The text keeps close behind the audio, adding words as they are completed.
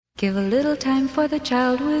Give a little time for the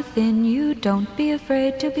child within you. Don't be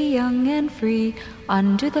afraid to be young and free.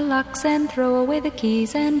 Undo the locks and throw away the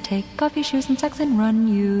keys and take off your shoes and socks and run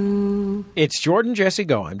you. It's Jordan Jesse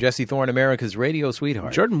Go. I'm Jesse Thorne, America's radio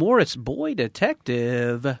sweetheart. Jordan Morris, boy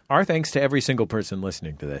detective. Our thanks to every single person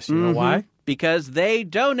listening to this. You know why? Because they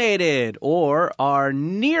donated or are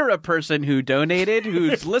near a person who donated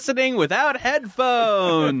who's listening without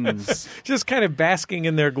headphones. Just kind of basking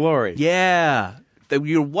in their glory. Yeah.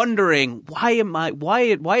 You're wondering, why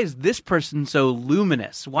is this person so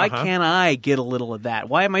luminous? Why can't I get a little of that?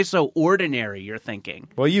 Why am I so ordinary, you're thinking?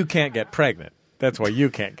 Well, you can't get pregnant. That's why you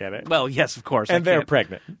can't get it. Well, yes, of course. And they're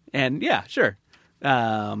pregnant. And yeah, sure.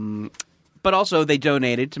 But also they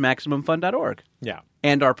donated to MaximumFun.org. Yeah.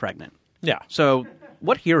 And are pregnant. Yeah. So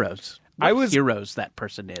what heroes? Heroes that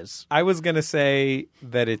person is. I was going to say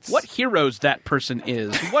that it's... What heroes that person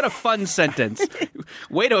is. What a fun sentence.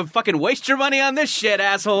 Way to fucking waste your money on this shit,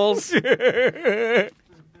 assholes. Should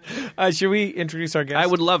we introduce our guest? I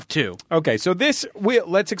would love to. Okay, so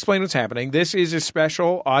let's explain what's happening. This is a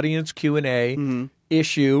special audience Q&A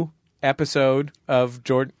issue episode of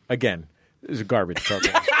Jordan... Again, this is a garbage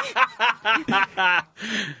program.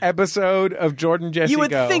 Episode of Jordan Jesse Go. You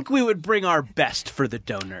would think we would bring our best for the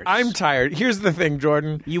donors. I'm tired. Here's the thing,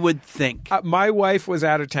 Jordan. You would think. My wife was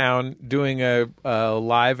out of town doing a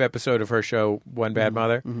live episode of her show, One Bad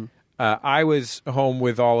Mother. I was home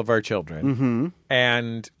with all of our children.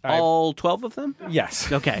 And all 12 of them?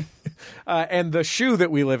 Yes. Okay. And the shoe that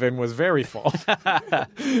we live in was very full.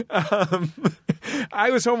 I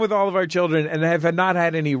was home with all of our children and have not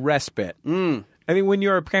had any respite. I mean, when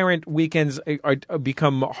you're a parent, weekends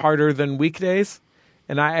become harder than weekdays,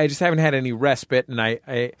 and I just haven't had any respite. And I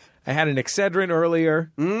had an Excedrin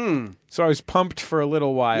earlier, so I was pumped for a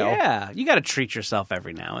little while. Yeah, you got to treat yourself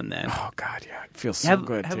every now and then. Oh God, yeah, it feels so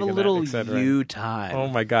good. Have a little you time. Oh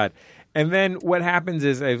my God. And then what happens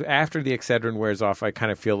is after the Excedrin wears off, I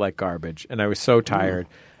kind of feel like garbage, and I was so tired.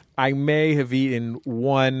 I may have eaten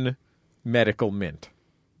one medical mint.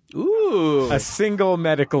 Ooh. A single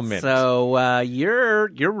medical mint. So you're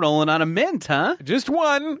rolling on a mint, huh? Just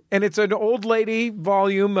one, and it's an old lady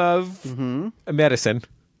volume of medicine.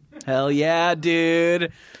 Hell yeah,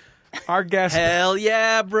 dude. Our guest... Hell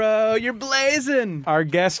yeah, bro. You're blazing. Our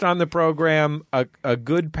guest on the program, a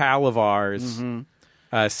good pal of ours,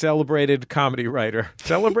 celebrated comedy writer.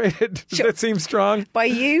 Celebrated? Does that seem strong? By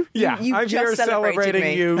you? Yeah, I'm I'm here celebrating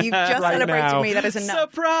me. you. You've just right celebrated now. me. That is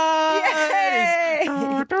enough. Surprise! Yay!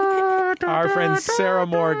 Our friend Sarah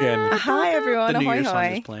Morgan. Hi, everyone. The New Ahoy, Year's song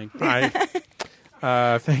is hoy. playing. Hi.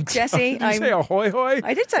 Thanks. Jesse, Did you say ahoy hoy?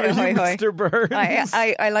 I did say Are ahoy you hoy. Mr. Burns?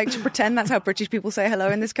 I like to pretend that's how British people say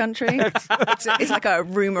hello in this country. It's like a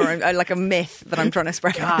rumor, like a myth that I'm trying to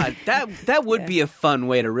spread. God, that would be a fun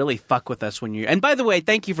way to really fuck with us when you... And by the way,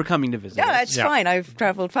 thank you for coming to visit Yeah, us. it's fine. I've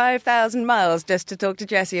travelled 5,000 miles just to talk to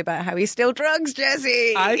Jesse about how he still drugs,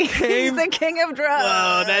 Jesse. He's the king of drugs.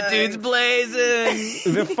 Whoa, that dude's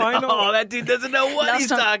blazing. The final... Oh, that dude doesn't know what he's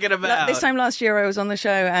talking about. This time last year I was on the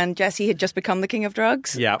show and Jesse had just become the king of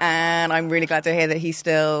drugs. Yeah. And I'm really glad to hear that he's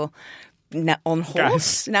still on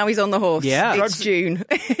horse. Now he's on the horse. Yeah. It's June.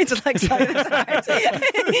 It's like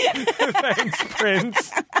Thanks,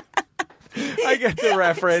 Prince. I get the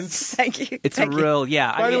reference. Thank you. It's Thank a you. real,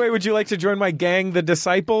 yeah. By the way, would you like to join my gang, the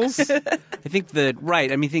Disciples? I think the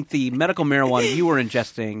medical marijuana you were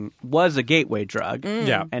ingesting was a gateway drug.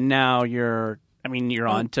 Yeah. And now you're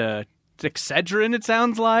on to Excedrin, it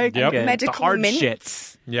sounds like. Yep. Okay. Medical the hard mints.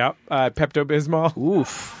 shit. Yep. Pepto-Bismol.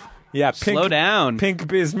 Oof. Yeah. Slow down. Pink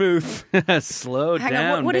bismuth. Slow Hang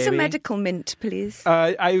down, on, what is a baby. medical mint, please?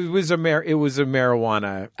 It was a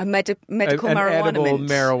marijuana. A medical an marijuana edible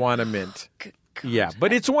mint. marijuana mint. Yeah,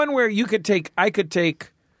 but it's one where I could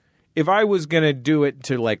take, if I was going to do it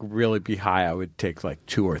to like really be high, I would take like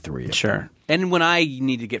 2 or 3 of them. Sure. And when I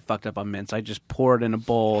need to get fucked up on mints, I just pour it in a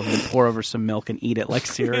bowl and then pour over some milk and eat it like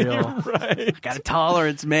cereal. Right. I got a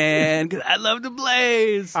tolerance, man, because I love to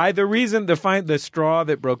blaze. The reason the straw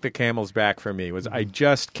that broke the camel's back for me was I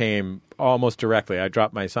just came almost directly. I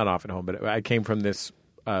dropped my son off at home, but I came from this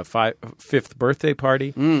 5th birthday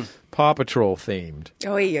party, Paw Patrol themed.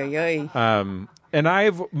 Oy, oy, oy. And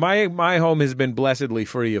my home has been blessedly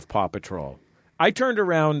free of Paw Patrol. I turned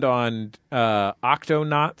around on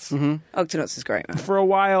Octonauts. Octonauts is great, man. For a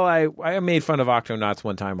while, I made fun of Octonauts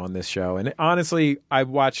one time on this show. And honestly, I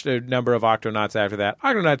watched a number of Octonauts after that.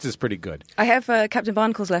 Octonauts is pretty good. I have Captain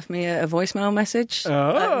Barnacle's left me a voicemail message.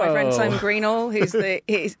 Oh. My friend Simon Greenall, who's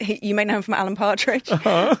you may know him from Alan Partridge.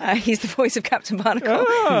 He's the voice of Captain Barnacle.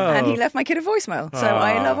 And he left my kid a voicemail. So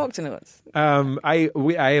I love Octonauts.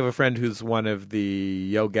 I have a friend who's one of the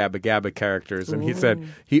Yo Gabba Gabba characters, and he said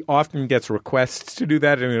he often gets requests to do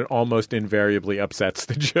that, and it almost invariably upsets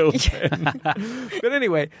the children. But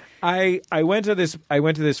anyway, I went to this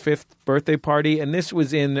 5th birthday party, and this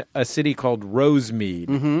was in a city called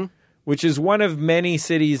Rosemead, which is one of many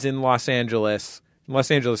cities in Los Angeles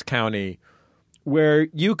County, where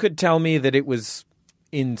you could tell me that it was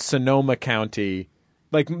in Sonoma County.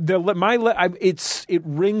 Like it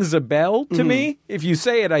rings a bell to me. If you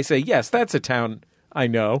say it, I say yes. That's a town I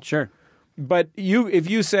know. Sure. But if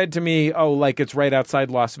you said to me, oh, like it's right outside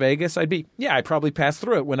Las Vegas, I'd probably passed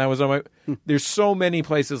through it when I was on my. There's so many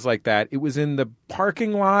places like that. It was in the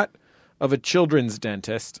parking lot of a children's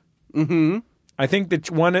dentist. Mm-hmm. I think that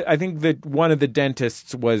one of the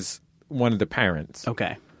dentists was one of the parents.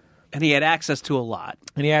 Okay. And he had access to a lot.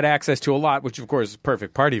 Which of course is a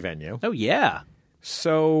perfect party venue. Oh yeah.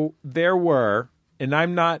 So there were, and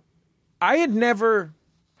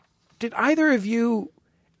did either of you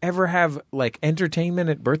ever have like entertainment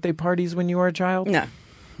at birthday parties when you were a child?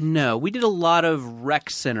 No, we did a lot of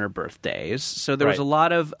rec center birthdays. So there was a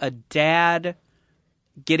lot of a dad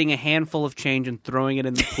getting a handful of change and throwing it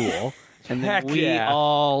in the pool. And then we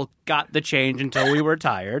all got the change until we were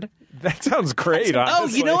tired. That sounds great, honestly. Oh,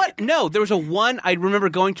 you know what? No, there was I remember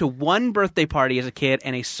going to one birthday party as a kid,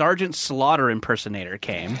 and a Sergeant Slaughter impersonator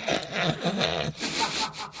came.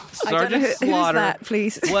 Sergeant Slaughter, who's that,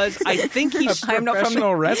 please? I think he's a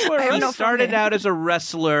professional wrestler. He started out as a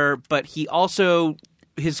wrestler, but he also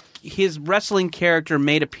his wrestling character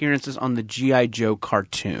made appearances on the G.I. Joe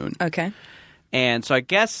cartoon. Okay. And so I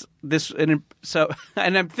guess and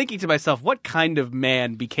I'm thinking to myself, what kind of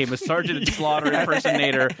man became a Sergeant Slaughter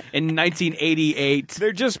impersonator in 1988?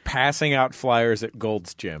 They're just passing out flyers at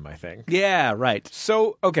Gold's Gym, I think. Yeah, right.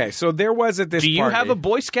 So there was at this party. Do you have a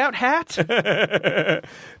Boy Scout hat?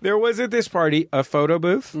 There was at this party a photo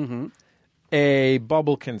booth, a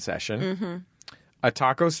bubble concession, a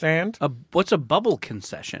taco stand. What's a bubble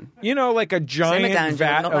concession? You know, like a giant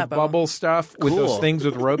vat of bubble stuff with those things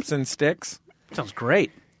with ropes and sticks. Sounds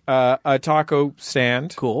great. A taco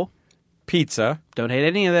stand. Cool. Pizza. Don't hate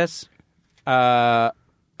any of this.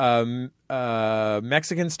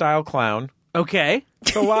 Mexican-style clown. Okay.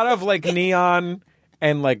 It's a lot of, like, neon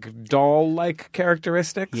and, like, doll-like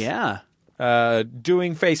characteristics. Yeah.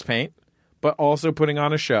 Doing face paint, but also putting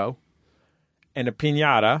on a show. And a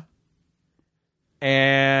piñata.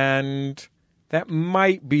 And that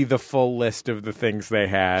might be the full list of the things they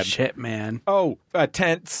had. Shit, man. Oh,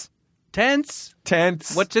 tents. Tents?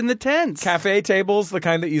 What's in the tents? Cafe tables, the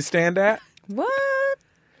kind that you stand at. What?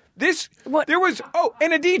 What? There was,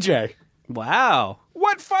 and a DJ. Wow.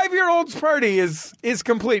 What 5-year-old's party is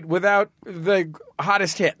complete without the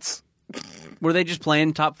hottest hits? Were they just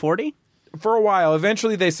playing top 40? For a while.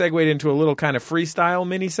 Eventually they segued into a little kind of freestyle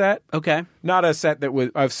mini set. Okay. Not a set that was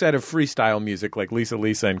a set of freestyle music like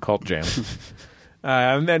Lisa and Cult Jam.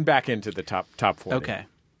 And then back into the top 40. Okay.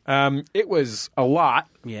 It was a lot.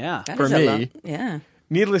 Yeah. That for is a me. lot. Yeah.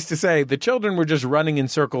 Needless to say, the children were just running in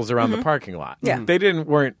circles around the parking lot. Yeah. They don't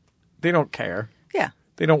care. Yeah.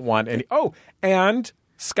 They don't want any. Oh, and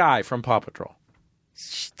Sky from Paw Patrol.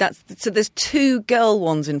 So there's 2 girl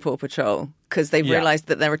ones in Paw Patrol because they've realised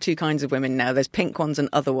that there are 2 kinds of women now. There's pink ones and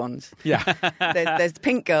other ones. Yeah. there's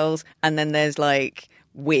pink girls and then there's like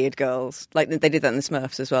weird girls. Like they did that in the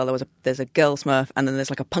Smurfs as well. There's a girl Smurf and then there's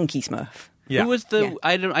like a punky Smurf. Yeah. Who was the?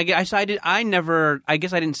 Yeah. I guess I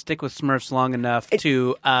didn't stick with Smurfs long enough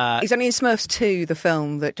to. It's only in Smurfs 2, the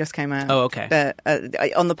film that just came out. Oh, okay.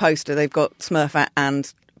 On the poster, they've got Smurf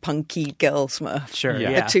and punky girl Smurf. Sure,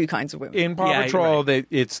 yeah. The 2 kinds of women. In Paw Patrol,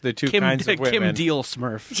 it's the 2 kinds of women. Kim Deal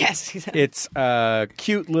Smurf. Yes, exactly. It's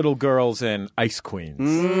cute little girls and ice queens.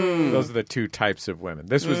 Those are the 2 types of women.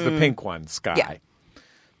 This was the pink one, Sky,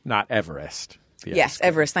 not Everest. Yes,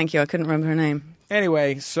 Everest. Thank you. I couldn't remember her name.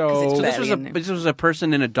 Anyway, so this was a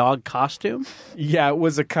person in a dog costume? Yeah, it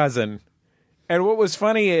was a cousin. And what was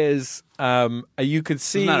funny is you could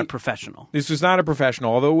see... This was not a professional. This was not a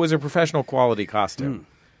professional, although it was a professional quality costume.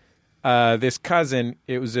 This cousin,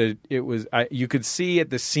 you could see at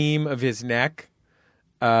the seam of his neck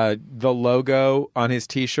the logo on his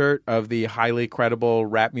T-shirt of the highly credible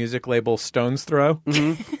rap music label Stone's Throw.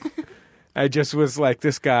 I just was like,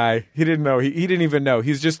 this guy, he didn't know. He didn't even know.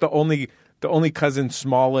 He's just the only cousin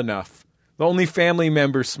small enough. The only family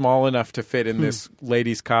member small enough to fit in this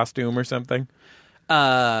lady's costume or something.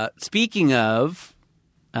 Speaking of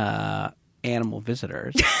animal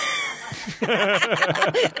visitors,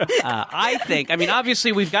 I think. I mean,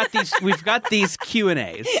 obviously, we've got these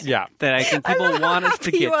Q&As. Yeah. That I think people want us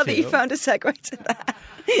to get to. That you found a segue to that.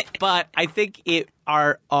 But I think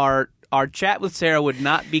our chat with Sarah would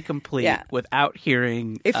not be complete without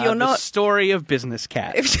hearing the story of Business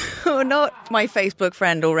Cat. If you're not my Facebook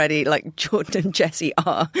friend already, like Jordan and Jesse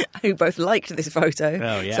are, who both liked this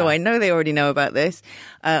photo, so I know they already know about this.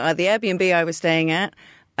 At the Airbnb I was staying at,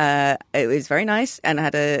 it was very nice and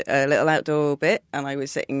had a little outdoor bit, and I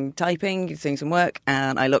was sitting typing, doing some work,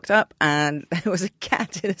 and I looked up and there was a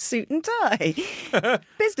cat in a suit and tie.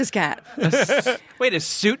 Business cat. Wait, a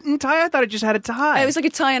suit and tie? I thought it just had a tie. It was like a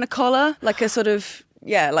tie and a collar, like a sort of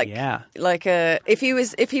like a if he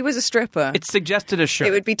was a stripper. It suggested a shirt.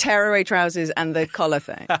 It would be tearaway trousers and the collar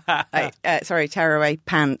thing. Tearaway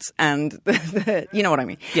pants and the you know what I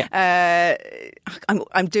mean. Yeah.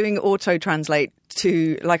 I'm doing auto translate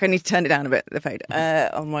to I need to turn it down a bit the fade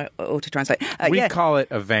on my auto translate. We call it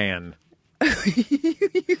a van. A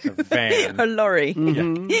van. A lorry.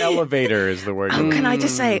 Mm-hmm. Yeah. Elevator is the word. Can I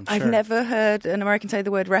just say, I've never heard an American say the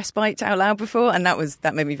word respite out loud before, and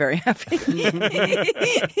that made me very happy.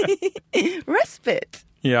 Respite.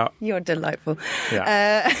 Yeah. You're delightful.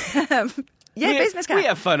 Yeah. Business cat. We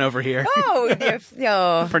have fun over here.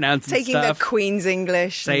 Oh, pronouncing taking stuff, the Queen's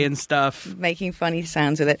English, saying stuff, making funny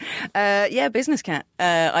sounds with it. Business cat.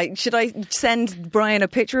 Should I send Brian a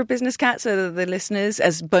picture of Business Cat so that the listeners,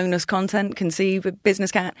 as bonus content, can see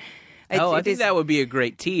Business Cat? I think that would be a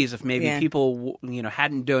great tease if maybe people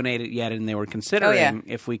hadn't donated yet and they were considering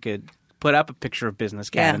if we could put up a picture of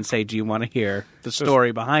Business Cat and say, do you want to hear the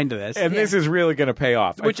story behind this? And this is really going to pay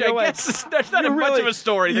off. Which I guess that's not much of a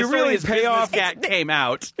story. The story is Business Cat came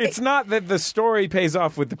out. It's not that the story pays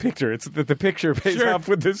off with the picture. It's that the picture pays off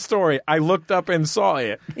with the story. I looked up and saw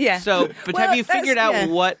it. Yeah. So, but have you figured out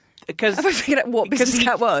what... Have I figured out what Business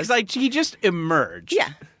Cat was? Because he just emerged. Yeah.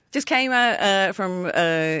 Just came out from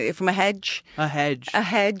a hedge. A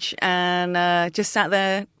hedge. And just sat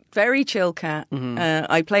there. Very chill cat.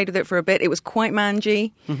 Mm-hmm. I played with it for a bit. It was quite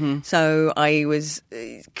mangy, so I was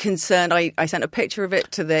concerned. I sent a picture of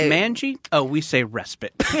it to the... Mangy? Oh, we say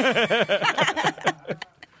respite.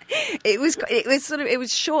 It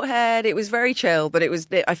was short haired. It was very chill, but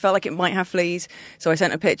I felt like it might have fleas. So I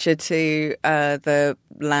sent a picture to the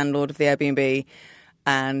landlord of the Airbnb.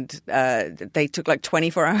 And they took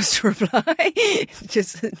 24 hours to reply. I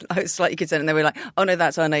was slightly concerned, and they were like, "Oh no,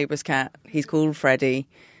 that's our neighbour's cat. He's called Freddie."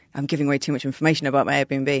 I'm giving away too much information about my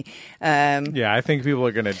Airbnb. I think people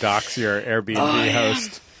are going to dox your Airbnb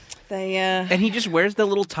host. And he just wears the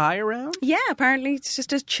little tie around? Yeah, apparently it's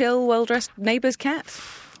just a chill, well-dressed neighbour's cat.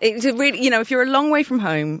 It's a really, if you're a long way from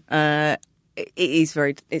home,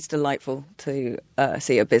 it's delightful to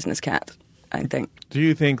see a business cat, I think. Do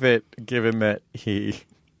you think that given that he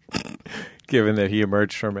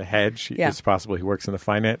emerged from a hedge, it's possible he works in the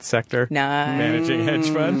finance sector? Managing hedge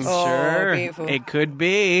funds? Oh, sure. Beautiful. It could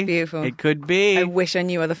be. Beautiful. It could be. I wish I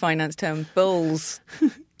knew other finance term. Bulls.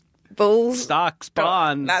 Bulls. Stocks,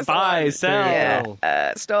 bonds, buy, sell.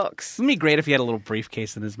 Stocks. Wouldn't it be great if he had a little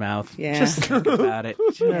briefcase in his mouth? Yeah. Just think about it.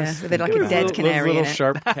 With like a dead canary little in it.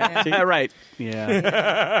 sharp cat teeth. Right. Yeah.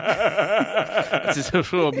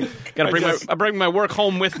 I bring my work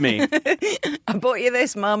home with me. I bought you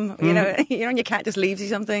this, Mum. You know, when your cat just leaves you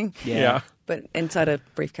something. Yeah. But inside a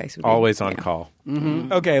briefcase. Always on call.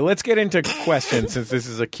 Mm-hmm. Okay, let's get into questions since this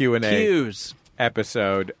is a Q&A Q's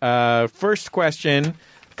episode. First question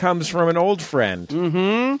comes from an old friend.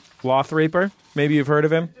 Mm-hmm. Lothreaper. Maybe you've heard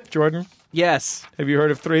of him, Jordan? Yes. Have you heard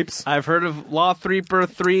of Threeps? I've heard of Lothreaper,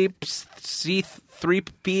 Threeps,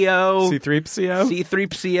 C3PO. C3PO?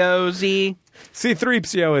 C3POZ.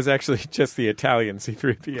 C3PO is actually just the Italian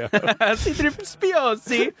C3PO. C3PO,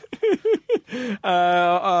 see?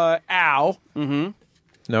 Al, known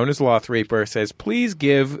as Lothreaper, says, please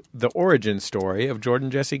give the origin story of Jordan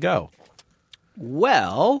Jesse Go.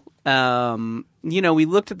 Well, we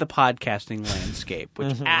looked at the podcasting landscape,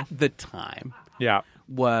 which at the time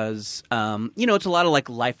was, it's a lot of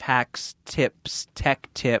life hacks, tips, tech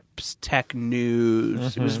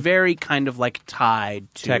news. It was very kind of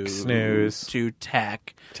tied to tech snooze, to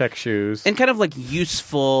tech shoes, and kind of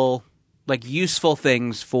useful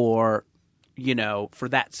things for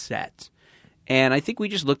that set. And I think we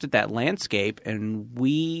just looked at that landscape and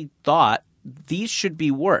we thought these should be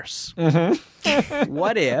worse. Mm-hmm.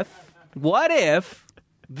 What if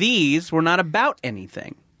these were not about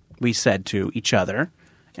anything? we said to each other.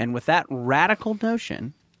 And with that radical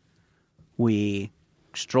notion, we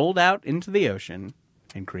strolled out into the ocean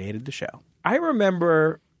and created the show. I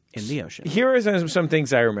remember... In the ocean. Here are some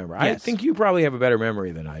things I remember. Yes. I think you probably have a better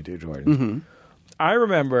memory than I do, Jordan. Mm-hmm. I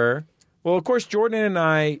remember... Well, of course, Jordan and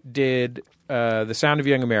I did The Sound of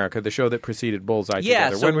Young America, the show that preceded Bullseye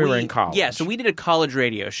together when we were in college. Yeah, so we did a college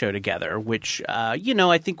radio show together, which, I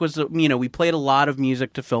think was, we played a lot of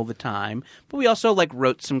music to fill the time, but we also,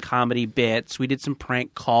 wrote some comedy bits. We did some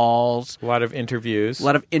prank calls. A lot of interviews.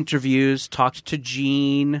 Talked to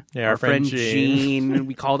Gene, our friend Gene.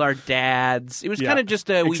 We called our dads. It was kind of just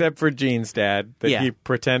a... Except for Gene's dad, that he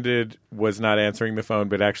pretended was not answering the phone,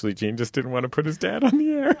 but actually Gene just didn't want to put his dad on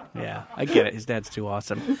the air. Yeah, I get it. His dad's too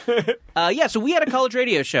awesome. So we had a college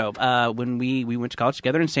radio show when we went to college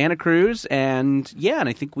together in Santa Cruz, and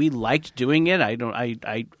I think we liked doing it.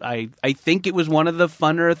 I think it was one of the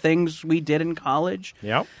funner things we did in college.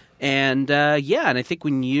 Yep. And and I think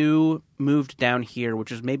when you moved down here,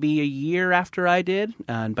 which was maybe a year after I did,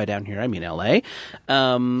 and by down here I mean L.A.,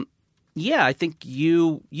 I think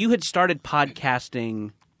you had started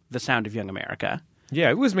podcasting The Sound of Young America. Yeah,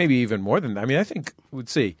 it was maybe even more than that. I mean, I think,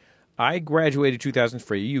 let's see, I graduated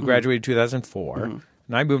 2003, you graduated 2004, and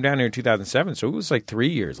I moved down here in 2007, so it was 3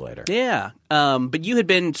 years later. Yeah, but you had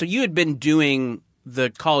been doing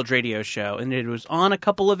the college radio show, and it was on a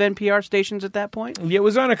couple of NPR stations at that point? Yeah, it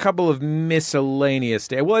was on a couple of miscellaneous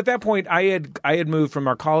stations. Well, at that point, I had moved from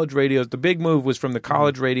our college radios. The big move was from the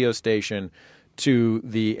college radio station to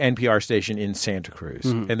the NPR station in Santa Cruz.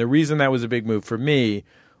 And the reason that was a big move for me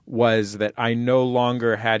was that I no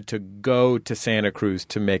longer had to go to Santa Cruz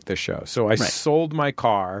to make the show. So I sold my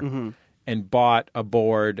car and bought a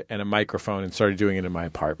board and a microphone and started doing it in my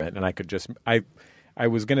apartment. And I could just I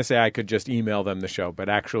was going to say I could just email them the show, but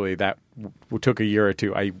actually that took a year or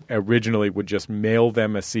two. I originally would just mail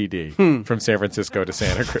them a CD from San Francisco to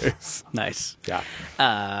Santa Cruz. Nice. Yeah.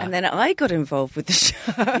 And then I got involved with the show.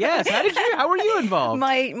 Yes. How were you involved?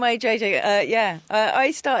 My JJ,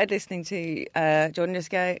 I started listening to Jordan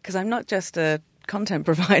Disco because I'm not just a content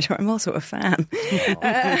provider, I'm also a fan.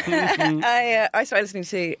 I started listening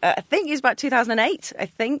to, I think it was about 2008, I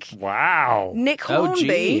think. Wow. Nick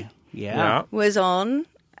Hornby. Yeah. Was on,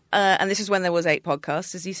 and this is when there was 8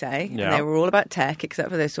 podcasts, as you say, and they were all about tech, except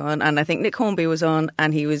for this one. And I think Nick Hornby was on,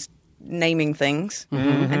 and he was naming things,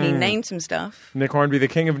 and he named some stuff. Nick Hornby, the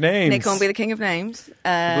king of names. Nick Hornby, the king of names.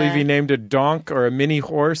 I believe he named a donk or a mini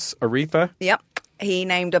horse Aretha. Yep. He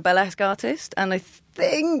named a burlesque artist, and I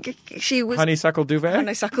think she was... Honeysuckle Duvet?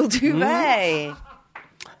 Honeysuckle Duvet.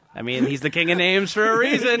 I mean, he's the king of names for a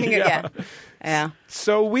reason. Yeah.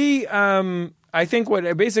 So we... I think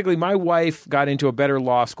basically my wife got into a better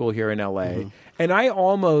law school here in L.A.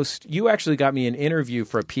 And you actually got me an interview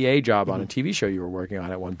for a PA job on a TV show you were working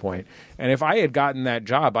on at one point. And if I had gotten that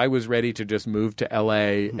job, I was ready to just move to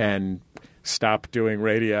L.A. and stop doing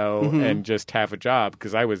radio and just have a job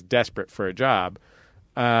because I was desperate for a job.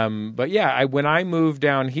 But yeah, when I moved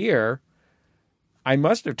down here, I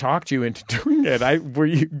must have talked you into doing it.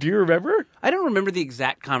 Do you remember? I don't remember the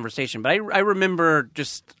exact conversation, but I remember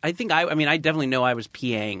I definitely know I was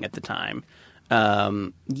PAing at the time.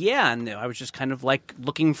 And I was just kind of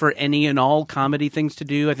looking for any and all comedy things to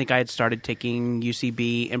do. I think I had started taking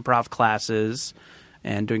UCB improv classes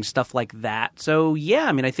and doing stuff like that. So yeah,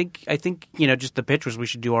 I mean, I think just the pitch was we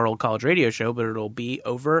should do our old college radio show, but it'll be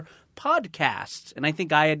over podcasts. And I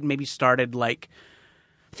think I had maybe started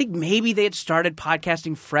I think maybe they had started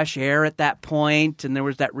podcasting Fresh Air at that point, and there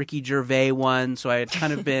was that Ricky Gervais one, so I had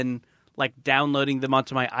kind of been downloading them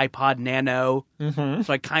onto my iPod Nano, so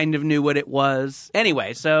I kind of knew what it was.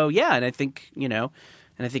 Anyway, so yeah, and I think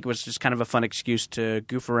it was just kind of a fun excuse to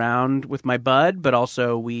goof around with my bud, but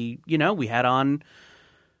also we had on,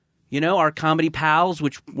 our comedy pals,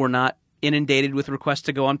 which were not inundated with requests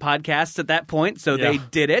to go on podcasts at that point, so they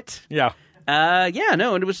did it. Yeah. And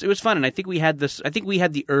it was fun, and I think we had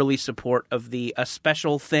the early support of the a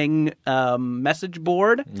special thing message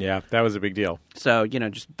board. Yeah, that was a big deal. So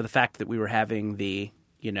just the fact that we were having the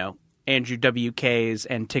Andrew WKs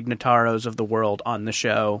and Tig Notaros of the world on the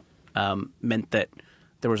show meant that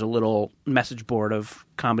there was a little message board of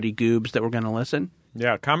comedy goobs that were going to listen.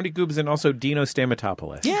 Yeah, comedy goobs and also Dino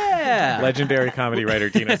Stamatopoulos. Yeah, legendary comedy writer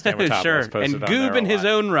Dino Stamatopoulos. Sure, and goob in his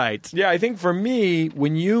own right. Yeah, I think for me,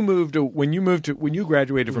 when you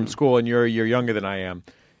graduated from school, and you're a year younger than I am,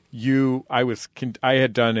 I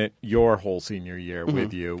had done it your whole senior year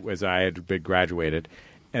with you as I had been graduated,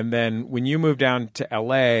 and then when you moved down to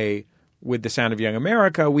L.A. with The Sound of Young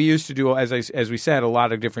America, we used to do, as we said, a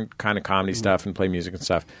lot of different kind of comedy stuff and play music and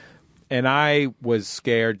stuff. And I was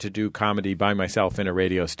scared to do comedy by myself in a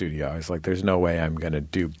radio studio. I was like, there's no way I'm going to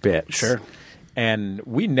do bits. Sure. And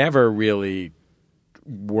we never really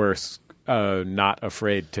were not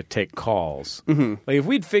afraid to take calls. Mm-hmm. Like if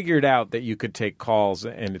we'd figured out that you could take calls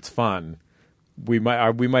and it's fun, we might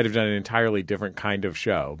have done an entirely different kind of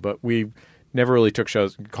show. But we never really took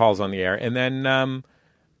calls on the air. And then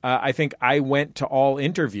I think I went to all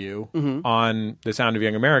interview on The Sound of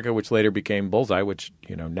Young America, which later became Bullseye, which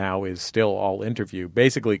now is still all interview,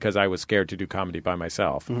 basically because I was scared to do comedy by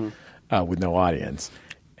myself with no audience.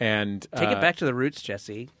 And take it back to the roots,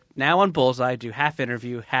 Jesse. Now on Bullseye, do half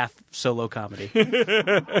interview, half solo comedy.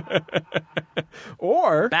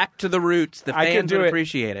 Or back to the roots. The fans would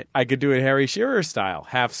appreciate it. I could do it Harry Shearer style.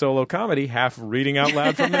 Half solo comedy, half reading out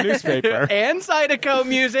loud from the newspaper. And Zydeco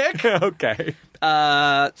music. Okay.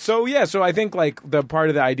 So I think like the part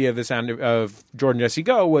of the idea of The Sound of Jordan Jesse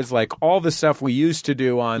Go was like all the stuff we used to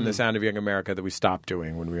do on The Sound of Young America that we stopped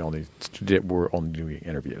doing when we were only doing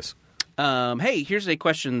interviews. Hey, here's a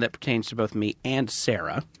question that pertains to both me and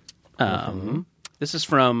Sarah. This is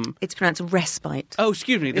from... It's pronounced respite. Oh,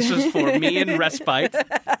 excuse me. This is for me and Respite.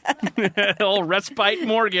 Old Respite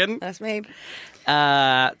Morgan. That's me.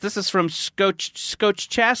 This is from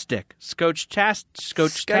Scotchtastic.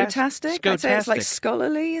 Scotastic? I'd say it's like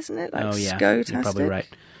scholarly, isn't it? Like Scotastic. You're probably right.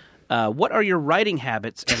 What are your writing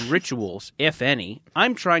habits and rituals, if any?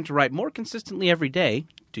 I'm trying to write more consistently every day.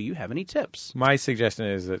 Do you have any tips? My suggestion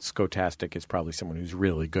is that Scotastic is probably someone who's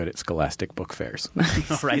really good at Scholastic book fairs.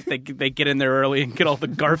 All right, they get in there early and get all the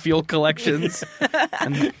Garfield collections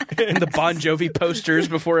and the Bon Jovi posters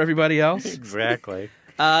before everybody else. Exactly.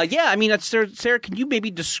 Yeah, I mean, Sarah, can you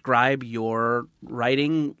maybe describe your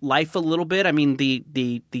writing life a little bit? I mean, the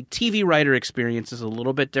TV writer experience is a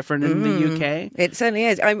little bit different in the UK. It certainly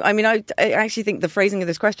is. I actually think the phrasing of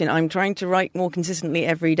this question, I'm trying to write more consistently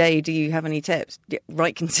every day. Do you have any tips?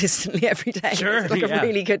 Write consistently every day. Sure, it's like a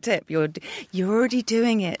really good tip. You're already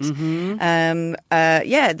doing it. The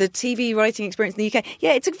TV writing experience in the UK.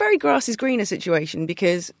 Yeah, it's a very grass is greener situation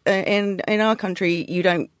because in our country, you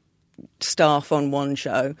don't staff on one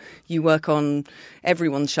show. You work on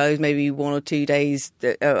everyone's shows, maybe 1 or 2 days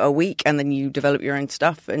a week, and then you develop your own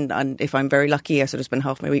stuff. And if I'm very lucky, I sort of spend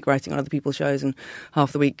half my week writing on other people's shows and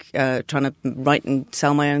half the week trying to write and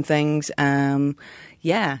sell my own things.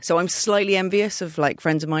 So I'm slightly envious of like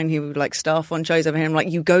friends of mine who would like staff on shows over here. I'm like,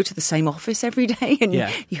 you go to the same office every day and you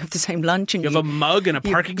have the same lunch and you have a mug and a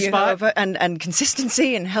parking spot and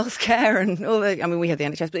consistency and healthcare and all the. I mean, we have the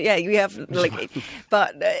NHS, but you have like.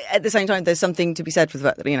 But at the same time, there's something to be said for the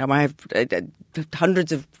fact that I have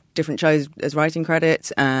hundreds of different shows as writing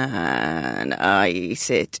credits, and I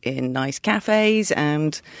sit in nice cafes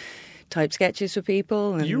and type sketches for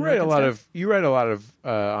people. And you write a lot of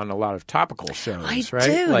on a lot of topical shows, right? I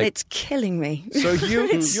do, and it's killing me. So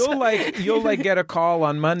you'll get a call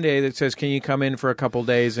on Monday that says, "Can you come in for a couple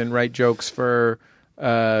days and write jokes for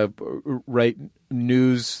write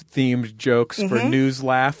news-themed jokes for News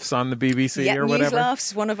Laughs on the BBC or whatever?" News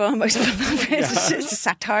Laughs, one of our most beloved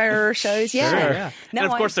satire shows. Sure. Yeah. No,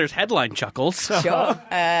 and of course, there's headline chuckles. So. Sure,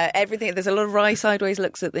 everything. There's a lot of wry sideways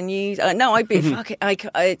looks at the news. I'd be fuck it.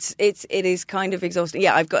 It is kind of exhausting.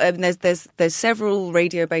 Yeah, I've got. There's several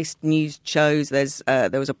radio-based news shows. There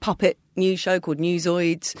was a puppet news show called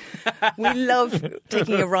Newsoids. We love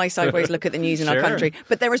taking a wry sideways look at the news in our country,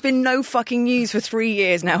 but there has been no fucking news for 3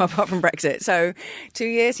 years now apart from Brexit. So 2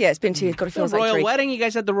 years, it's been 2 years. God, it feels like 3. Royal wedding. You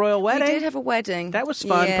guys had the royal wedding. We did have a wedding. That was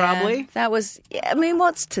fun, probably. That was. Yeah, I mean,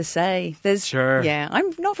 what's to say? Yeah,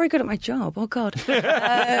 I'm not very good at my job. Oh God,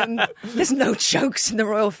 there's no jokes in the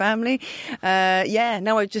royal family.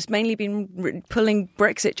 No, I've just mainly been pulling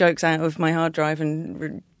Brexit jokes out of my hard drive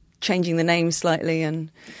and changing the names slightly.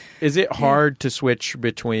 And is it hard to switch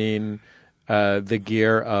between the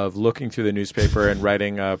gear of looking through the newspaper and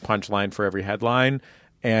writing a punchline for every headline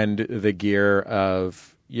and the gear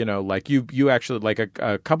of, like you actually, like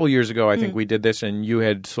a couple years ago, I think we did this, and you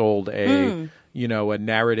had sold a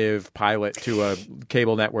narrative pilot to a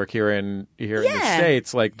cable network here in the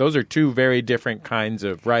States. Like, those are two very different kinds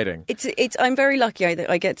of writing. I'm very lucky that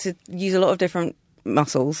I get to use a lot of different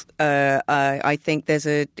muscles. I think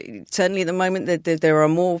certainly at the moment that there are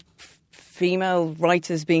more female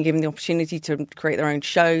writers being given the opportunity to create their own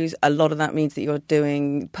shows. A lot of that means that you're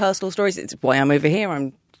doing personal stories. It's why I'm over here.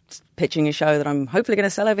 I'm pitching a show that I'm hopefully going to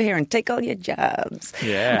sell over here and take all your jobs.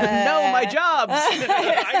 Yeah. No, my jobs.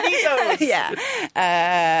 I need those. Yeah.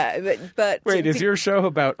 But wait, is your show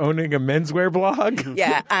about owning a menswear blog?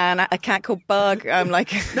 Yeah, and a cat called Bug. I'm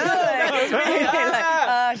like,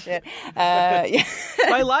 Shit. Yeah.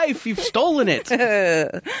 My life. You've stolen it.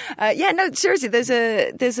 No, seriously. There's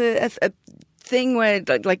a thing where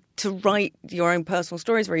like to write your own personal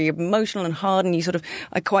stories, very emotional and hard, and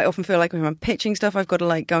I quite often feel like when I'm pitching stuff, I've got to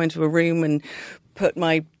like go into a room and put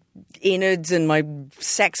my innards and my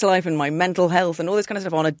sex life and my mental health and all this kind of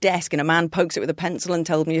stuff on a desk, and a man pokes it with a pencil and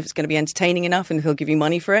tells me if it's going to be entertaining enough, and he'll give you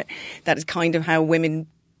money for it. That is kind of how women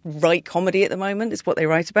write comedy at the moment. It's what they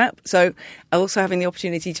write about. So also having the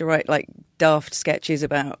opportunity to write like daft sketches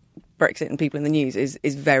about Brexit and people in the news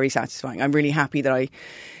is very satisfying. I'm really happy that I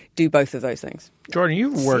do both of those things. Jordan,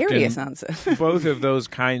 you've worked Serious in answer. both of those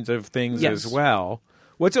kinds of things Yes. as well.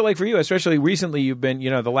 What's it like for you? Especially recently, you've been,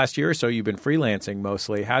 the last year or so, you've been freelancing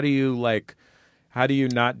mostly. How do you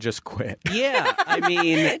not just quit? Yeah, I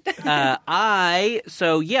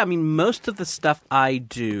mean, most of the stuff I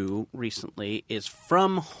do recently is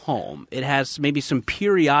from home. It has maybe some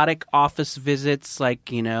periodic office visits,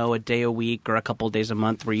 like, a day a week or a couple of days a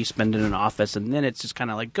month where you spend in an office, and then it's just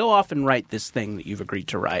kind of like, go off and write this thing that you've agreed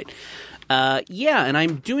to write. And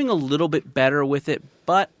I'm doing a little bit better with it,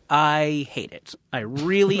 but I hate it. I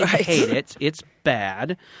really hate it. It's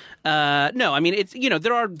bad. No, I mean, it's,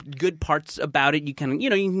 there are good parts about it. You can, you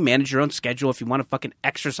can manage your own schedule. If you want to fucking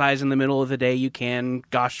exercise in the middle of the day, you can,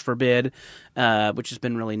 gosh forbid, which has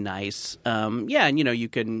been really nice. And, you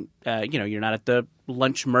can, you're not at the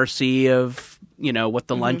lunch mercy of, what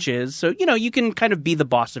the lunch is. So, you can kind of be the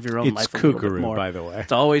boss of your own life a little bit more. By the way.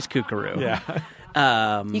 It's always kookaroo. Yeah.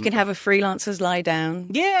 You can have a freelancer's lie down.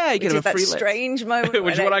 Yeah, you can have a that strange moment.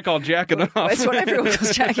 which is what I call jacking off. It's what everyone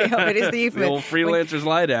calls jacking off. It is the euphemism. The old freelancer's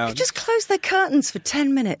lie down. They just close their curtains for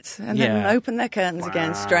 10 minutes and then open their curtains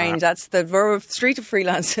again. Strange. That's the street of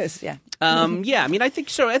freelancers. Yeah. I mean, I think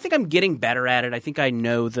so. I think I'm getting better at it. I think I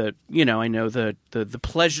know the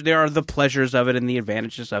pleasure. There are the pleasures of it and the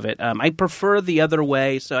advantages of it. I prefer the other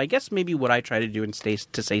way. So I guess maybe what I try to do and stay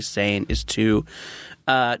sane is to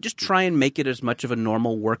just try and make it as much of a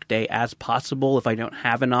normal work day as possible. If I don't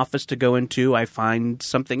have an office to go into, I find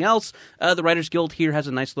something else. The Writers Guild here has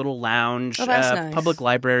a nice little lounge. Oh, that's nice. Public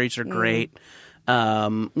libraries are great.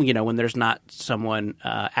 When there's not someone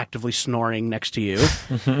actively snoring next to you.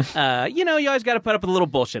 You always got to put up with a little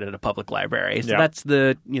bullshit at a public library. So that's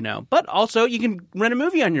but also you can rent a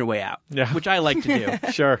movie on your way out, which I like to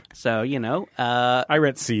do. Sure. So, I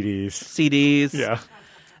rent CDs. Yeah.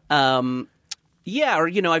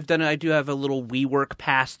 I do have a little WeWork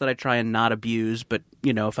pass that I try and not abuse, but,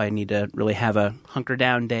 if I need to really have a hunker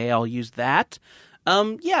down day, I'll use that.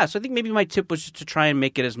 So I think maybe my tip was just to try and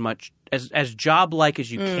make it as much as job-like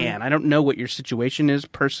as you can. I don't know what your situation is,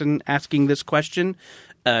 person asking this question,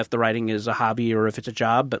 if the writing is a hobby or if it's a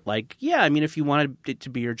job. But, if you wanted it to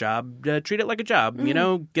be your job, treat it like a job.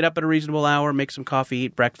 Get up at a reasonable hour, make some coffee,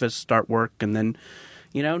 eat breakfast, start work, and then,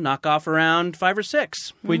 knock off around 5 or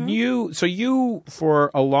 6. When you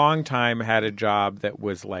for a long time had a job that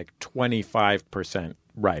was like 25%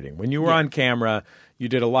 writing. When you were on camera, you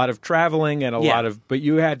did a lot of traveling and a lot of, but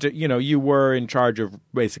you had to, you were in charge of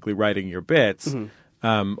basically writing your bits,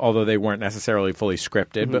 although they weren't necessarily fully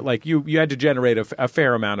scripted, but like you had to generate a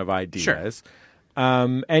fair amount of ideas. Sure.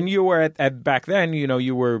 And you were at back then,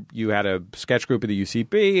 you had a sketch group at the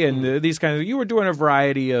UCB and these kinds of, you were doing a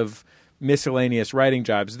variety of miscellaneous writing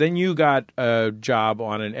jobs. Then you got a job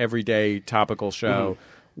on an everyday topical show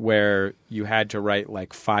where you had to write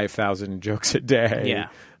like 5,000 jokes a day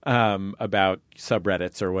about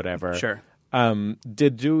subreddits or whatever. Sure.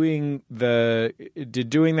 Did doing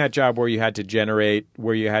that job where you had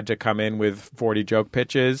to come in with 40 joke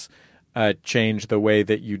pitches change the way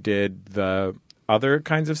that you did the other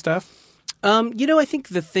kinds of stuff? I think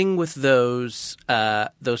the thing with those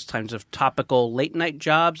kinds of topical late night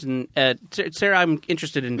jobs, and Sarah, I'm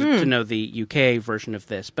interested to know the UK version of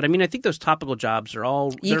this, but I mean, I think those topical jobs are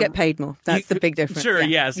all you get paid more. That's the big difference. Sure,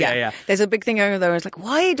 yes, yeah. There's a big thing over there. It's like,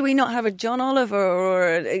 why do we not have a John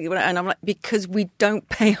Oliver and I'm like, because we don't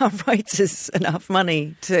pay our writers enough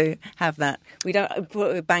money to have that. We don't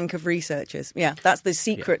put a bank of researchers. Yeah, that's the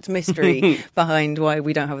secret mystery behind why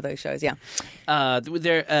we don't have those shows. Yeah. I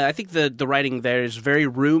think the writing there is very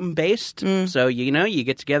room based. So you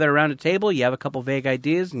get together around a table, you have a couple vague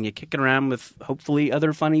ideas, and you kick it around with hopefully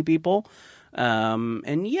other funny people.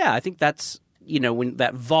 I think that's when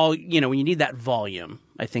you need that volume.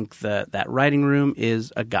 I think that writing room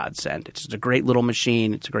is a godsend. It's just a great little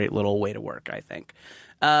machine. It's a great little way to work, I think.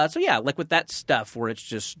 Like with that stuff where it's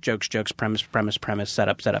just jokes, premise,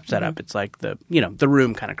 setup. It's like the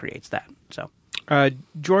room kind of creates that. So.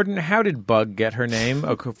 Jordan, how did Bug get her name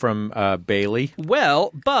from Bailey?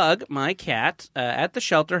 Well, Bug, my cat, at the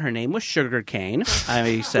shelter, her name was Sugarcane.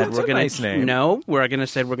 I said That's a nice name. No, we're going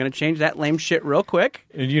to change that lame shit real quick.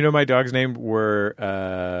 And you know my dog's name were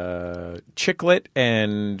Chicklet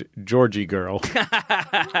and Georgie Girl.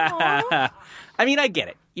 I mean, I get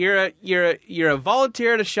it. You're a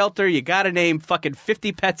volunteer at a shelter. You got to name fucking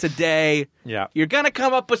 50 pets a day. Yeah, you're gonna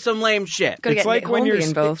come up with some lame shit. It's like when you're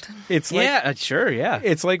involved. It's like sure.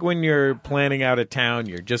 It's like when you're planning out a town.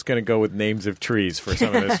 You're just going to go with names of trees for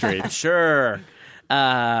some of the streets. Sure. So,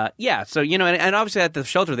 and obviously at the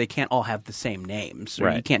shelter, they can't all have the same names.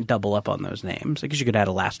 Right. You can't double up on those names. I guess you could add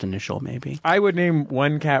a last initial, maybe. I would name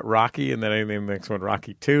one cat Rocky, and then I name the next one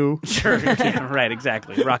Rocky 2. Sure. Yeah, right,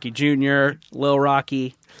 exactly. Rocky Jr., Lil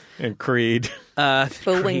Rocky. And Creed.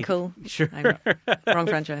 Bullwinkle. Sure. Wrong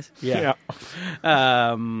franchise. Yeah. We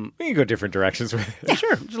can go different directions with it.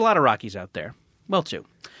 Sure. There's a lot of Rockies out there. Well, too.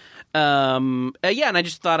 And I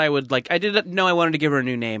just thought I would I didn't know I wanted to give her a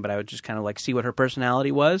new name, but I would just kind of see what her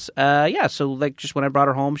personality was. So just when I brought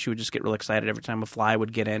her home, she would just get real excited every time a fly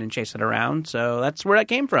would get in and chase it around. So that's where that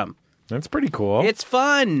came from. That's pretty cool. It's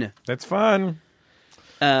fun. That's fun.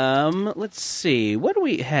 Let's see. What do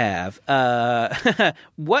we have?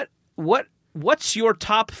 What's your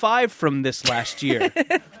top 5 from this last year?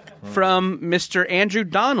 From Mr. Andrew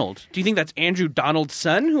Donald. Do you think that's Andrew Donald's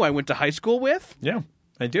son, who I went to high school with? Yeah.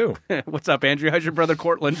 I do. What's up, Andrew? How's your brother,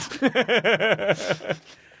 Cortland? Hang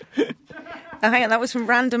on, that was from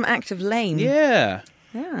Random Act of Lame. Yeah.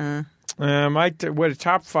 Yeah. What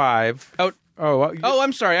top 5?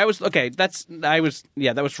 I'm sorry. That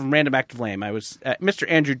was from Random Act of Lame. Mr.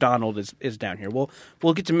 Andrew Donald is down here.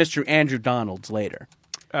 We'll get to Mr. Andrew Donald's later.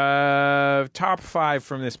 Top 5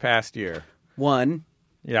 from this past year. 1.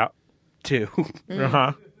 Yeah. 2.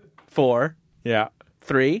 4. Yeah.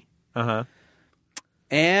 3.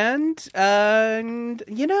 And a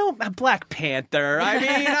Black Panther. I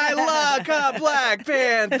mean, I love Black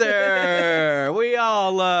Panther. We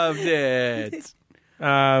all loved it.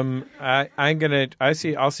 I'll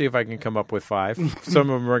see if I can come up with 5. Some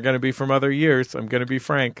of them are going to be from other years. I'm going to be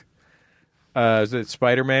frank. Is it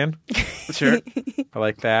Spider-Man? Sure. I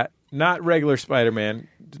like that. Not regular Spider-Man,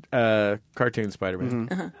 cartoon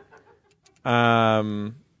Spider-Man. Mm-hmm.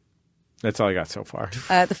 That's all I got so far.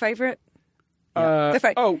 The favorite? My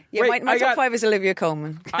top 5 is Olivia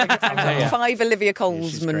Colman. I got 5 Olivia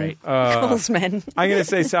Colesmen. Colesmen. I'm going to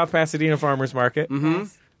say South Pasadena Farmers Market. Mm-hmm.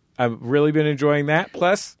 I've really been enjoying that.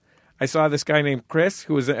 Plus, I saw this guy named Chris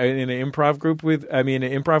who was in an improv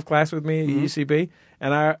class with me at UCB,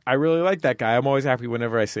 and I really like that guy. I'm always happy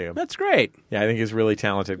whenever I see him. That's great. Yeah, I think he's a really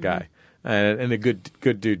talented guy. And a good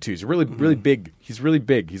dude too. He's really big. He's really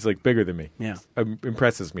big. He's bigger than me. Yeah,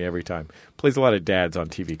 impresses me every time. Plays a lot of dads on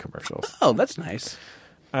TV commercials. Oh, that's nice.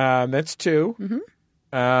 That's 2.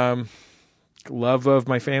 Mm-hmm. Love of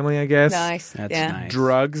my family, I guess. Nice. That's nice.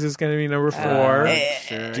 Drugs is going to be number 4.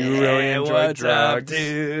 Do really enjoy drugs, up,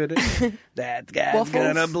 dude. That guy's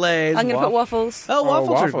gonna blaze. I'm gonna put waffles. Oh,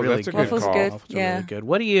 waffles are really that's a good. good Waffles call. good. Waffles are really good.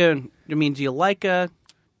 What do you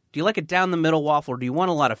like a down the middle waffle, or do you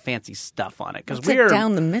want a lot of fancy stuff on it? Because we're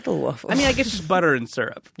down the middle waffle. I mean, I guess just butter and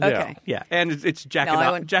syrup. Okay. Yeah, and it's jacking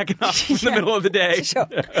off in the middle of the day. Sure.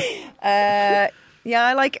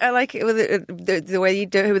 I like it with the way you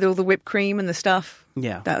do it with all the whipped cream and the stuff.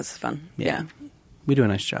 Yeah, that's fun. Yeah. We do a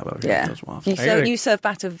nice job over here with those waffles. You serve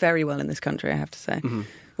batter very well in this country, I have to say. Mm-hmm.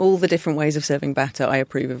 All the different ways of serving batter, I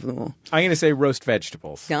approve of them all. I'm going to say roast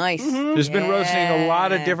vegetables. Nice. Mm-hmm. There's been roasting a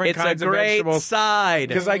lot of different kinds of vegetables. It's a great side.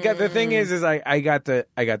 Because I got the thing is I got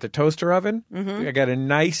the toaster oven. Mm-hmm. I got a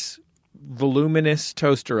nice voluminous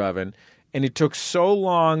toaster oven, and it took so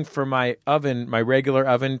long for my regular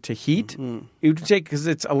oven to heat. Mm-hmm. It would take, because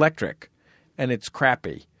it's electric and it's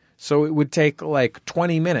crappy. So it would take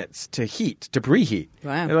 20 minutes to preheat.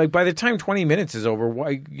 Wow. And by the time 20 minutes is over,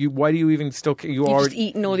 why do you even still... You've just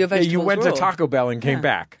eaten all your vegetables. You went raw. to Taco Bell and came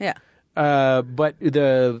back. Yeah. But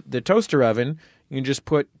the toaster oven, you can just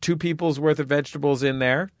put 2 people's worth of vegetables in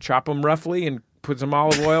there, chop them roughly, and put some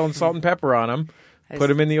olive oil and salt and pepper on them. Put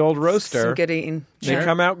them in the old roaster. Some good eating. They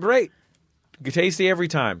come out great. Tasty every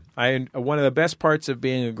time. One of the best parts of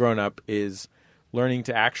being a grown-up is learning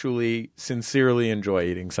to actually sincerely enjoy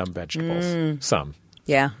eating some vegetables. Some.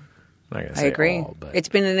 Yeah. I agree. All, but... It's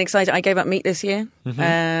been an exciting... I gave up meat this year,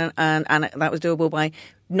 and that was doable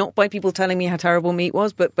not by people telling me how terrible meat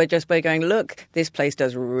was, but just by going, look, this place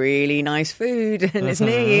does really nice food, and it's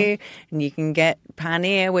near you, and you can get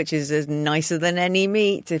paneer, which is as nicer than any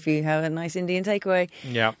meat if you have a nice Indian takeaway.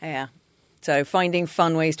 Yeah. Yeah. So finding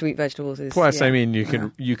fun ways to eat vegetables is... Plus, I mean, you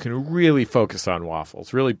can really focus on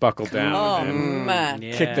waffles. Really buckle down and man.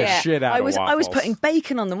 kick the shit out of waffles. I was putting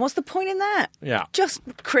bacon on them. What's the point in that? Yeah. Just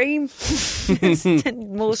cream,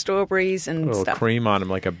 more strawberries and a little stuff. cream on them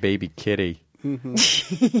like a baby kitty.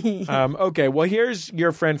 Okay, well, here's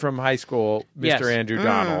your friend from high school, Mr. Andrew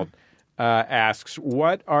Donald, asks,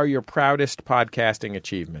 what are your proudest podcasting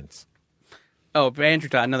achievements? Oh, Andrew,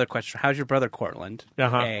 another question. How's your brother, Cortland?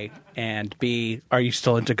 A. And B, are you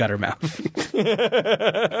still into Guttermouth?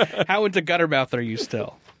 How into Guttermouth are you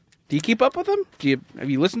still? Do you keep up with him? Have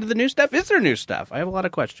you listened to the new stuff? Is there new stuff? I have a lot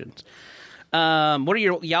of questions. What are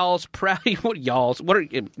y'all's proudest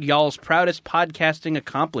podcasting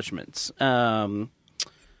accomplishments? Are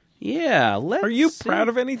you proud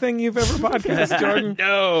of anything you've ever podcasted, Jordan?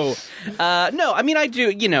 No. I mean, I do.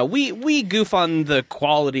 You know, we goof on the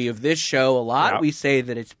quality of this show a lot. Yep. We say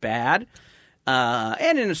that it's bad.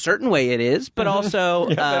 And in a certain way it is, but also...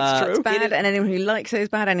 that's true. It's bad, and anyone who likes it is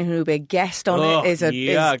bad. Anyone who will be a guest on it is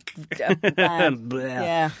yuck. bad.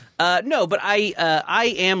 Yeah. No, but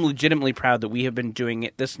I am legitimately proud that we have been doing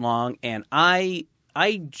it this long, and I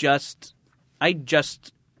just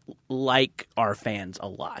like our fans a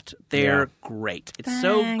lot. They're great. It's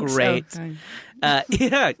so great.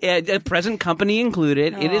 Present company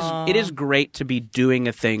included. Aww. It is great to be doing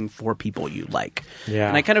a thing for people you like. Yeah.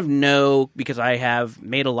 And I kind of know, because I have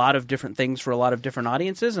made a lot of different things for a lot of different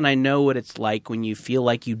audiences, and I know what it's like when you feel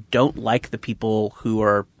like you don't like the people who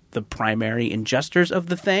are the primary ingesters of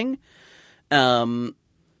the thing. And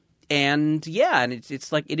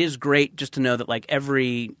it's like, it is great just to know that like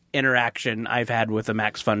every interaction I've had with a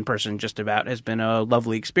Max Fun person just about has been a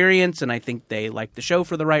lovely experience, and I think they like the show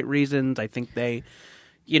for the right reasons. I think they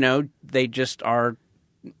just are,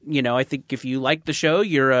 I think if you like the show,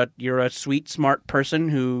 you're a sweet, smart person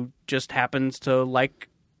who just happens to like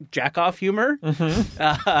jack-off humor. Which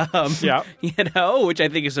I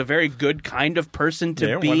think is a very good kind of person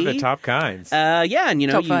to be. One of the top kinds. Top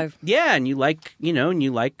 5. And you like,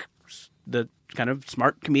 the kind of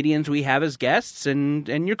smart comedians we have as guests, and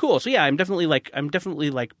you're cool. So yeah, I'm definitely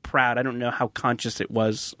proud. I don't know how conscious it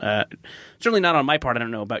was. Certainly not on my part. I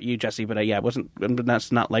don't know about you, Jesse, but it wasn't.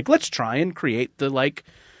 That's not like, let's try and create the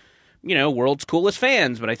world's coolest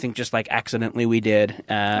fans. But I think just like accidentally we did.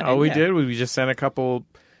 We did. We just sent a couple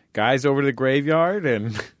guys over to the graveyard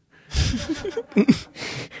and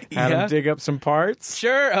had them dig up some parts.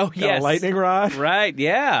 Sure. Oh, yes. A lightning rod. Right.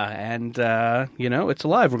 Yeah. And it's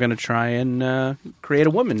alive. We're going to try and create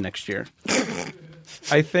a woman next year.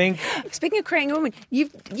 I think. Speaking of creating a woman, you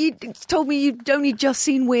told me you'd only just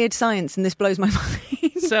seen Weird Science, and this blows my mind.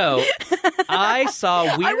 So I saw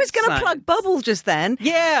Weird Science. I was going to plug Bubble just then.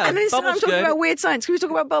 Yeah, and then I'm talking about Weird Science. Can we talk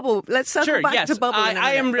about Bubble? Let's circle back to Bubble.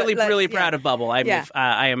 I am really proud of Bubble. I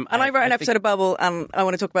am. And I wrote an episode of Bubble, and I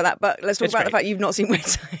want to talk about that. But let's talk about the fact you've not seen Weird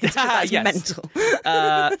Science. That's mental.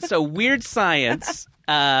 So Weird Science.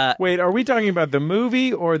 Wait, are we talking about the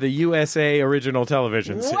movie or the USA original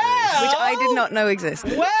television series? Which I did not know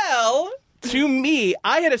existed. Well, to me,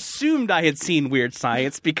 I had assumed I had seen Weird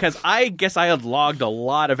Science because I guess I had logged a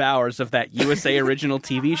lot of hours of that USA original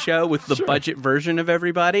TV show with the budget version of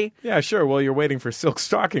everybody. Yeah, sure. Well, you're waiting for Silk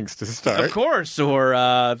Stockings to start. Of course. Or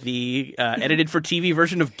the edited for TV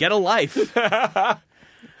version of Get a Life.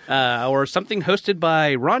 Or something hosted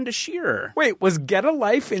by Rhonda Shearer. Wait, was Get a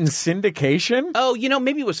Life in syndication? Oh,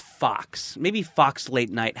 maybe it was Fox. Maybe Fox Late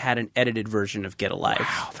Night had an edited version of Get a Life.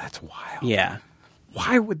 Wow, that's wild. Yeah.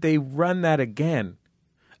 Why would they run that again?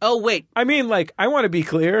 Oh, wait. I mean, I want to be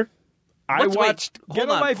clear. I watched Get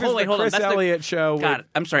a Life is the Chris Elliott show. God,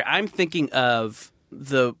 I'm sorry. I'm thinking of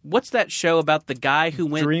what's that show about the guy who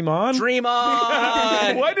went... Dream On? Dream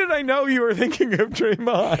On! Why did I know you were thinking of Dream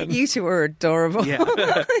On? You two are adorable.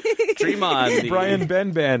 Yeah. Dream On.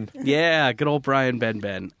 Brian Ben. Yeah, good old Brian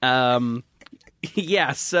Ben.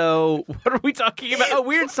 Yeah, so what are we talking about? Oh,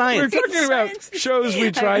 Weird Science. We're talking about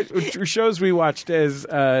shows we watched as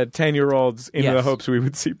 10-year-olds in the hopes we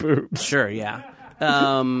would see boobs. Sure, yeah.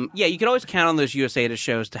 You could always count on those USA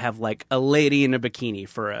shows to have a lady in a bikini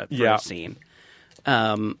for a scene.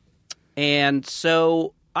 And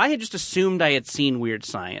so I had just assumed I had seen Weird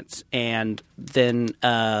Science, and then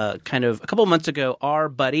kind of a couple of months ago, our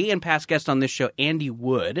buddy and past guest on this show, Andy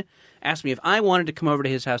Wood, asked me if I wanted to come over to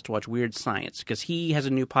his house to watch Weird Science, because he has a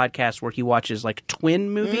new podcast where he watches twin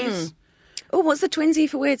movies. Oh, what's the twinsy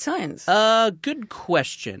for Weird Science? Good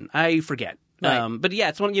question. I forget. Right. But yeah,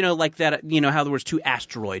 it's one, like that, how there was 2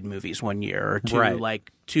 asteroid movies one year, or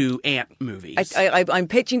 2 ant movies. I'm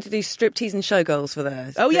pitching to do striptease and showgirls for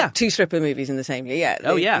those. Oh, yeah. 2 stripper movies in the same year.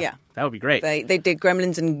 Yeah. Yeah. That would be great. They did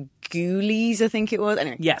Gremlins and Ghoulies, I think it was.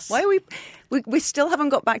 Anyway. Yes. Why are we still haven't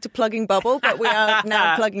got back to plugging Bubble, but we are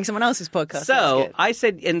now plugging someone else's podcast. So I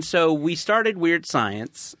said, and so we started Weird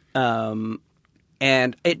Science,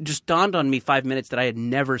 and it just dawned on me 5 minutes that I had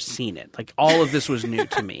never seen it. Like, all of this was new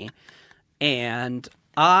to me. And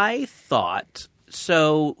I thought,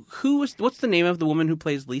 so what's the name of the woman who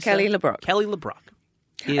plays Lisa? Kelly LeBrock. Kelly LeBrock.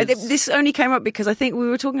 This only came up because I think we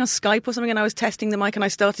were talking on Skype or something, and I was testing the mic, and I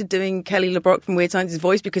started doing Kelly LeBrock from Weird Science's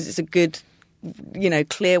voice because it's a good,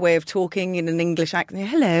 clear way of talking in an English accent.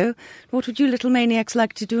 Hello, what would you little maniacs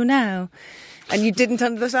like to do now? And you didn't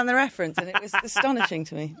understand the reference, and it was astonishing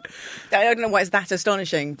to me. I don't know why it's that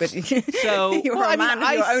astonishing, but you're a man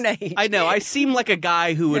of your own age. I know. I seem like a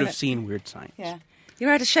guy who would have seen Weird Science. Yeah, you're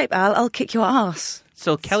out of shape, Al. I'll kick your ass.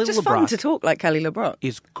 So Kelly LeBrock, it's just fun to talk like Kelly LeBrock.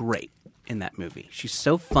 Is great in that movie. She's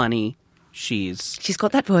so funny. She's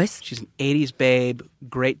got that voice. She's an 80s babe,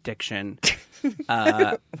 great diction.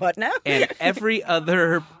 What now? And every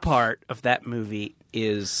other part of that movie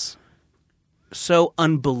is so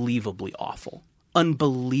unbelievably awful.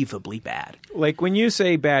 Unbelievably bad. Like, when you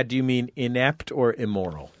say bad, do you mean inept or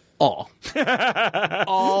immoral? All. It's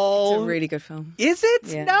a really good film. Is it?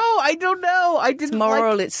 Yeah. No, I don't know. I didn't It's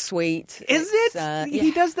moral, it's sweet. Is it?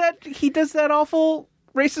 He does that awful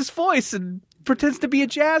racist voice and pretends to be a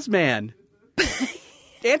jazz man.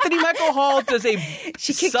 Anthony Michael Hall does a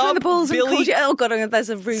she kicked her in the balls and called you. Oh God,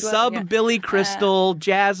 there's a rude Billy Crystal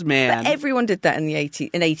jazz man. But everyone did that in the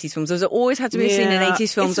 80s films. There's always had to be a scene in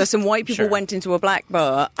 80s films where some white people went into a black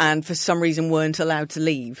bar and for some reason weren't allowed to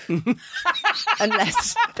leave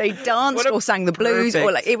unless they danced or sang the blues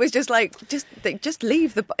or it was just just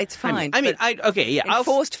leave the. It's fine.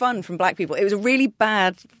 Enforced fun from black people. It was a really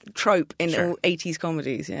bad trope in all 80s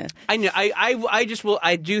comedies. Yeah, I know.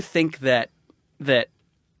 I do think that.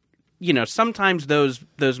 Sometimes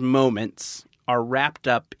those moments are wrapped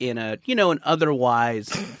up in an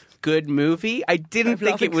otherwise good movie. I didn't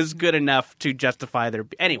think it was good enough to justify their.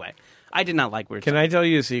 Anyway, I did not like Weird Science. Can I tell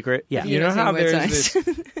you a secret? Yeah. You know how there's this.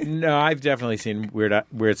 No, I've definitely seen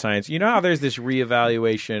Weird Science. You know how there's this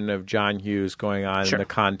reevaluation of John Hughes going on in the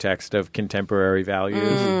context of contemporary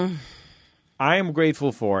values? I am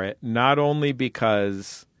grateful for it, not only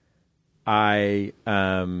because I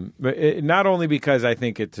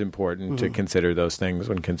think it's important to consider those things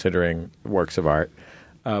when considering works of art,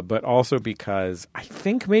 but also because I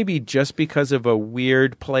think maybe just because of a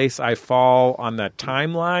weird place I fall on the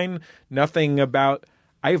timeline,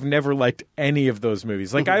 I've never liked any of those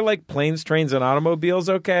movies. Like, I like Planes, Trains, and Automobiles,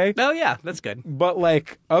 okay? Oh, yeah, that's good. But,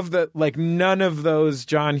 none of those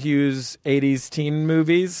John Hughes 80s teen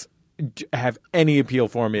movies have any appeal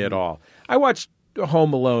for me at all. I watched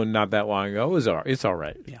Home Alone not that long ago. It's all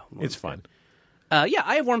right. Yeah, it's fun. I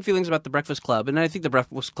have warm feelings about The Breakfast Club, and I think The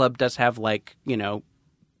Breakfast Club does have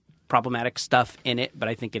problematic stuff in it, but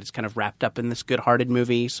I think it's kind of wrapped up in this good-hearted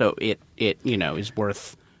movie, so it is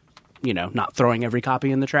worth not throwing every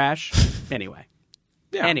copy in the trash. Anyway.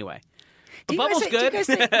 Yeah. Anyway. The Bubble's good.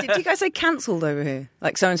 Did you guys say cancelled over here?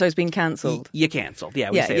 Like so-and-so's been cancelled? You cancelled. Yeah,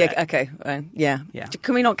 we say that. Okay. Yeah.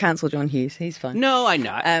 Can we not cancel John Hughes? He's fine. No, I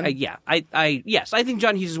know. Yes, I think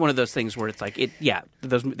John Hughes is one of those things where it's like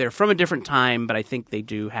they're from a different time, but I think they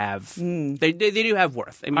do have they do have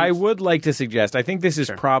worth. I would like to suggest. I think this is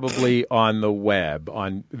probably on the web.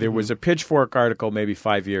 There was a Pitchfork article maybe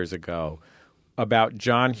 5 years ago about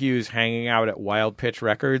John Hughes hanging out at Wild Pitch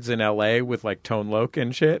Records in L.A. with Tone Loc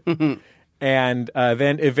and shit. And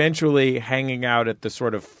then eventually hanging out at the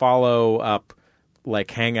sort of follow-up,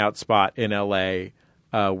 hangout spot in L.A.,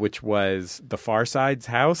 which was the Far Side's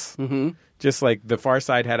house. Mm-hmm. Just like the Far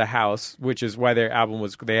Side had a house, which is why they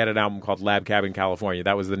had an album called Lab Cabin California.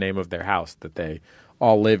 That was the name of their house that they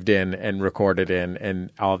all lived in and recorded in,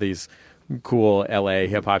 and all these cool L.A.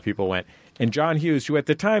 hip-hop people went. And John Hughes, who at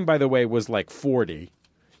the time, by the way, was 40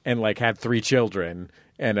 and had 3 children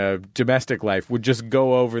and a domestic life, would just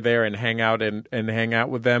go over there and hang out and hang out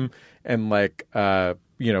with them and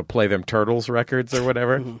play them Turtles records or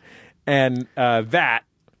whatever. And that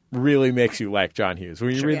really makes you like John Hughes.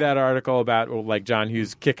 When you read that article about John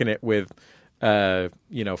Hughes kicking it with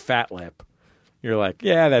Fat Lip, you're like,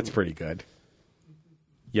 yeah, that's pretty good.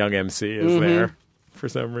 Young MC is there for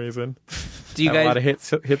some reason. Do you Had guys a lot of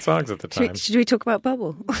hit songs at the time? Should we talk about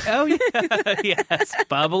Bubble? Oh, yeah. Yes.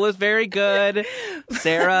 Bubble is very good.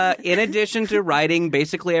 Sarah, in addition to writing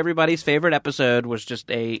basically everybody's favorite episode, was just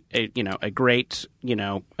a great,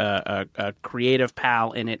 a creative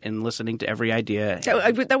pal in it and listening to every idea.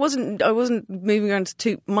 I wasn't moving on to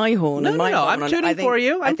toot my horn. No, I'm tooting for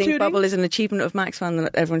you. I think Bubble is an achievement of MaxFun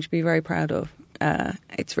that everyone should be very proud of.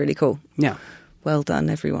 It's really cool. Yeah. Well done,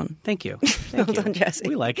 everyone. Thank you. Well done, Jesse.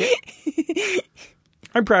 We like it.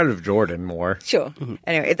 I'm proud of Jordan more. Sure. Mm-hmm.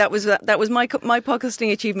 Anyway, that was my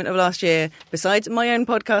podcasting achievement of last year. Besides my own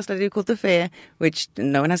podcast I do called The Fear, which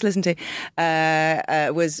no one has listened to,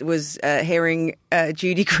 was hearing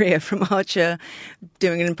Judy Greer from Archer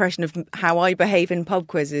doing an impression of how I behave in pub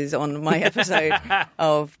quizzes on my episode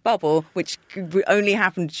of Bubble, which only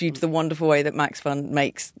happened due to the wonderful way that MaxFun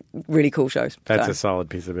makes really cool shows. That's a solid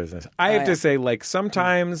piece of business. I have to say,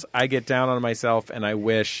 sometimes I get down on myself and I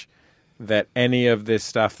wish that any of this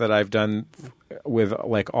stuff that I've done with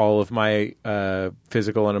all of my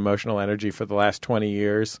physical and emotional energy for the last 20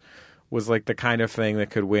 years was the kind of thing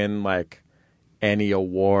that could win any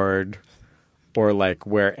award or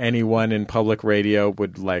where anyone in public radio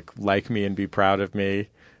would like me and be proud of me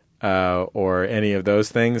or any of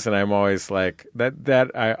those things. And I'm always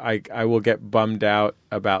that I will get bummed out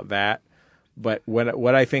about that. But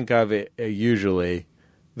what I think of it usually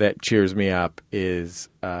that cheers me up is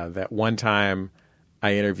that one time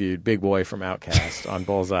I interviewed Big Boy from Outkast on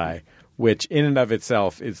Bullseye, which in and of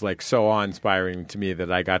itself is so awe-inspiring to me that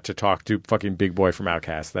I got to talk to fucking Big Boy from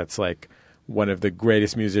Outkast. That's one of the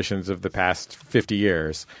greatest musicians of the past 50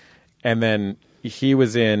 years. And then he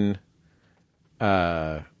was in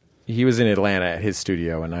Atlanta at his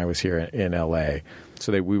studio, and I was here in L.A.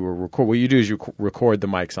 So we were record. What you do is you record the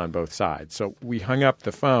mics on both sides. So we hung up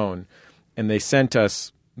the phone, and they sent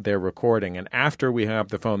us their recording. And after we hung up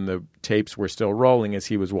the phone, the tapes were still rolling as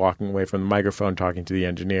he was walking away from the microphone talking to the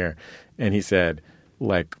engineer. And he said,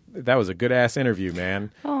 that was a good-ass interview, man.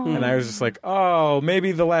 Aww. And I was just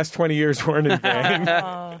maybe the last 20 years weren't in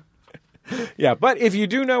vain. Yeah, but if you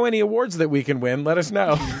do know any awards that we can win, let us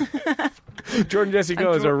know. Jordan Jesse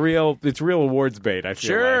Go is real awards bait, I feel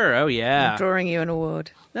Sure, oh yeah. I'm drawing you an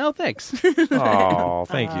award. No, thanks. Oh,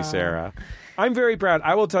 thank you, Sarah. I'm very proud.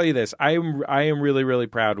 I will tell you this. I am really, really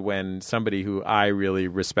proud when somebody who I really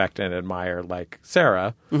respect and admire, like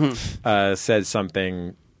Sarah,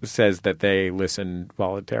 says that they listen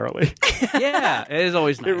voluntarily. Yeah, it is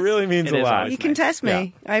always nice. It really means a lot. You can test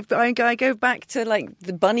me. Yeah. I go back to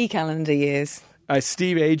the bunny calendar years.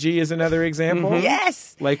 Steve Agee is another example. Mm-hmm.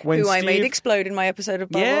 Yes. I made explode in my episode of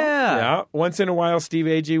Bubble. Yeah. Once in a while, Steve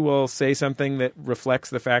Agee will say something that reflects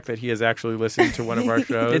the fact that he has actually listened to one of our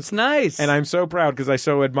shows. It's nice. And I'm so proud because I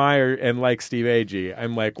so admire and like Steve Agee.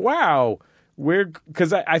 I'm wow.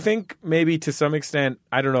 Because I think maybe to some extent,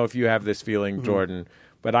 I don't know if you have this feeling, Jordan,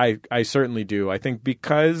 but I certainly do. I think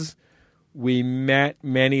because we met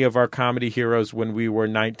many of our comedy heroes when we were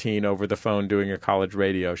 19 over the phone doing a college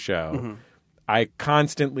radio show. I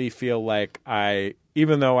constantly feel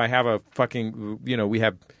even though I have a fucking, we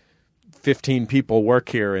have 15 people work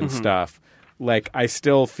here and stuff, I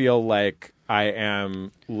still feel like I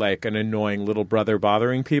am an annoying little brother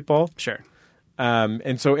bothering people. Sure.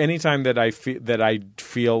 And so anytime that I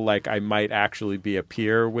feel like I might actually be a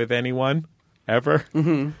peer with anyone ever,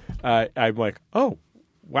 I'm oh,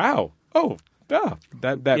 wow. Oh,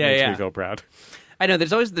 that makes me feel proud. I know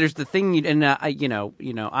there's the thing, and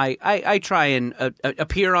I try and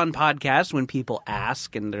appear on podcasts when people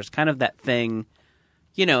ask, and there's kind of that thing,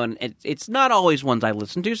 and it's not always ones I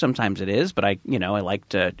listen to. Sometimes it is, but I like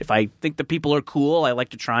to, if I think the people are cool, I like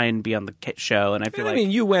to try and be on the show, and I feel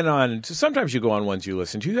you went on. Sometimes you go on ones you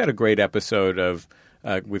listen to. You had a great episode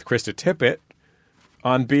with Krista Tippett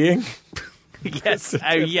on Being. Yes,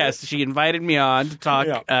 yes. She invited me on to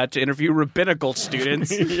talk to interview rabbinical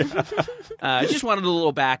students. I just wanted a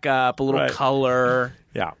little backup, a little color.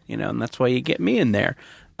 Yeah, and that's why you get me in there.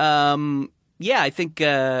 I think you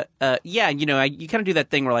kind of do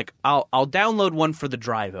that thing where I'll download one for the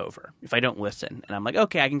drive over if I don't listen, and I'm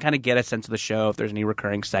okay, I can kind of get a sense of the show. If there's any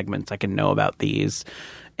recurring segments, I can know about these.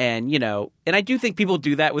 And, and I do think people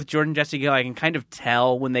do that with Jordan Jesse Go. I can kind of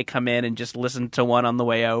tell when they come in and just listen to one on the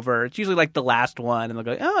way over. It's usually the last one, and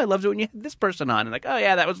they'll go, oh, I loved it when you had this person on. And oh,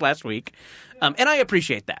 yeah, that was last week. And I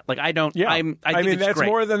appreciate that. I don't, I think that's great.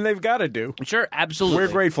 More than they've got to do. Sure, absolutely.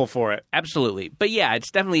 We're grateful for it. Absolutely. But yeah, it's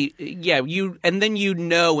definitely, and then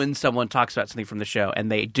when someone talks about something from the show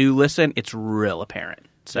and they do listen, it's real apparent.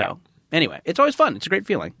 So anyway, it's always fun. It's a great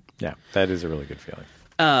feeling. Yeah, that is a really good feeling.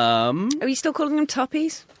 Are you still calling them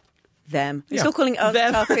tuppies? Them. You're still calling us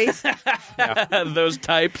Tuppies? Those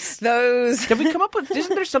types. Those. Have we come up with?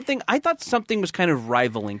 Isn't there something? I thought something was kind of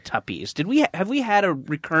rivaling Tuppies. Have we had a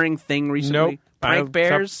recurring thing recently? Nope. Prank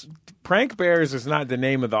Bears? Prank Bears is not the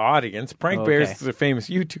name of the audience. Prank Bears is a famous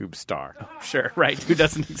YouTube star. Sure, right. Who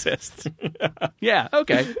doesn't exist? Yeah,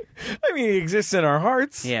 okay. I mean, he exists in our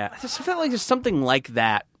hearts. Yeah. I just felt like there's something like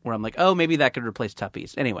that where I'm like, oh, maybe that could replace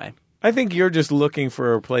Tuppies. Anyway. I think you're just looking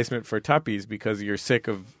for a replacement for Tuppies because you're sick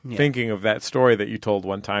of thinking of that story that you told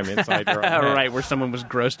one time inside your own head. Right, where someone was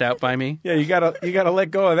grossed out by me. Yeah, you gotta let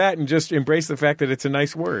go of that and just embrace the fact that it's a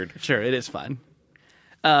nice word. Sure, it is fun.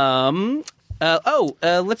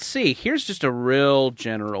 Let's see. Here's just a real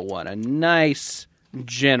general one. A nice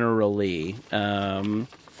generally. Sorry,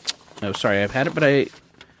 I've had it,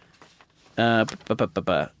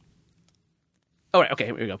 but Oh, right, okay,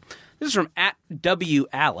 here we go. This is from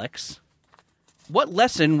 @WAlex. What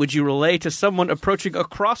lesson would you relay to someone approaching a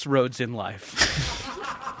crossroads in life?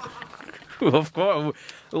 Of course,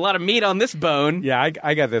 a lot of meat on this bone. Yeah,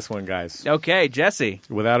 I got this one, guys. Okay, Jesse.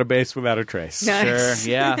 Without a base, without a trace. Nice.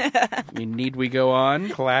 Sure, yeah. Need we go on?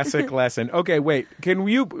 Classic lesson. Okay, wait.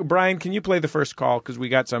 Brian, can you play the first call? Because we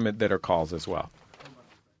got some that are calls as well.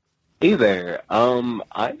 Hey there.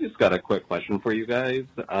 I just got a quick question for you guys.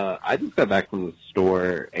 I just got back from the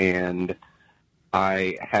store, and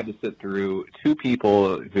I had to sit through two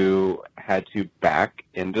people who had to back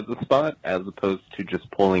into the spot as opposed to just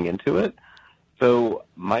pulling into it. So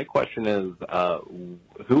my question is,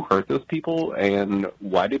 who hurt those people, and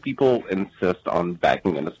why do people insist on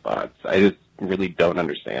backing into spots? I just really don't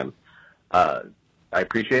understand. I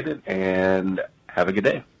appreciate it, and have a good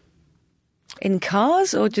day. In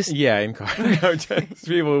cars or just... Yeah, in cars. No, just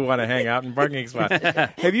people who want to hang out in parking spots.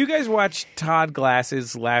 Have you guys watched Todd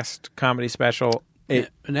Glass's last comedy special?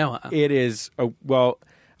 No. It is, of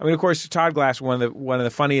course, Todd Glass, one of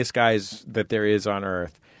the funniest guys that there is on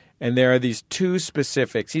earth. And there are these two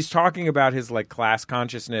specifics. He's talking about his class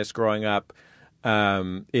consciousness growing up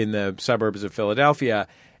in the suburbs of Philadelphia.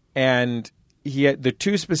 And he had the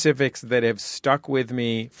two specifics that have stuck with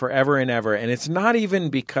me forever and ever. And it's not even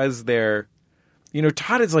because they're...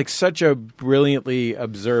 Todd is such a brilliantly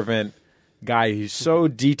observant guy. He's so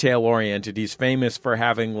detail-oriented. He's famous for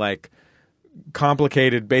having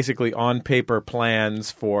complicated, basically on-paper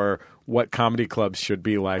plans for what comedy clubs should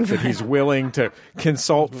be like, that he's willing to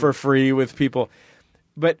consult for free with people.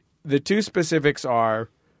 But the two specifics are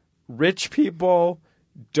rich people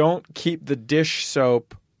don't keep the dish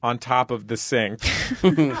soap on top of the sink.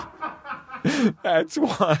 That's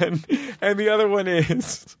one. And the other one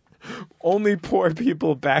is... only poor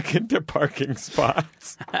people back into parking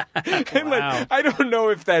spots. And wow. I don't know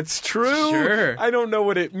if that's true. Sure. I don't know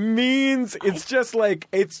what it means. It's just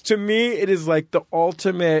to me, it is the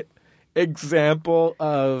ultimate example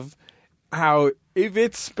of how if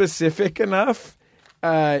it's specific enough,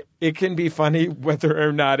 it can be funny whether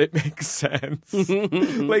or not it makes sense.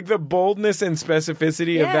 The boldness and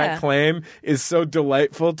specificity of that claim is so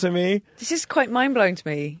delightful to me. This is quite mind-blowing to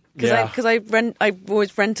me. Because I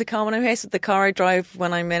always rent a car when I'm here, so the car I drive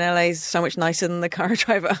when I'm in LA is so much nicer than the car I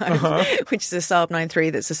drive at home, which is a Saab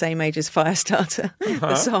 9-3 that's the same age as Firestarter,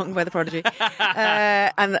 the song by The Prodigy.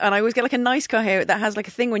 And I always get a nice car here that has a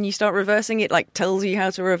thing when you start reversing, it tells you how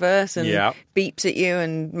to reverse and beeps at you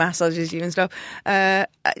and massages you and stuff.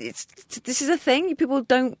 This is a thing. People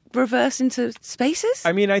don't reverse into spaces?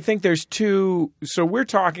 I mean, I think there's two. So we're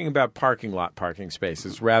talking about parking lot parking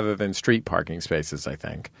spaces rather than street parking spaces, I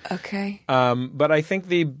think. Okay. But I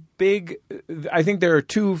think I think there are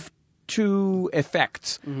two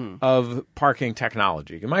effects of parking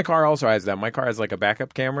technology. And my car also has that. My car has a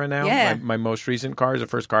backup camera now. Yeah. My most recent car is the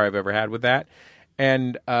first car I've ever had with that.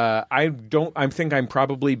 And I think I'm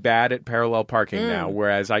probably bad at parallel parking now.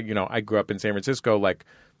 Whereas I grew up in San Francisco,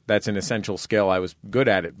 that's an essential skill. I was good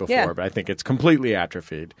at it before, but I think it's completely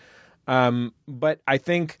atrophied. But I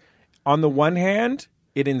think on the one hand,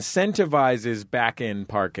 it incentivizes back-in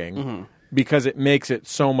parking because it makes it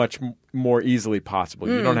so much more easily possible.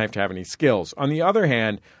 You don't have to have any skills. On the other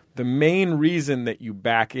hand, the main reason that you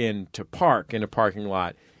back in to park in a parking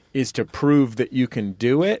lot is to prove that you can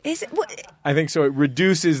do it. Is it? What? I think so. It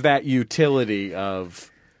reduces that utility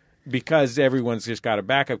of... because everyone's just got a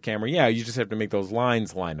backup camera, you just have to make those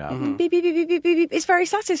lines line up. Beep, beep, beep, beep, beep, beep. It's very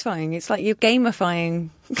satisfying. It's like you're gamifying.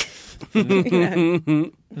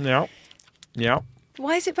 Yeah.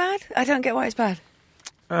 Why is it bad? I don't get why it's bad.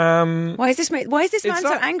 Why is this man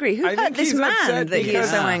so angry? Who hurt this man that he is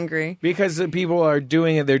so angry? Because the people are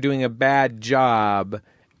doing it. They're doing a bad job,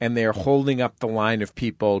 and they're holding up the line of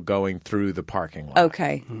people going through the parking lot.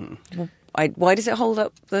 Okay. Why does it hold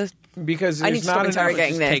up the... Because I need there's to stop not enough.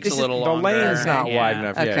 interrogating this. Takes a little The longer. lane's not wide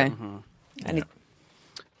enough yet. Okay.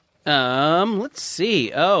 Let's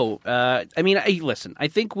see. Listen, I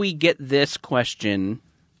think we get this question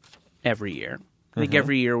every year. I think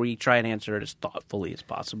every year we try and answer it as thoughtfully as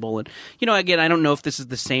possible. And, again, I don't know if this is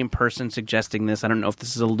the same person suggesting this. I don't know if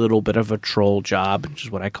this is a little bit of a troll job, which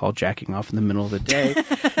is what I call jacking off in the middle of the day.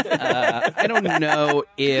 I don't know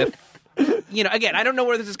if, again, I don't know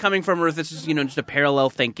where this is coming from or if this is, just a parallel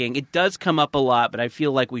thinking. It does come up a lot, but I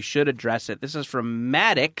feel like we should address it. This is from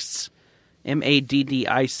Maddox,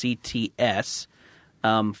 Maddicts.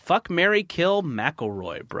 Fuck, marry, kill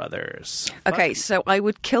McElroy brothers. Okay, so I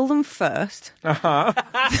would kill them first. Uh-huh.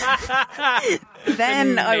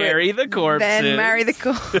 Then I would marry the corpses. Then marry the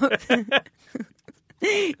corpse.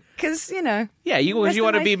 Because, Yeah, you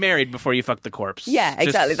want to be married before you fuck the corpse. Yeah,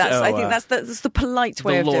 exactly. I think that's the polite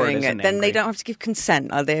way of Lord doing it. Then they don't have to give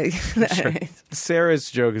consent, are they? Sure. Sarah's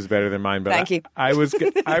joke is better than mine, but Thank you. I was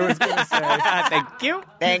going to say... Thank you.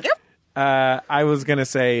 Thank you. I was going to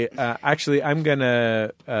say, actually, I'm going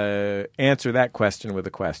to answer that question with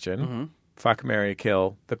a question. Mm-hmm. Fuck, marry,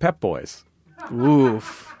 kill the Pep Boys.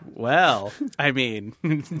 Oof. Well, I mean,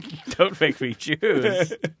 don't make me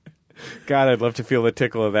choose. God, I'd love to feel the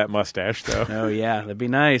tickle of that mustache, though. Oh, yeah, that'd be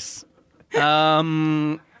nice.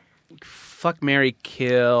 Fuck, marry,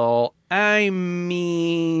 kill. I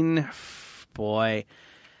mean, boy...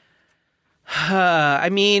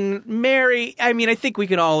 Mary. I think we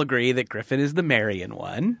can all agree that Griffin is the Marion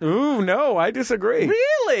one. Ooh, no, I disagree.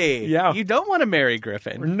 Really? Yeah. You don't want to marry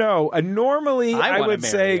Griffin? No, normally I wanna would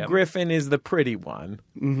marry say him. Griffin is the pretty one.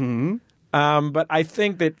 Mm-hmm. But I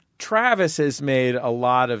think that Travis has made a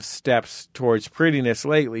lot of steps towards prettiness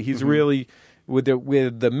lately. He's really with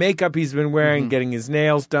the makeup he's been wearing, getting his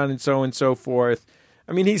nails done, and so on and so forth.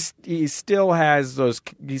 I mean, he still has those.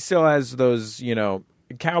 He still has those.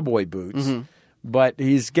 Cowboy boots, but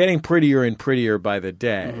he's getting prettier and prettier by the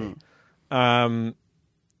day. And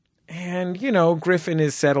Griffin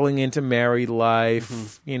is settling into married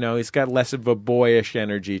life. He's got less of a boyish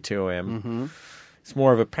energy to him. He's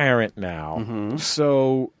more of a parent now.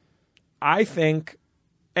 So I think,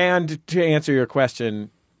 and to answer your question,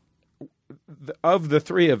 of the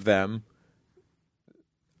three of them,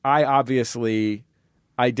 I obviously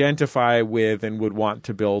identify with and would want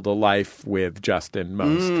to build a life with Justin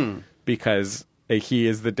most because he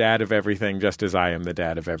is the dad of everything just as I am the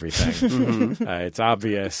dad of everything. It's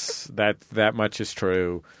obvious that much is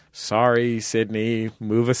true. Sorry, Sydney,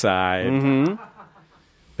 move aside.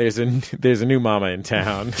 There's a new mama in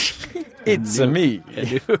town. It's me.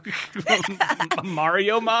 A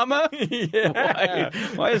Mario Mama? Yeah.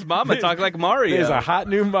 Why does Mama talk like Mario? There's a hot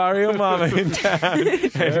new Mario mama in town.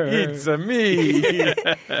 It's a me.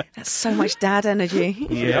 That's so much dad energy.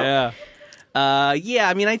 Yeah.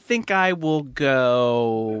 I think I will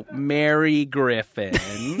go marry Griffin.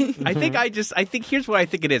 I think here's what I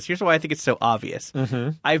think it is. Here's why I think it's so obvious.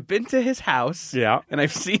 I've been to his house. Yeah. And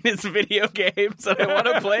I've seen his video games and I want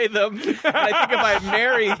to play them. And I think if I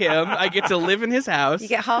marry him, I get to live in his house. You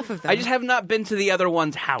get half of them. I just have not been to the other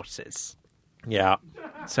one's houses. Yeah.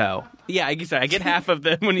 So, yeah, I get half of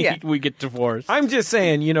them when we get divorced. I'm just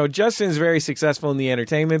saying, Justin's very successful in the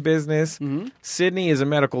entertainment business. Sydney is a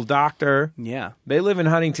medical doctor. Yeah. They live in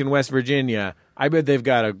Huntington, West Virginia. I bet they've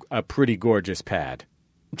got a pretty gorgeous pad.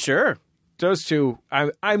 Sure. Those two,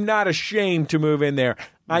 I'm not ashamed to move in there.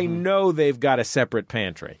 I know they've got a separate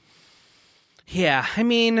pantry. Yeah, I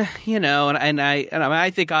mean, I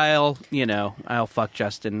think I'll fuck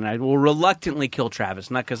Justin, and I will reluctantly kill Travis,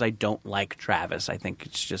 not because I don't like Travis. I think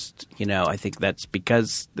it's just, I think that's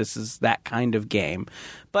because this is that kind of game.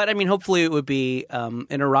 But I mean, hopefully it would be an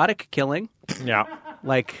erotic killing. Yeah,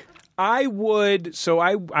 like I would. So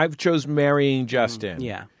I've chose marrying Justin.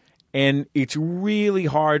 Yeah, and it's really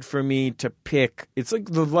hard for me to pick. It's like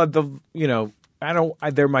they're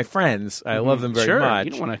my friends. I love them very much.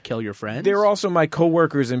 You don't want to kill your friends. They're also my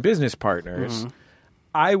coworkers and business partners.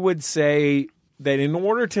 I would say that in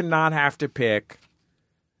order to not have to pick,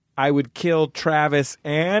 I would kill Travis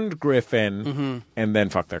and Griffin and then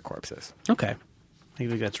fuck their corpses. Okay. I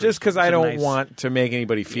think that's just because I don't want to make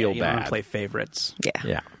anybody feel you bad. Don't want to play favorites.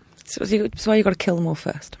 Yeah. So that's why you got to kill them all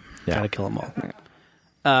first. Yeah. Got to kill them all.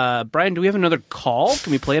 Brian, do we have another call?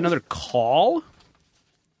 Can we play another call?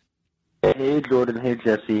 Hey, Jordan. Hey,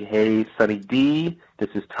 Jesse. Hey, Sunny D. This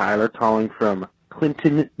is Tyler calling from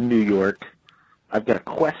Clinton, New York. I've got a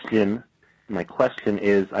question. My question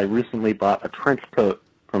is, I recently bought a trench coat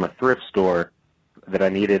from a thrift store that I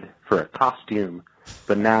needed for a costume,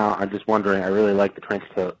 but now I'm just wondering, I really like the trench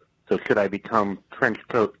coat, so should I become trench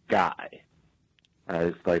coat guy?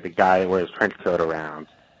 as like the guy that wears trench coat around.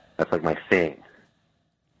 That's like my thing.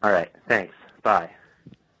 All right, thanks. Bye.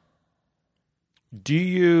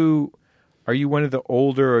 Are you one of the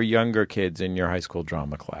older or younger kids in your high school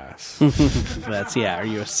drama class? Are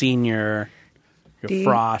you a senior? You're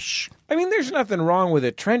frosh. I mean, there's nothing wrong with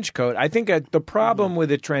a trench coat. I think the problem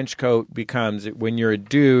with a trench coat becomes when you're a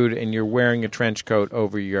dude and you're wearing a trench coat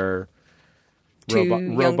over your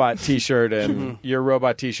robot T-shirt and your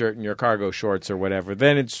robot T-shirt and your cargo shorts or whatever.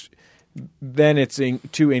 Then it's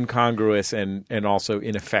too incongruous and also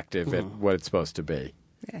ineffective at what it's supposed to be.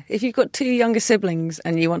 Yeah. If you've got two younger siblings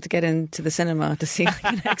and you want to get into the cinema to see like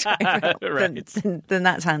an X-Ray film, then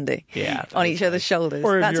that's handy. Yeah, on each other's shoulders.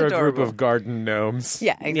 Or if that's you're adorable. a group of garden gnomes.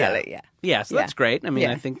 Yeah, exactly. Yeah, so that's great. I mean,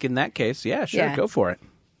 I think in that case, go for it.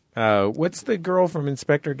 What's the girl from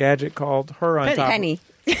Inspector Gadget called? Her on top. Penny.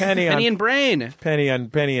 Penny and Brain. Penny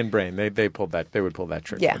and Brain. They pulled that. They would pull that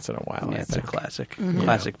trick once in a while. Yeah, it's a classic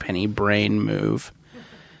Penny Brain move.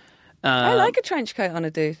 I like a trench coat on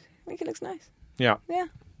a dude. I think it looks nice. Yeah. Yeah.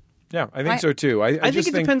 Yeah, I think so too. I think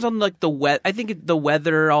it depends on like the weather. I think the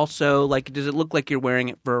weather also. Like, does it look like you're wearing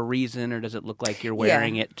it for a reason, or does it look like you're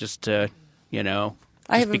wearing it just to,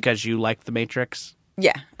 because you like the Matrix?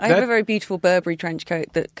 Yeah, I have a very beautiful Burberry trench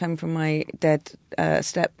coat that came from my dead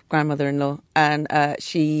step grandmother-in-law, and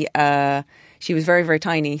she was very, very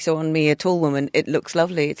tiny. So on me, a tall woman, it looks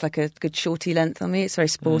lovely. It's like a good shorty length on me. It's very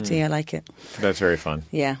sporty. I like it. That's very fun.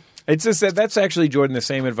 Yeah, it's just that's actually, Jordan, the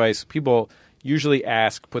same advice people usually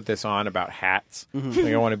put this on about hats.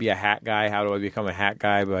 Like, I want to be a hat guy. How do I become a hat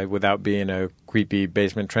guy without being a creepy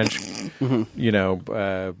basement trench,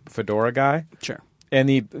 fedora guy? Sure.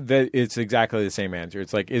 And it's exactly the same answer.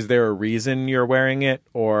 It's like, is there a reason you're wearing it,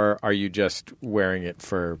 or are you just wearing it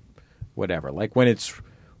for whatever? Like when it's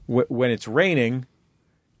raining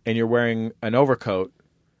and you're wearing an overcoat,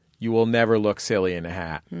 you will never look silly in a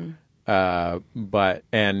hat.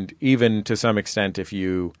 And even to some extent, if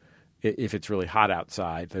it's really hot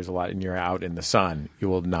outside, and you're out in the sun, you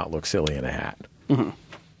will not look silly in a hat. Mm-hmm.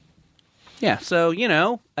 Yeah, so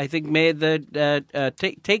I think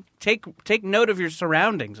take note of your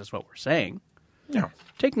surroundings is what we're saying. Yeah,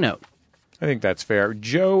 take note. I think that's fair.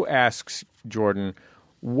 Joe asks Jordan,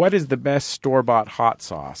 "What is the best store-bought hot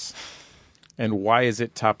sauce, and why is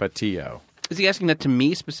it Tapatio?" Is he asking that to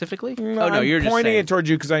me specifically? No, you're just pointing saying it towards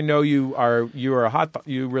you because I know you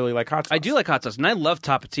really like hot sauce. I do like hot sauce, and I love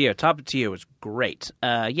Tapatio. Tapatio is great.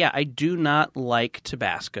 I do not like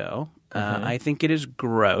Tabasco. I think it is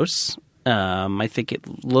gross. I think it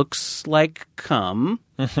looks like cum.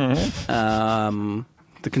 The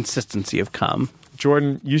consistency of cum.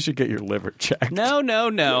 Jordan, you should get your liver checked. No.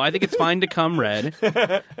 I think it's fine to cum red.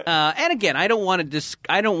 And again, I don't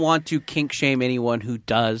want to kink shame anyone who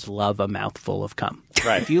does love a mouthful of cum.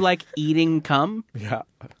 Right. If you like eating cum,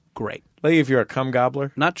 great. Like if you're a cum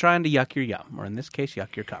gobbler, not trying to yuck your yum, or in this case,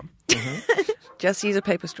 yuck your cum. Just use a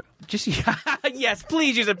paper straw. Yes,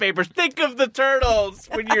 please use a paper. Think of the turtles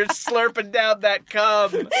when you're slurping down that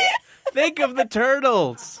cum. Think of the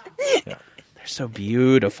turtles. Yeah. They're so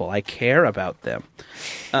beautiful. I care about them.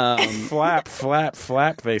 Flap, flap,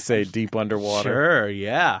 flap, they say deep underwater. Sure,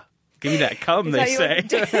 yeah. Give me that cum, they say.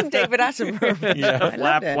 David Attenborough. Yeah,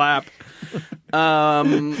 flap, flap.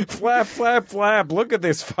 Flap, flap, flap. Look at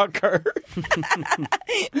this fucker.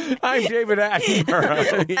 I'm David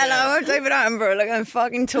Attenborough. Hello, I'm David Attenborough. Look at them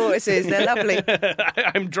fucking tortoises. They're lovely.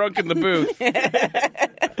 I'm drunk in the booth.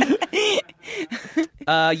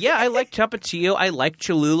 I like Tapatio. I like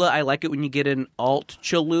Cholula. I like it when you get an alt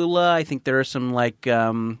Cholula. I think there are some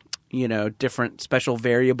different special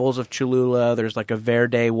variables of Cholula. There's like a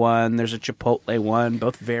Verde one. There's a Chipotle one.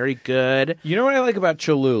 Both very good. You know what I like about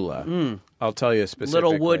Cholula? I'll tell you specifically.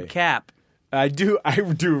 Little wood cap. I do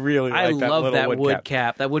really like that. I love that wood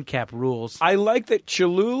cap. That wood cap rules. I like that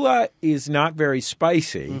Cholula is not very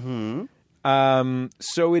spicy. Mm-hmm.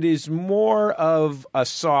 So it is more of a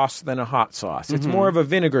sauce than a hot sauce. It's more of a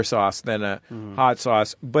vinegar sauce than a hot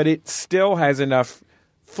sauce, but it still has enough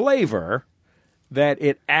flavor that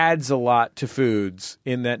it adds a lot to foods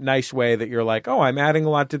in that nice way that you're like, oh, I'm adding a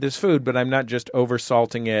lot to this food, but I'm not just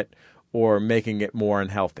over-salting it or making it more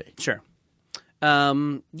unhealthy. Sure. But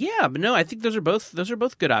no, I think those are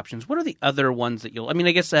both good options. What are the other ones that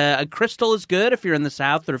I guess a Crystal is good if you're in the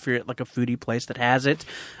South or if you're at like a foodie place that has it.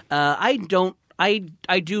 I do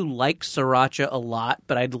like sriracha a lot,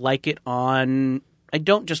 but I don't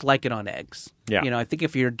just like it on eggs. Yeah. I think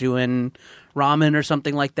if you're doing ramen or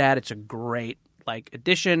something like that, it's a great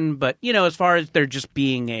addition. But as far as there just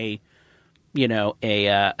being a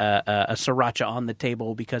sriracha on the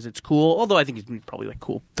table because it's cool. Although I think it's probably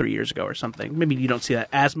cool 3 years ago or something. Maybe you don't see that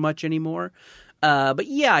as much anymore. But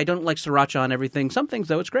yeah, I don't like sriracha on everything. Some things,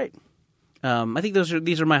 though, it's great. I think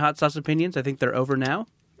these are my hot sauce opinions. I think they're over now.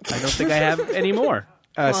 I don't think I have any more.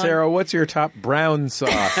 Sarah, what's your top brown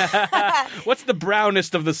sauce? What's the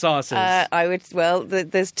brownest of the sauces?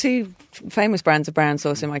 There's two famous brands of brown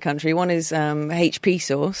sauce in my country. One is HP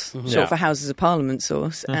sauce, short for Houses of Parliament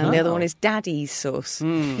sauce, and the other one is Daddy's sauce.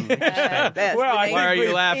 Why are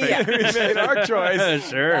you laughing? Yeah. We made our choice.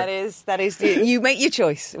 Sure. That is. You make your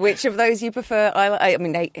choice. Which of those you prefer? I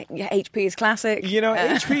mean, HP is classic.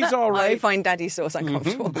 HP's all right. I find Daddy's sauce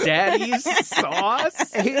uncomfortable. Daddy's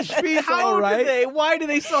sauce? HP's all right. Why do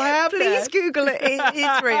they still have Please that? Google it.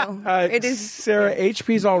 It's real. It is. Sarah,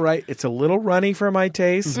 HP's all right. It's a little runny for my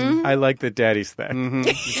taste. I like the Daddy's thick.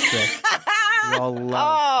 We all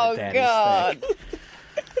love the Daddy's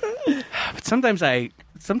steak. But sometimes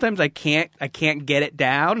I can't get it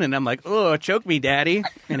down, and I'm like, oh, choke me, Daddy.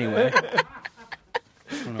 Anyway.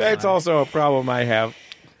 That's also a problem I have.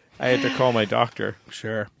 I had to call my doctor.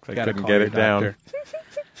 Sure. I couldn't get it down.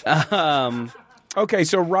 Okay,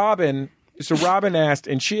 so Robin asked,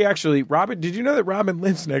 and she actually, did you know that Robin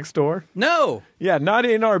lives next door? No. Yeah, not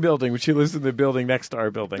in our building, but she lives in the building next to our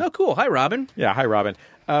building. Oh, cool. Hi, Robin. Yeah, hi, Robin.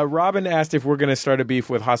 Robin asked if we're going to start a beef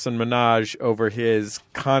with Hassan Minhaj over his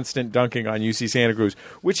constant dunking on UC Santa Cruz,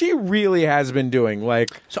 which he really has been doing.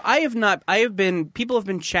 So people have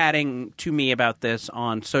been chatting to me about this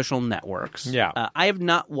on social networks. Yeah. I have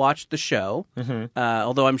not watched the show,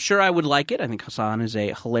 although I'm sure I would like it. I think Hassan is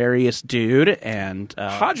a hilarious dude. And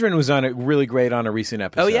Hodgman was on it really great on a recent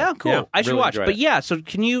episode. Oh, yeah? Cool. Yeah, I should watch. But it. Yeah, so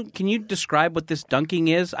can you describe what this dunking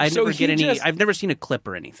is? I've never seen a clip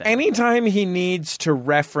or anything. Anytime he needs to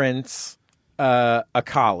reference a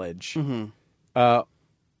college,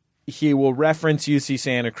 he will reference UC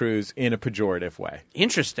Santa Cruz in a pejorative way.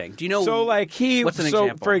 Interesting. Do you know? So, what's an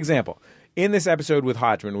example? For example, in this episode with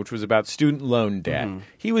Hodgman, which was about student loan debt,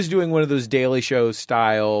 he was doing one of those Daily Show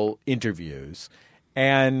style interviews,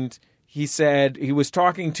 and he said he was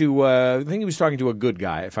talking to I think he was talking to a good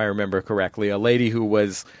guy, if I remember correctly, a lady who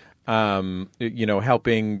was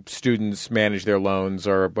helping students manage their loans,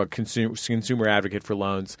 or a consumer advocate for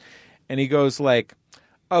loans. And he goes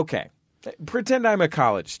okay, pretend I'm a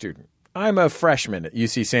college student. I'm a freshman at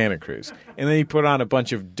UC Santa Cruz. And then he put on a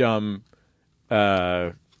bunch of dumb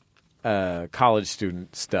college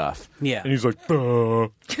student stuff. Yeah. And he's like,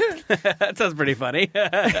 That sounds pretty funny.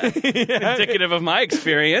 Indicative of my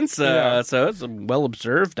experience. So it's well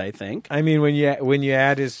observed, I think. I mean, when you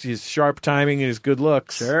add his sharp timing and his good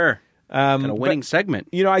looks. Sure. Got a winning segment.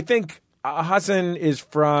 I think Hassan is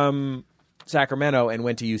from Sacramento and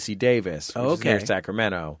went to UC Davis, which is near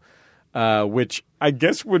Sacramento, which I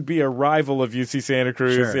guess would be a rival of UC Santa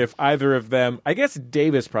Cruz if either of them. I guess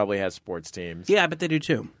Davis probably has sports teams. Yeah, I bet they do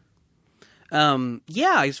too.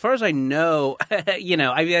 As far as I know,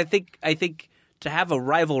 I think to have a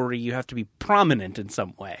rivalry, you have to be prominent in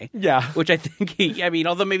some way. Yeah. Which I think,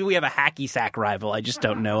 although maybe we have a hacky sack rival, I just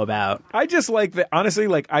don't know about. I just like that, honestly,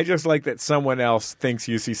 I just like that someone else thinks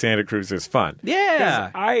UC Santa Cruz is fun. Yeah.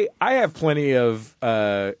 I have plenty of,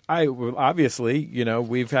 obviously,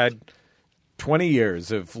 we've had 20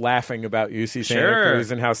 years of laughing about UC Santa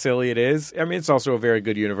Cruz and how silly it is. I mean, it's also a very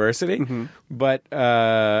good university, but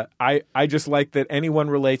I just like that anyone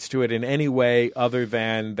relates to it in any way other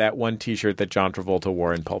than that one T-shirt that John Travolta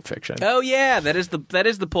wore in Pulp Fiction. Oh yeah, that is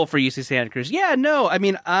the pull for UC Santa Cruz. Yeah, no, I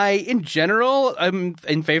mean, in general, I'm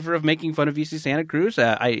in favor of making fun of UC Santa Cruz.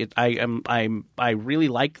 I really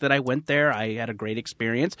like that I went there. I had a great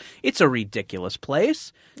experience. It's a ridiculous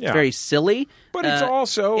place. Yeah. It's very silly, but it's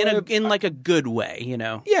also in a good way,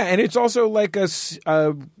 Yeah, and it's also like a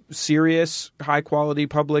serious, high quality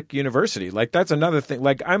public university. That's another thing.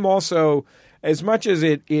 I'm also, as much as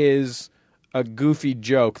it is a goofy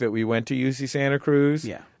joke that we went to UC Santa Cruz.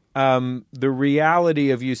 Yeah. The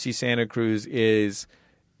reality of UC Santa Cruz is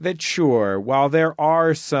that while there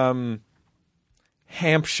are some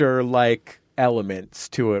Hampshire-like elements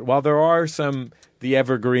to it, while there are some the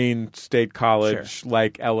Evergreen State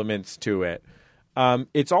College-like elements to it,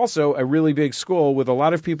 it's also a really big school with a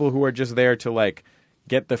lot of people who are just there to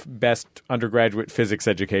get the best undergraduate physics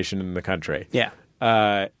education in the country. Yeah.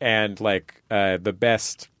 And the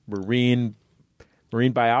best marine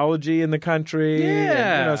biology in the country.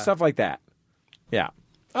 Yeah. And, stuff like that. Yeah.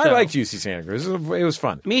 I liked UC Santa Cruz. It was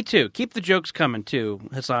fun. Me too. Keep the jokes coming too,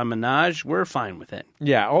 Hassan Minhaj. We're fine with it.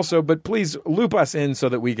 Yeah. Also, but please loop us in so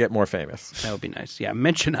that we get more famous. That would be nice. Yeah.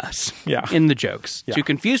 Mention us. Yeah. In the jokes to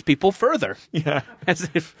confuse people further. Yeah. As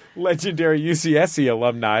if legendary UCSC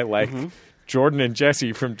alumni Jordan and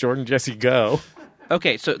Jesse from Jordan Jesse Go.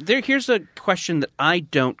 Okay, so here's a question that I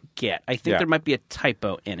don't get. I think there might be a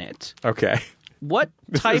typo in it. Okay. What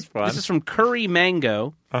type? This is from Curry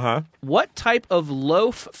Mango. What type of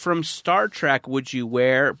loaf from Star Trek would you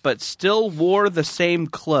wear, but still wore the same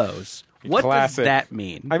clothes? What does that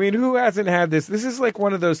mean? I mean, who hasn't had this? This is like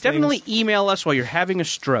one of those Definitely things. email us while you're having a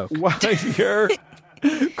stroke. While you're...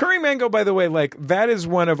 Curry Mango, by the way, like that is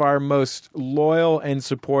one of our most loyal and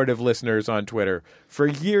supportive listeners on Twitter for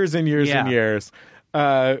years and years and years.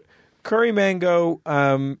 Curry Mango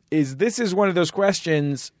this is one of those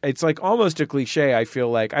questions. It's like almost a cliche. I feel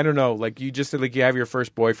like I don't know. Like you just like you have your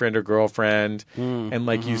first boyfriend or girlfriend, and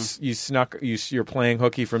like you're playing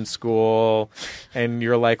hooky from school, and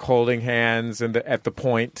you're like holding hands and at the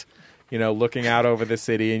point. Looking out over the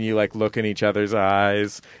city, and you like look in each other's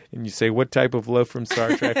eyes, and you say, "What type of loaf from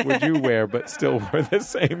Star Trek would you wear, but still wear the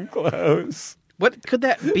same clothes?" What could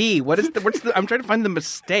that be? What's the? I'm trying to find the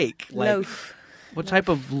mistake. Loaf. What type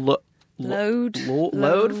of load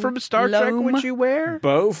from Star Trek would you wear?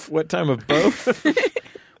 Both. What time of both?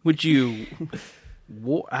 Would you?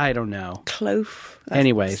 I don't know. Cloaf.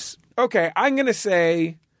 Anyways, okay, I'm gonna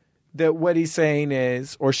say. That what he's saying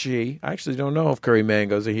is, or she, I actually don't know if Curry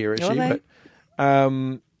Mango's a he or a she, but,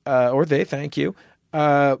 or they, thank you.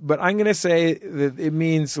 But I'm going to say that it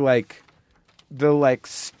means like the like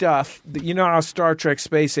stuff, how Star Trek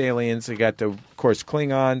space aliens, they got of course,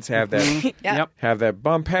 Klingons have that, have that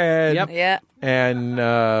bump head. Yeah. And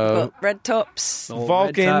red tops.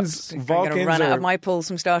 Vulcans. I'm going to run out of my pulls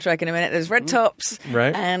from Star Trek in a minute. There's red tops.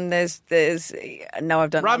 Right. And there's no,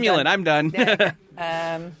 I've done Romulan, I'm done.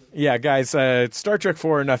 Yeah, guys, Star Trek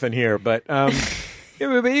 4 or nothing here, but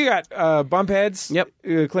you got bump heads. Yep.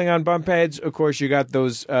 Klingon bump heads. Of course, you got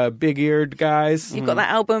those big-eared guys. You've got that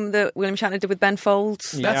album that William Shatner did with Ben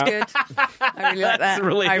Folds. That's good. I really like that. That's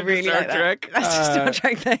related I really to Star like Trek. That. That's a Star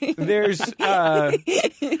Trek thing. There's,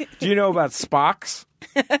 do you know about Spocks?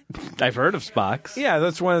 I've heard of Spocks. Yeah,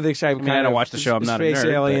 that's one of the exciting I don't watch the show. I'm not a nerd. Space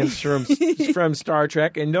aliens from Star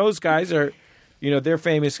Trek, and those guys are, they're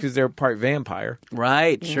famous because they're part vampire.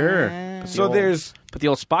 Right. Sure. So put the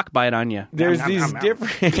old Spock bite on you. There's these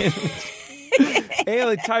different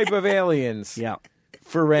type of aliens. Yeah.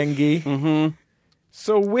 Ferengi. Mm-hmm.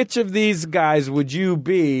 So which of these guys would you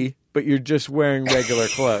be, but you're just wearing regular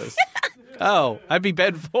clothes? Oh, I'd be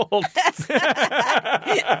Ben Folds.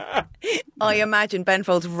 I imagine Ben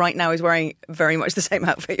Folds right now is wearing very much the same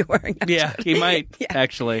outfit you're wearing. Actually. Yeah, he might,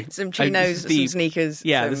 actually. Some chinos, some sneakers,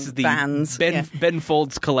 this is the Vans. Ben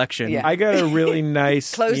Folds collection. Yeah. I got a really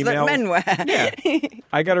nice clothes email. that men wear. Yeah.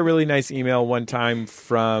 I got a really nice email one time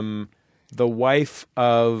from the wife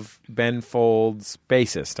of Ben Folds'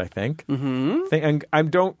 bassist, I think. Mm-hmm.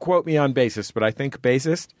 And don't quote me on bassist, but I think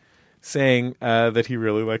bassist, saying that he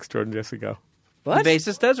really likes Jordan Jesse Go. What? The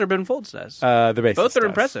bassist does or Ben Folds does? The bassist Both are does.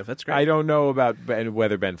 impressive. That's great. I don't know about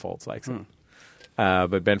whether Ben Folds likes him.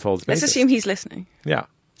 But Ben Folds' Let's bassist. assume he's listening. Yeah.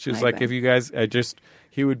 She was Hi, like, Ben. if you guys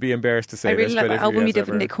he would be embarrassed to say I really this. like but that if album you he guys did with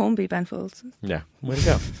ever... Nick Hornby, Ben Folds. Yeah. Way to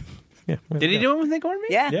go. Yeah, Did he do it with Nick Hornby?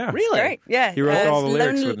 Yeah. Yeah. Really? Great. Yeah. He wrote all the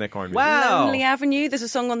lyrics with Nick Hornby. Wow. Lonely Avenue. There's a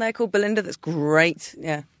song on there called Belinda that's great.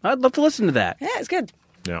 Yeah. I'd love to listen to that. Yeah, it's good.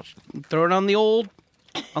 Yeah. Throw it on the old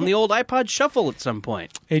iPod Shuffle at some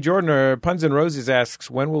point. Hey, Jordan, Puns and Roses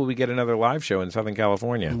asks, when will we get another live show in Southern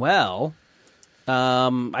California? Well,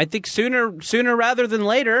 I think sooner rather than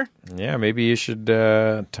later. Yeah, maybe you should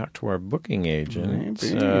talk to our booking agent.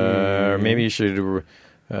 Or maybe you should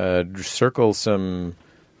circle some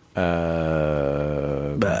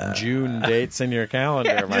June dates in your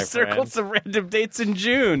calendar, my just circle friend. some random dates in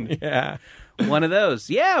June. Yeah. One of those.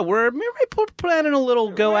 Yeah, we're planning a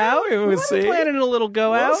little go out. We'll see. Planning a little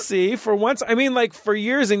go out. We'll see. For once, I mean, like for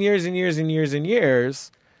years and years and years and years and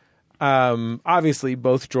years, obviously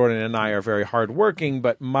both Jordan and I are very hardworking,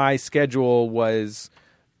 but my schedule was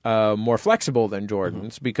more flexible than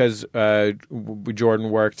Jordan's because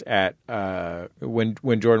Jordan worked at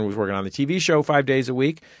when Jordan was working on the TV show 5 days a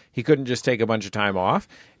week, he couldn't just take a bunch of time off.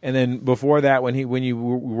 And then before that, when you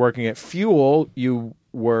were working at Fuel, you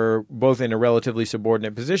were both in a relatively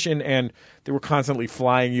subordinate position, and they were constantly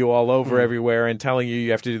flying you all over everywhere and telling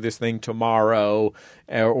you have to do this thing tomorrow,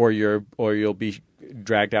 or you'll be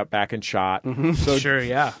dragged out back and shot. So sure,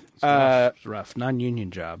 yeah. It's rough.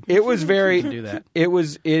 Non-union job. It was very do that. It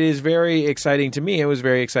is very exciting to me. It was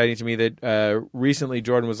very exciting to me that recently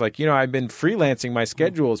Jordan was like, I've been freelancing. My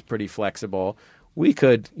schedule is pretty flexible. We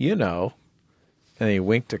could, and he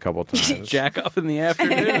winked a couple times. Jack off in the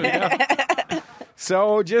afternoon. Yeah.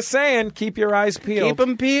 So just saying, keep your eyes peeled. Keep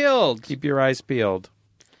them peeled. Keep your eyes peeled.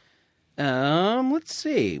 Let's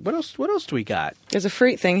see. What else do we got? There's a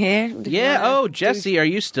fruit thing here. Yeah. Oh, Jesse, are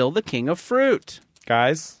you still the king of fruit?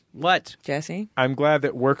 Guys, What? Jesse? I'm glad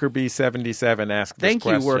that Worker B77 asked this question.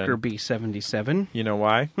 Thank you, Worker B77. You know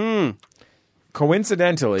why?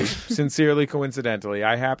 Coincidentally, sincerely coincidentally,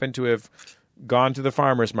 I happened to have gone to the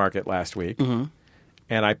farmer's market last week,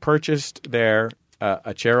 and I purchased there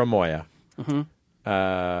a cherimoya,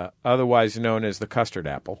 otherwise known as the custard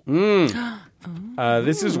apple.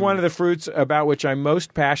 This is one of the fruits about which I'm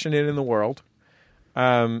most passionate in the world.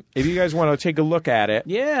 If you guys want to take a look at it,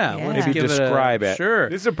 maybe describe it. Sure.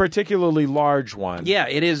 This is a particularly large one. Yeah,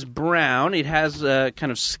 it is brown. It has kind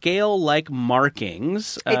of scale-like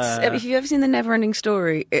markings. If you've ever seen The Never-Ending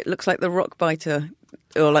Story, it looks like the rock biter,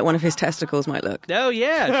 or like one of his testicles might look. Oh,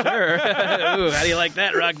 yeah, sure. Ooh, how do you like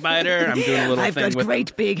that, rock biter? I'm doing a little I've thing got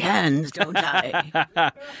great big hands, don't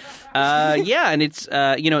I? And it's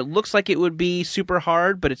it looks like it would be super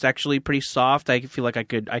hard, but it's actually pretty soft. I feel like I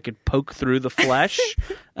could poke through the flesh.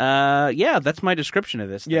 That's my description of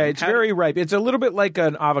this thing. Yeah, it's very ripe. It's a little bit like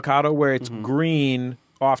an avocado where it's green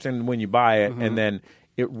often when you buy it, and then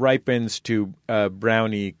it ripens to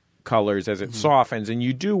browny colors as it softens, and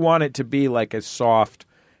you do want it to be like as soft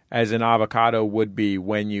as an avocado would be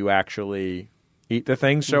when you actually eat the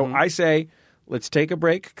thing. So I say, let's take a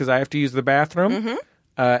break because I have to use the bathroom.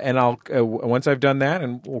 And I'll once I've done that,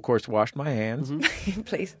 and of course washed my hands,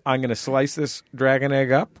 Please. I'm going to slice this dragon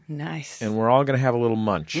egg up. Nice. And we're all going to have a little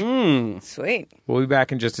munch. Sweet. We'll be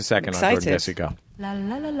back in just a second on Jordan Jesse Go. La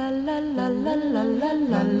la la la la la la la la la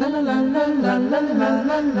la.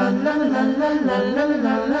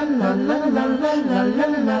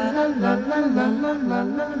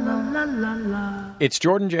 It's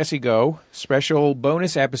Jordan Jesse Go, special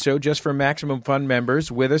bonus episode just for Maximum Fun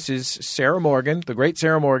members. With us is Sarah Morgan, the great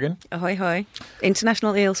Sarah Morgan. Ahoy, hoy.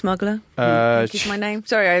 International eel smuggler. Is my name.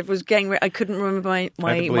 Sorry, I couldn't remember my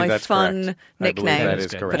fun nickname. That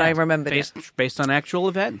is correct. But I remembered it. Based on actual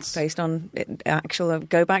events. Based on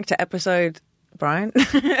go back to episode, Brian.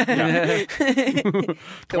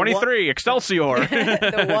 23, Excelsior.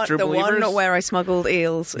 the one where I smuggled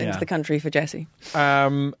eels into the country for Jesse.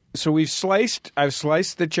 So I've sliced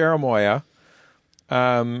the cherimoya,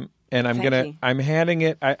 and I'm handing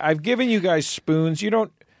it. I've given you guys spoons.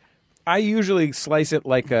 I usually slice it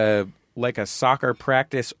like a soccer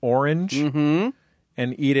practice orange and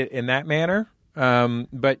eat it in that manner.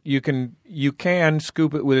 But you can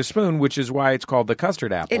scoop it with a spoon, which is why it's called the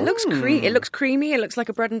custard apple. It looks It looks creamy. It looks like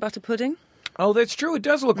a bread and butter pudding. Oh, that's true. It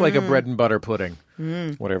does look like a bread and butter pudding,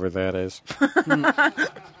 whatever that is.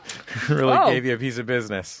 Really gave you a piece of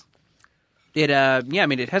business. It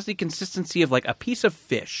it has the consistency of like a piece of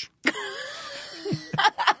fish.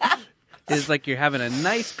 It's like you're having a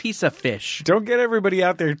nice piece of fish. Don't get everybody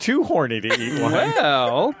out there too horny to eat one.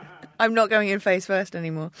 Well, I'm not going in face first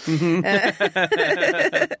anymore.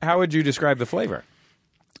 How would you describe the flavor?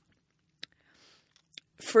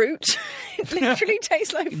 Fruit. It literally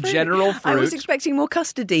tastes like fruit. General fruit. I was expecting more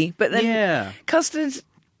custardy, but then custard.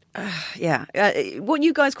 What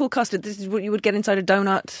you guys call custard? This is what you would get inside a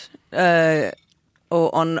donut,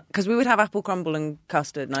 because we would have apple crumble and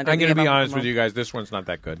custard. And I'm going to be honest with you guys. This one's not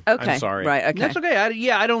that good. Okay, I'm sorry. Right? Okay, that's okay.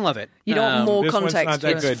 I don't love it. You don't want more this context. One's not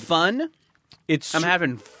that good. It's fun. I'm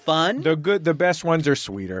having fun. The best ones are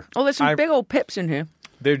sweeter. Oh, there's some big old pips in here.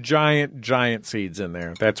 They're giant seeds in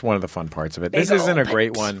there. That's one of the fun parts of it. This isn't a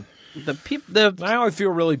great one. I always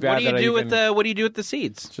feel really bad. What do you do with the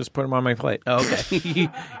seeds? Just put them on my plate. Oh, okay.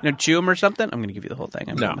 Chew them or something. I'm going to give you the whole thing.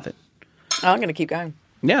 I'm done with it. I'm going to keep going.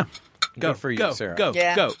 Yeah. Go for you, Sarah. Go.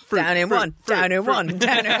 Fruit, down in one. Down in one.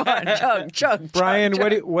 Chug. Brian,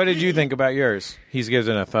 what did you think about yours? He's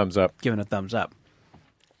giving a thumbs up. Giving a thumbs up.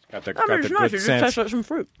 Got the good sense. Some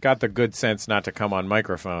fruit. Got the good sense not to come on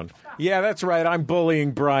microphone. Yeah, that's right. I'm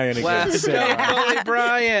bullying Brian again. Don't bully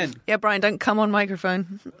Brian. Yeah, Brian, don't come on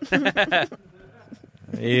microphone.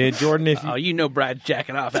 Yeah, Jordan, if you... Oh, you know Brad's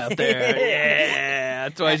jacking off out there. Yeah,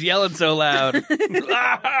 that's why he's yelling so loud. I'm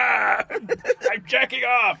jacking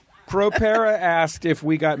off. Propera asked if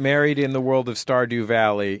we got married in the world of Stardew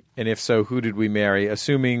Valley, and if so, who did we marry?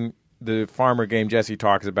 Assuming the farmer game Jesse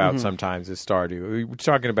talks about sometimes is Stardew. We're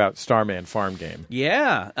talking about Starman farm game.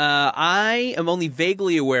 Yeah. I am only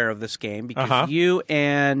vaguely aware of this game because you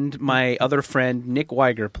and my other friend Nick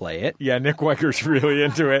Weiger play it. Yeah, Nick Weiger's really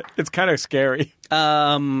into it. It's kind of scary. So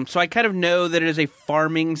I kind of know that it is a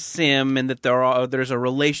farming sim and that there's a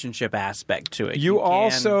relationship aspect to it. You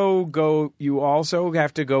also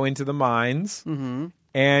have to go into the mines,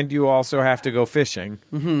 and you also have to go fishing.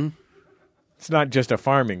 Mm-hmm. It's not just a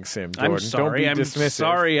farming sim, Jordan. I'm sorry. Don't be dismissive. I'm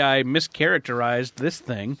sorry I mischaracterized this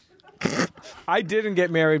thing. I didn't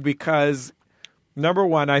get married because Number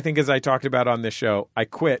one, I think, as I talked about on this show, I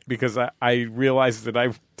quit because I realized that I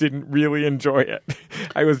didn't really enjoy it.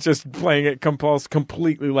 I was just playing it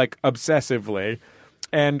completely, like, obsessively.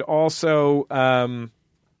 And also,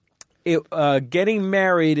 getting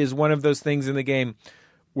married is one of those things in the game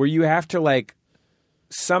where you have to, like,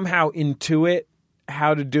 somehow intuit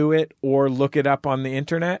how to do it or look it up on the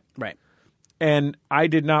internet. Right. And I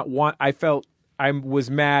did not want – I was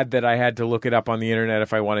mad that I had to look it up on the internet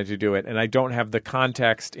if I wanted to do it. And I don't have the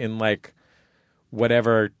context in, like,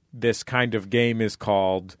 whatever this kind of game is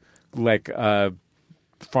called, like a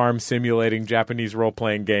farm simulating Japanese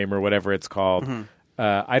role-playing game or whatever it's called. Mm-hmm.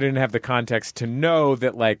 I didn't have the context to know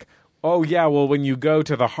that, like, oh, yeah, well, when you go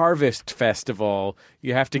to the Harvest Festival,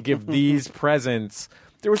 you have to give these presents.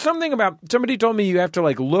 There was something about – somebody told me you have to,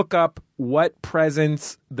 like, look up what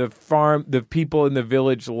presents the people in the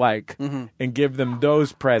village like and give them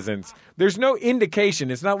those presents. There's no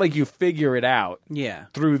indication. It's not like you figure it out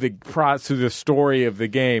through the story of the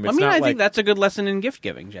game. It's I think that's a good lesson in gift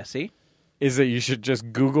giving, Jesse. Is that you should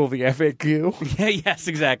just Google the FAQ? Yes,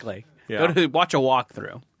 exactly. Yeah. Go to watch a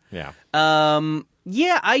walkthrough. Yeah.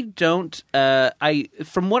 Yeah, I don't.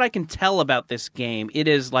 From what I can tell about this game, it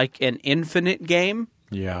is like an infinite game.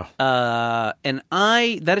 Yeah. And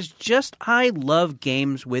I love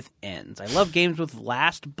games with ends. I love games with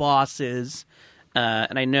last bosses.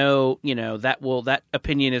 And I know, that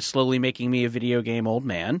opinion is slowly making me a video game old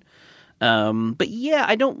man. But yeah,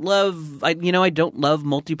 I don't love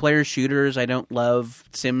multiplayer shooters. I don't love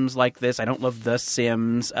Sims like this. I don't love The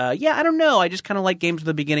Sims. I don't know. I just kind of like games with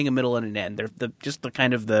a beginning, a middle, and an end. They're just the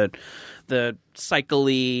kind of the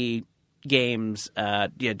cycle-y games.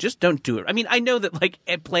 Just don't do it. I mean, I know that like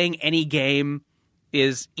playing any game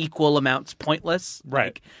is equal amounts pointless.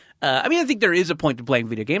 Right. Like, I think there is a point to playing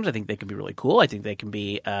video games. I think they can be really cool. I think they can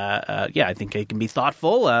be, I think they can be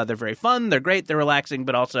thoughtful. They're very fun. They're great. They're relaxing.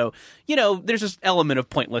 But also, there's this element of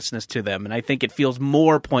pointlessness to them. And I think it feels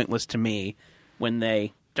more pointless to me when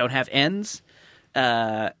they don't have ends.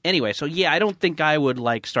 Anyway, so yeah, I don't think I would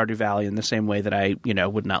like Stardew Valley in the same way that I,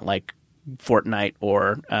 would not like Fortnite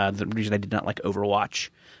or the reason I did not like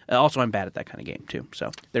Overwatch. Also, I'm bad at that kind of game, too.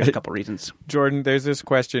 So there's a couple reasons. Jordan, there's this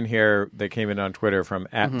question here that came in on Twitter from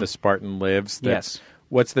 @TheSpartanLives. Yes.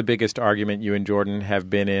 What's the biggest argument you and Jordan have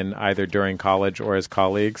been in either during college or as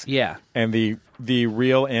colleagues? Yeah. And the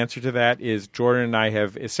real answer to that is Jordan and I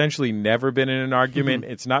have essentially never been in an argument.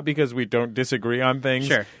 It's not because we don't disagree on things.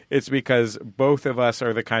 Sure. It's because both of us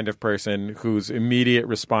are the kind of person whose immediate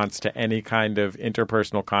response to any kind of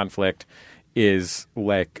interpersonal conflict is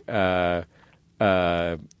like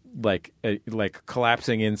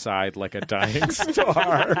collapsing inside like a dying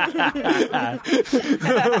star.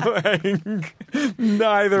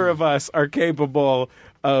 Neither of us are capable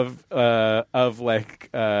of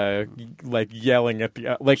yelling at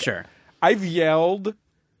the Sure. I've yelled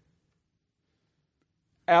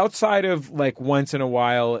outside of like once in a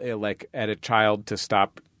while like at a child to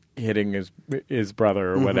stop hitting his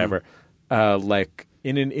brother or whatever. Like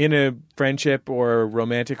in a friendship or a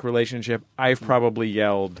romantic relationship, I've probably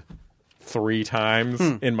yelled 3 times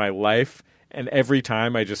in my life, and every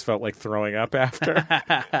time I just felt like throwing up after.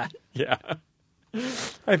 Yeah,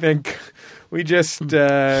 I think we just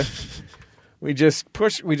have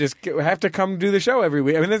to come do the show every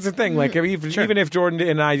week. I mean, that's the thing. Like, even if Jordan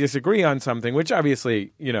and I disagree on something, which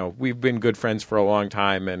obviously, we've been good friends for a long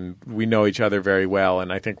time and we know each other very well,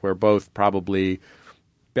 and I think we're both probably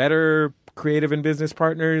better creative and business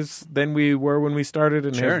partners than we were when we started,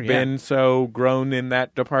 and have been so grown in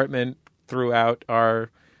that department throughout our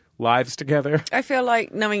lives together. I feel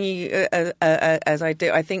like knowing you as I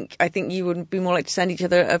do, I think you would be more like to send each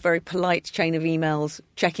other a very polite chain of emails,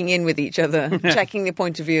 checking in with each other, checking the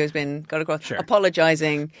point of view has been got across,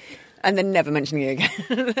 apologising, and then never mentioning it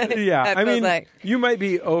again. Yeah, I mean, you might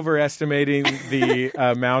be overestimating the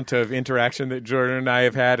amount of interaction that Jordan and I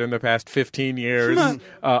have had in the past 15 years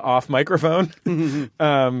off microphone.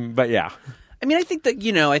 But yeah. I mean, I think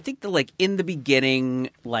that, like in the beginning,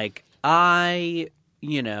 like I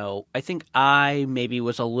think I maybe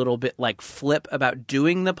was a little bit like flip about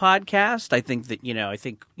doing the podcast. I think that,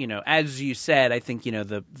 as you said, I think,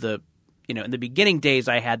 in the beginning days,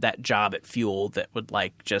 I had that job at Fuel that would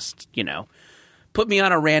like just, put me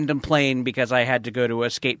on a random plane because I had to go to a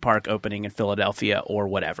skate park opening in Philadelphia or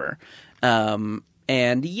whatever. And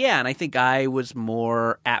I think I was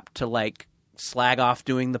more apt to like slag off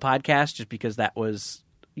doing the podcast just because that was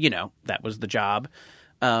the job.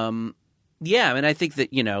 And I think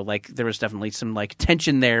that, like there was definitely some like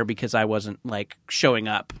tension there because I wasn't like showing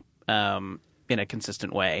up in a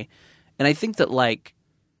consistent way. And I think that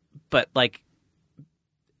but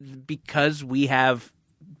because we have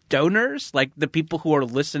donors, like the people who are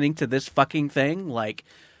listening to this fucking thing, like,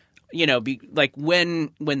 you know, like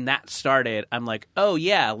when that started, I'm like, oh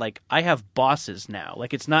yeah, like I have bosses now.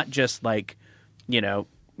 Like it's not just like, you know,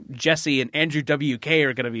 Jesse and Andrew WK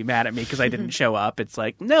are going to be mad at me because I didn't show up. It's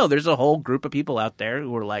like, no, there's a whole group of people out there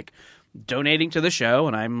who are like donating to the show,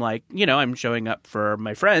 and I'm like, you know, I'm showing up for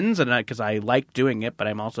my friends and because I like doing it, but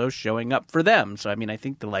I'm also showing up for them. So I mean, I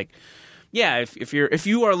think that like, yeah, if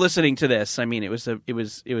you are listening to this, I mean, it was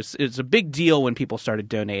a big deal when people started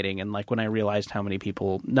donating, and like when I realized how many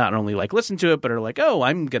people not only like listen to it, but are like, oh,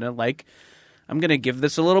 I'm gonna give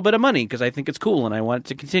this a little bit of money because I think it's cool and I want it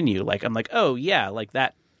to continue. Like I'm like, oh yeah, like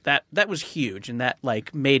that was huge, and that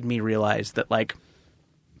like made me realize that like,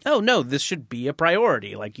 oh no, this should be a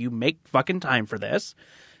priority. Like you make fucking time for this,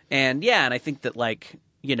 and yeah, and I think that like,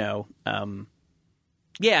 you know,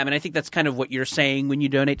 yeah, I mean, I think that's kind of what you're saying when you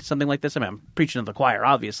donate to something like this. I mean, I'm preaching to the choir,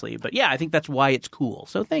 obviously, but yeah, I think that's why it's cool.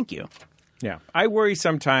 So thank you. Yeah, I worry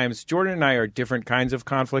sometimes. Jordan and I are different kinds of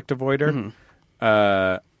conflict avoider.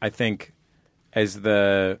 I think as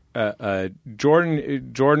the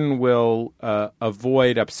Jordan will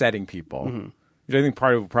avoid upsetting people. Which I think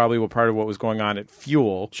part of what was going on at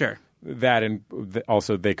Fuel. Sure. That and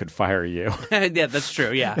also they could fire you. Yeah, that's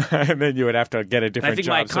true. Yeah, and then you would have to get a different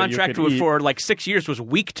job. I think my contract for like 6 years was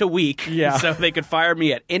week to week. Yeah, so they could fire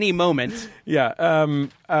me at any moment. Yeah,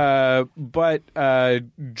 but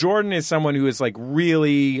Jordan is someone who is like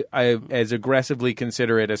really as aggressively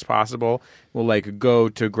considerate as possible. Will like go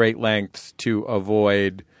to great lengths to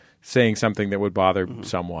avoid saying something that would bother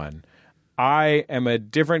someone. I am a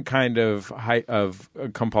different kind of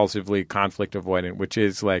compulsively conflict avoidant, which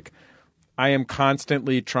is like I am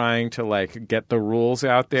constantly trying to like get the rules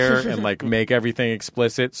out there and like make everything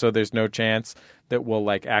explicit so there's no chance that we'll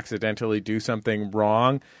like accidentally do something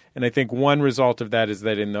wrong. And I think one result of that is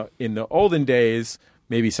that in the olden days,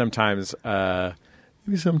 maybe sometimes I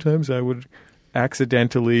would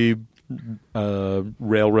accidentally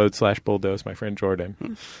railroad / bulldoze my friend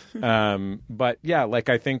Jordan. But yeah, like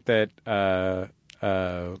I think that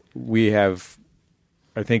we have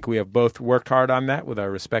both worked hard on that with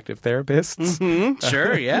our respective therapists.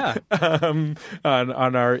 Sure, yeah.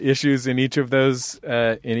 On our issues in each of those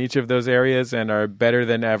areas, and are better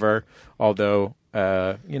than ever. Although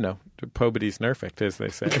you know, probity's nerfect, as they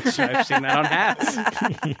say. I've seen that on hats.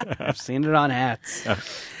 Yeah. I've seen it on hats.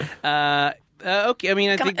 Okay, I mean,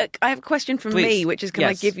 I have a question from me, which is, can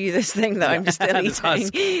I give you this thing that I'm still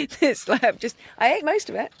eating? This slab, I ate most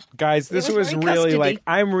of it. Guys, this was really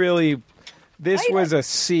custardy. This was a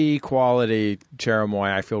C quality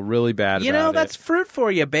cherimoya. I feel really bad about it. You know, that's fruit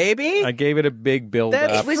for you, baby. I gave it a big build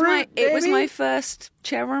up. It was my first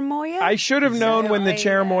cherimoya. I should have known when the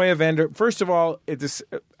cherimoya vendor. First of all,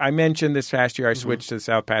 I mentioned this past year I switched to the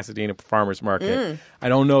South Pasadena Farmers Market. I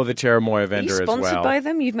don't know the cherimoya vendor as well. Are you sponsored by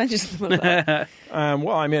them? You've mentioned them a lot.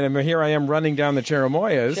 Well, I mean, here I am running down the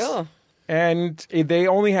cherimoyas. Sure. And they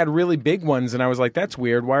only had really big ones, and I was like, that's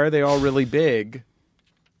weird. Why are they all really big?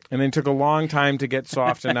 And then it took a long time to get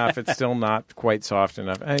soft enough. It's still not quite soft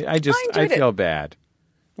enough. I feel bad.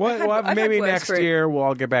 Well, maybe next year we'll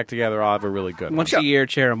all get back together. I'll have a really good one. Once a year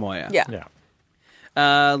cherimoya. Yeah.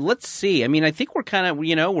 Let's see. I mean, I think we're kind of,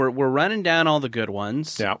 you know, we're running down all the good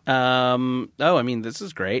ones. Yeah. I mean, this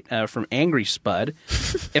is great. From Angry Spud.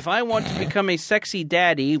 If I want to become a sexy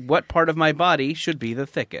daddy, what part of my body should be the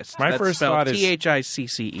thickest? My first thought is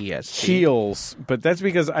THICCEST. Heels, but that's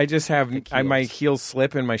because I just have my heels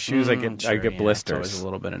slip in my shoes. I get blisters. It's always a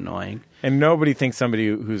little bit annoying. And nobody thinks somebody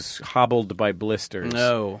who's hobbled by blisters.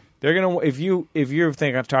 No. They're gonna if you're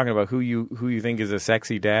talking about who you think is a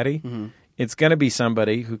sexy daddy. It's going to be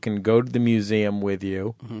somebody who can go to the museum with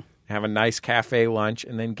you, have a nice cafe lunch,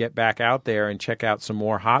 and then get back out there and check out some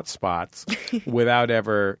more hot spots without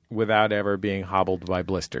ever being hobbled by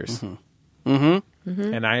blisters. And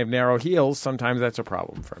I have narrow heels. Sometimes that's a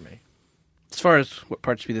problem for me. As far as what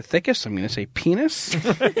parts be the thickest, I'm going to say penis.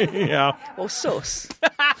 Yeah. Or sauce.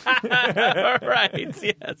 Right,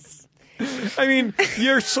 yes. I mean,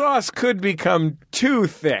 your sauce could become too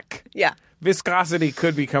thick. Yeah. Viscosity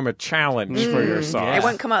could become a challenge for your sauce. Yeah. It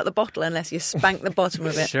won't come out the bottle unless you spank the bottom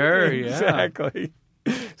of it. Sure, yeah. Exactly.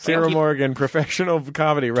 Sarah Morgan, professional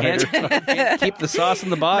comedy writer. Can't keep the sauce in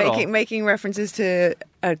the bottle. Making references to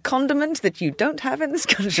a condiment that you don't have in this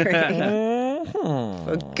country.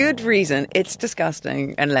 For good reason. It's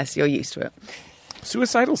disgusting unless you're used to it.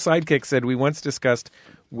 Suicidal Sidekick said we once discussed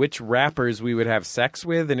which rappers we would have sex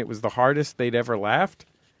with, and it was the hardest they'd ever laughed.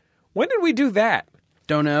 When did we do that?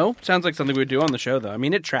 Don't know. Sounds like something we would do on the show, though. I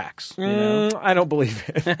mean, it tracks. You know? I don't believe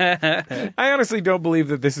it. I honestly don't believe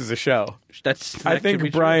that this is a show. I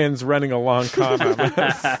think Brian's running a long con on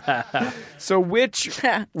this. So which...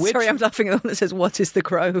 Sorry, I'm laughing at the one that says, "What is the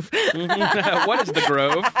Grove?" What is the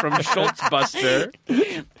Grove from Schultz Buster?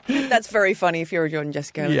 That's very funny if you're a John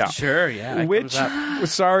Jessica. Yeah. Sure, yeah.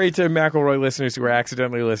 Sorry to McElroy listeners who are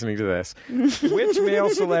accidentally listening to this. Which male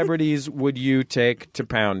celebrities would you take to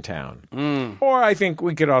Pound Town? Or I think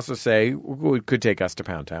we could also say, could take us to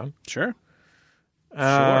Pound Town. Sure.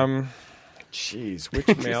 Jeez,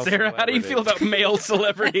 which male Sarah, how do you feel about male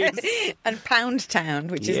celebrities? And Pound Town,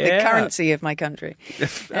 which is the currency of my country.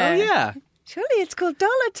 Oh, yeah. Surely it's called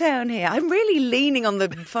Dollar Town here. I'm really leaning on the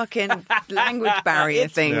fucking language barrier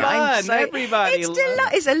thing. Fun. Everybody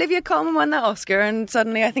It's Olivia Colman won that Oscar, and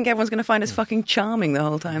suddenly I think everyone's going to find us fucking charming the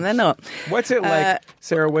whole time. They're not. What's it like,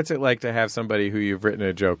 Sarah? What's it like to have somebody who you've written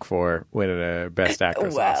a joke for win a Best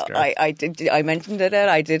Actress Oscar? I did. I mentioned it.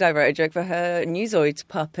 I did. I wrote a joke for her Newzoids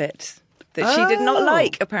puppet that she did not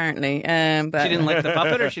like, apparently. But she didn't like the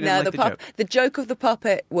puppet, or she didn't like the joke? The joke of the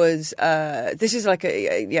puppet was, this is like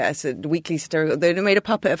it's a weekly satirical. They made a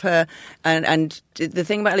puppet of her, and the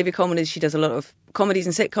thing about Olivia Colman is she does a lot of comedies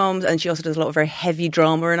and sitcoms, and she also does a lot of very heavy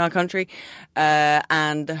drama in our country.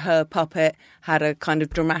 And her puppet had a kind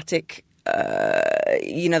of dramatic...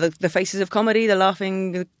 the faces of comedy, the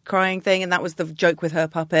laughing, the crying thing, and that was the joke with her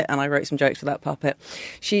puppet, and I wrote some jokes for that puppet.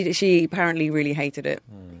 She apparently really hated it.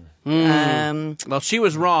 Well, she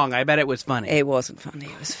was wrong. I bet it was funny. It wasn't funny.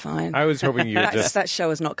 It was fine. I was hoping you would that show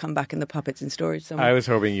has not come back in the Puppets in Storage somewhere. I was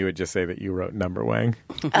hoping you would just say that you wrote Number Wang.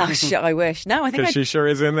 Oh, shit, I wish. No, I think because she sure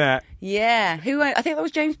is in that. Yeah. I think that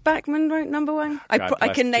was James Backman wrote Number Wang. I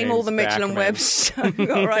can name James all the Mitchell and Webb.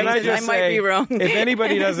 I might be wrong. If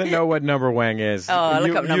anybody doesn't know what Number Wang is,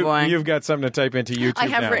 look up Number Wang. You've got something to type into YouTube. I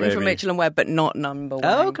have written for Mitchell and Webb, but not Number Wang.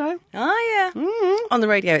 Oh, okay. Oh, yeah. On the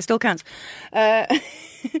radio, it still counts.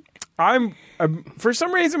 I'm for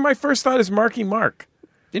some reason my first thought is Marky Mark.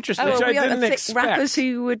 Interesting. Which I didn't expect. Rappers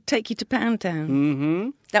who would take you to Pound Town. Mm-hmm.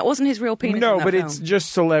 That wasn't his real penis. No, in that but film. it's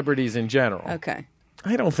just celebrities in general. Okay.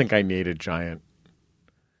 I don't think I need a giant.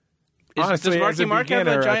 Honestly, does Marky Mark have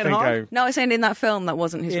a giant hog? No, I was saying in that film that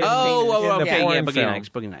wasn't his real penis. Okay, yeah,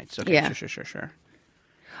 Boogie Nights. Okay, yeah. Sure.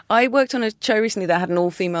 I worked on a show recently that had an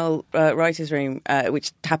all-female writer's room,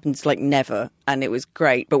 which happens like never, and it was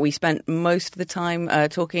great. But we spent most of the time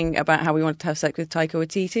talking about how we wanted to have sex with Taika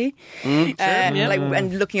Waititi,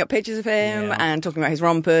 and looking up pictures of him and talking about his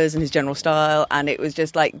rompers and his general style. And it was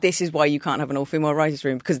just like, this is why you can't have an all-female writer's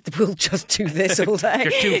room, because we'll just do this all day.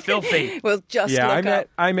 You're too filthy. We'll just I met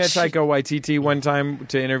Taika Waititi one time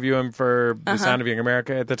to interview him for The Sound of Young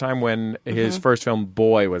America at the time when his first film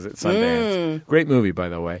Boy was at Sundance. Great movie, by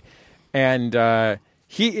the way. And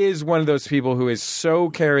he is one of those people who is so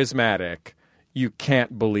charismatic, you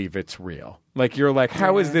can't believe it's real. Like, you're like,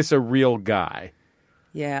 how is this a real guy?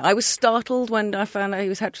 Yeah, I was startled when I found out he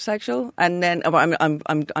was heterosexual, and then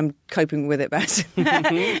I'm coping with it better.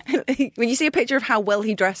 When you see a picture of how well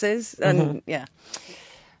he dresses, and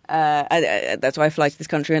that's why I fly to this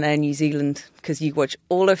country and Air New Zealand, because you watch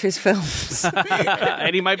all of his films.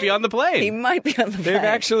 And he might be on the plane. He might be on the plane. They've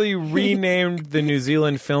actually renamed the New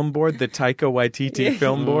Zealand Film Board the Taika Waititi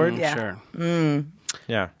Film Board. Yeah. Sure.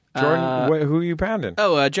 Yeah. Jordan, who are you pounding?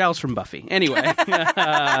 Oh, Giles from Buffy. Anyway.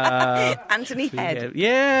 Anthony Head.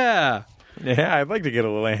 Yeah. Yeah, I'd like to get a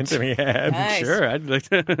little Anthony Head. Nice. Sure. I'd like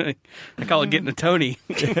to. I call it getting a Tony.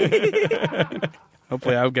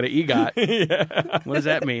 Hopefully I'll get an EGOT. Yeah. What does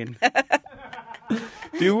that mean?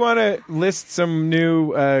 Do you want to list some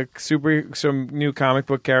new comic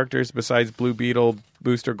book characters besides Blue Beetle,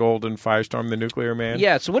 Booster Gold, and Firestorm the Nuclear Man?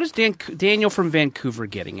 Yeah, so what is Daniel from Vancouver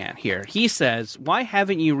getting at here? He says, why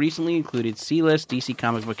haven't you recently included C-list DC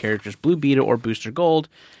comic book characters Blue Beetle or Booster Gold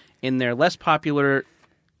in their less popular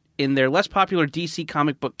DC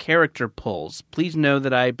comic book character pulls? Please know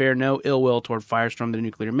that I bear no ill will toward Firestorm the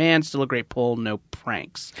Nuclear Man. Still a great pull, no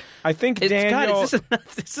pranks. I think Daniel...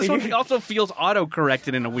 This one also feels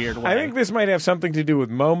auto-corrected in a weird way. I think this might have something to do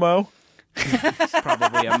with Momo. It's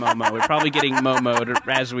probably a Momo. We're probably getting Momo'd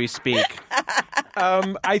as we speak.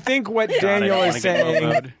 I think what Daniel is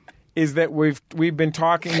saying is that we've been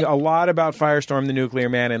talking a lot about Firestorm the Nuclear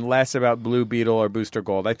Man and less about Blue Beetle or Booster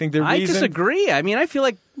Gold. I think I disagree. I mean, I feel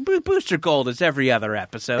like Booster Gold is every other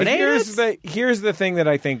episode. Here's the thing that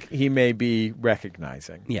I think he may be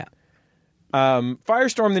recognizing. Yeah.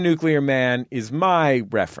 Firestorm the Nuclear Man is my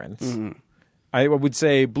reference. Mm-hmm. I would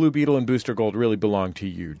say Blue Beetle and Booster Gold really belong to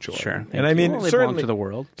you, Jordan. Sure. And I mean, they certainly belong to the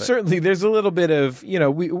world. But. Certainly, there's a little bit of,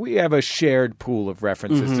 we have a shared pool of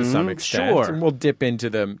references to some extent. Sure. And we'll dip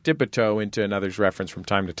a toe into another's reference from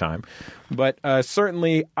time to time. But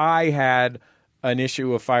certainly, I had an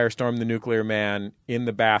issue of Firestorm the Nuclear Man in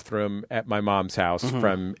the bathroom at my mom's house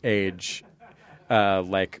from age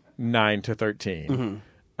 9 to 13.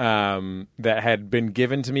 That had been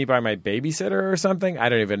given to me by my babysitter or something. I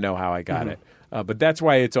don't even know how I got it. But that's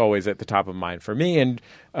why it's always at the top of mind for me. And,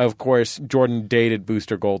 of course, Jordan dated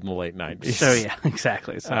Booster Gold in the late 90s. So, yeah,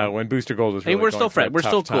 exactly. So. When Booster Gold was really we're still friends. We're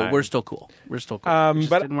still cool. We're still cool. It just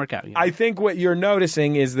didn't work out. I think what you're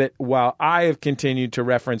noticing is that while I have continued to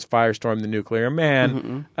reference Firestorm the Nuclear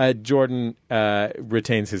Man, Jordan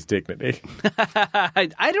retains his dignity.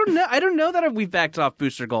 I don't know that we've backed off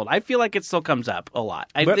Booster Gold. I feel like it still comes up a lot.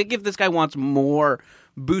 I think if this guy wants more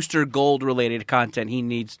Booster Gold related content, he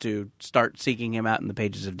needs to start seeking him out in the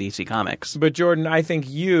pages of DC Comics. But Jordan, I think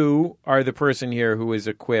you are the person here who is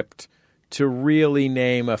equipped to really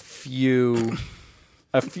name a few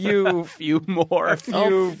more.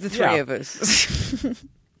 The three of us.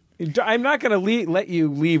 I'm not going to let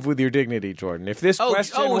you leave with your dignity, Jordan. If this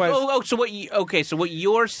question was... So what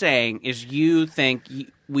you're saying is you think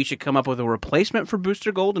we should come up with a replacement for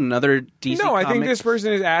Booster Gold and another DC No, I think Comics? this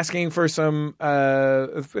person is asking for some... I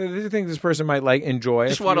think this person might enjoy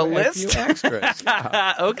Just want a list? A few extras.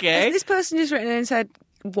 Yeah. Okay. Has this person just written in and said,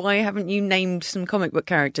 why haven't you named some comic book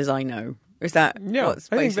characters I know? Is that I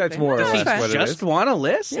think that's more or Does he less what it is. just want a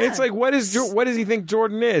list? Yeah. It's like, what does he think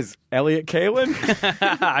Jordan is? Elliot Kalin?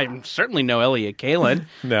 I certainly know Elliot Kalin.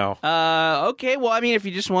 No. Okay, well, I mean, if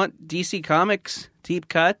you just want DC Comics deep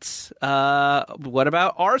cuts, what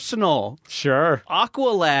about Arsenal? Sure.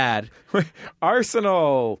 Aqualad.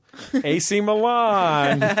 Arsenal. AC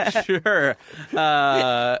Milan. Sure.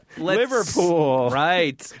 Liverpool.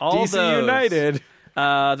 Right. All DC those. United.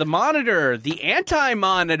 The Monitor. The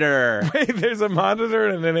Anti-Monitor. Wait, there's a Monitor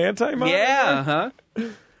and an Anti-Monitor? Yeah,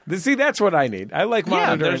 See, that's what I need. I like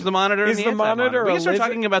Monitor. Yeah, there's the Monitor and Is the the Monitor We a can start lizard?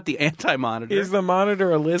 talking about the Anti-Monitor. Is the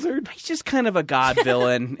Monitor a lizard? He's just kind of a god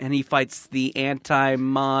villain, and he fights the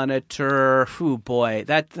Anti-Monitor. Ooh, boy,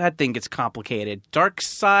 that thing gets complicated.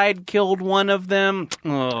 Darkseid killed one of them.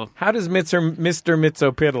 Oh. How does Mr.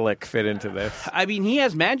 Mitsopidalic fit into this? I mean, he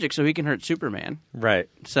has magic, so he can hurt Superman. Right.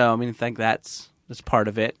 So, I mean, I think that's part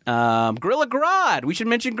of it. Gorilla Grodd. We should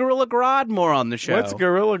mention Gorilla Grodd more on the show. What's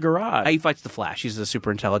Gorilla Grodd? He fights the Flash. He's the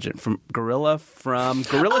super intelligent Gorilla from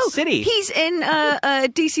Gorilla City. He's in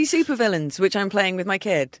DC Supervillains, which I'm playing with my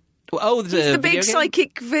kid. Oh, he's the big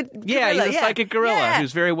psychic gorilla. Yeah, he's a psychic gorilla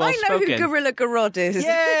who's very well spoken. I know who Gorilla Grodd is.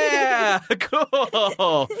 Yeah,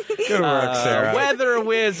 cool. Good work, Sarah. Weather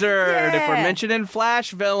Wizard, if we're mentioning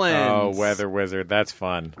Flash villains. Oh, Weather Wizard. That's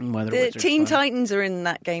fun. The Teen Titans are in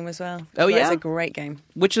that game as well. Oh, yeah? It's a great game.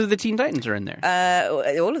 Which of the Teen Titans are in there?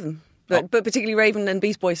 All of them. But particularly Raven and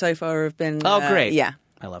Beast Boy so far have been... Oh, great. Yeah.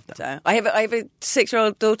 I love that. So I have a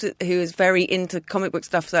 6-year-old daughter who is very into comic book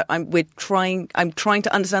stuff. So I'm trying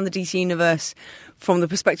to understand the DC universe from the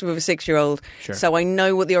perspective of a 6-year-old. Sure. So I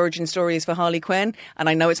know what the origin story is for Harley Quinn, and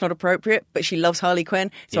I know it's not appropriate, but she loves Harley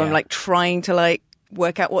Quinn. So I'm trying to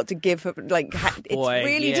work out what to give her. It's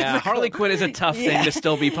really difficult. Harley Quinn is a tough thing to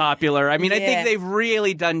still be popular. I mean, I think they've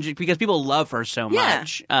really done because people love her so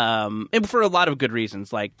much, and for a lot of good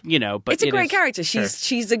reasons. But it's a great character.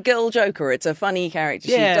 She's a girl Joker. It's a funny character.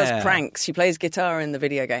 Yeah. She does pranks. She plays guitar in the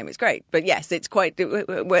video game. It's great. But yes, it's quite. She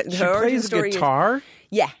plays guitar?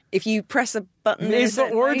 Yeah, if you press a button. Is the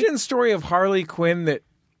origin story of Harley Quinn that?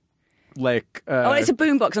 It's a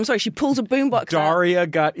boombox. I'm sorry. She pulls a boombox. Daria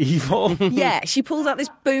got evil. Yeah, she pulls out this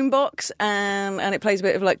boombox and it plays a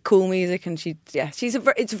bit of cool music. And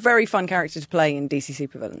it's a very fun character to play in DC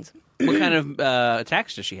Supervillains. What kind of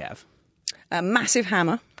attacks does she have? A massive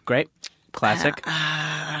hammer. Great, classic.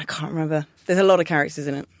 I can't remember. There's a lot of characters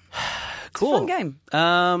in it. Cool. It's a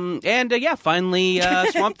fun game. Finally,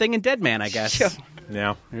 Swamp Thing and Deadman. I guess. Sure.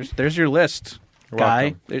 Yeah. There's your list.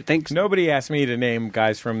 Guy. Thanks. Nobody asked me to name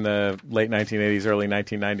guys from the late 1980s, early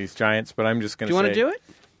 1990s Giants, but I'm just going to say... Do you want to do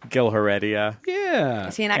it? Gil Heredia. Yeah.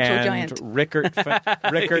 Is he an actual and giant? Rickert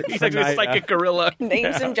He's like a psychic gorilla.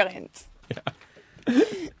 Name some giants.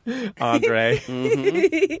 Andre.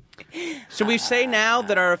 Mm-hmm. So we say now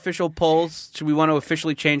that our official polls, should we want to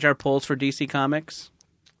officially change our polls for DC Comics?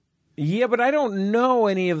 Yeah, but I don't know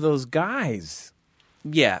any of those guys.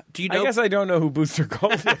 Yeah. Do you know? I guess I don't know who Booster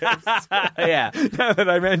Gold is. Yeah. Now that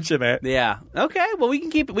I mention it. Yeah. Okay. Well, we can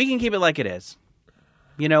keep it like it is.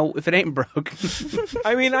 if it ain't broke.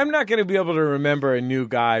 I mean, I'm not going to be able to remember a new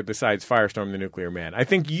guy besides Firestorm the Nuclear Man. I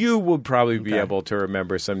think you would probably be able to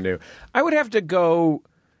remember some new. I would have to,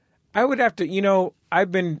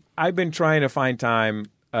 I've been trying to find time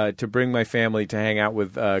to bring my family to hang out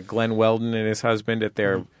with Glenn Weldon and his husband at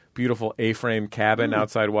their beautiful A-frame cabin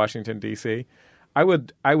outside Washington, D.C. I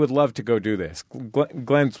would love to go do this.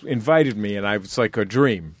 Glenn's invited me, and it's like a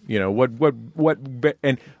dream. What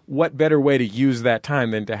better way to use that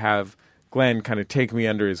time than to have Glenn kind of take me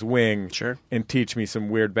under his wing, and teach me some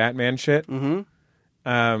weird Batman shit.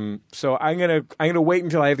 Mm-hmm. So I'm gonna wait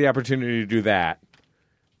until I have the opportunity to do that.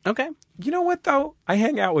 Okay. You know what though? I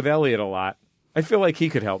hang out with Elliot a lot. I feel like he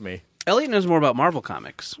could help me. Elliot knows more about Marvel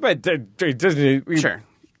comics, but doesn't. Sure.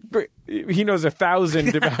 He knows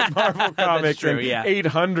 1,000 about Marvel comics and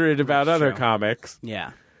 800 about other comics.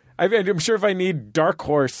 Yeah. I'm sure if I need Dark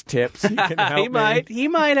Horse tips, he can help me. He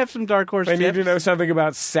might have some Dark Horse tips. I need to know something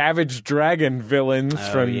about Savage Dragon villains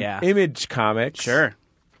from Image Comics. Sure.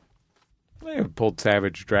 I pulled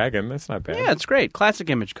Savage Dragon. That's not bad. Yeah, it's great. Classic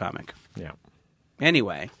Image comic. Yeah.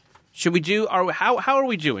 Anyway. Should we do? How are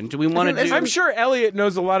we doing? Do we want to do? I'm sure Elliot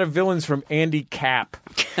knows a lot of villains from Andy Capp.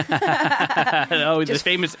 The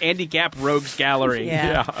famous Andy Capp Rogues Gallery.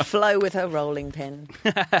 Yeah. Flow with her rolling pin.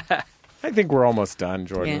 I think we're almost done,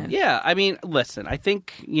 Jordan. Yeah. I mean, listen. I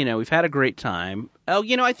think we've had a great time. Oh,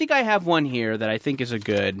 I think I have one here that I think is a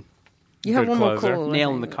good. You have one closer. more call.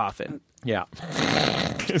 Nail in the coffin. Yeah.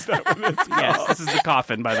 Is that what it's called? Yes. This is the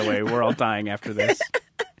coffin. By the way, we're all dying after this.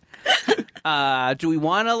 Do we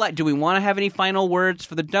want to have any final words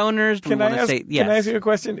for the donors? Can I ask you a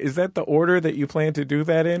question? Is that the order that you plan to do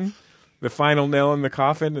that in? The final nail in the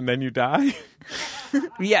coffin, and then you die?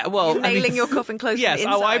 Yeah, well, you're nailing your coffin close to the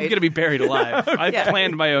inside. I'm going to be buried alive. I've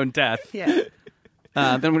planned my own death. Yeah. Then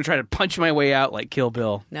I'm going to try to punch my way out like Kill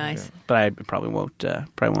Bill. Nice. Yeah. But it probably won't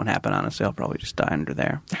happen, honestly. I'll probably just die under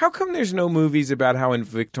there. How come there's no movies about how in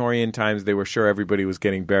Victorian times they were sure everybody was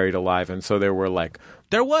getting buried alive, and so there were like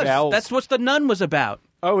There was. bells? That's what The Nun was about.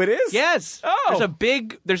 Oh, it is? Yes. Oh. There's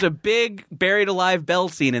a big buried alive bell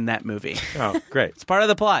scene in that movie. Oh, great. It's part of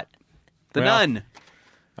the plot. The Nun.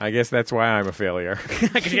 I guess that's why I'm a failure.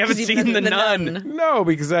 Because you haven't seen The Nun. No,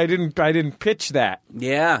 because I didn't pitch that.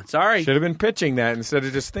 Yeah, sorry. Should have been pitching that instead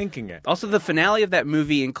of just thinking it. Also, the finale of that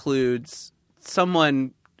movie includes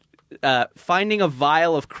someone finding a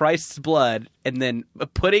vial of Christ's blood and then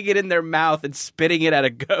putting it in their mouth and spitting it at a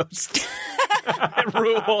ghost. It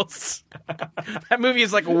rules. That movie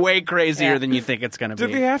is like way crazier than you think it's going to be.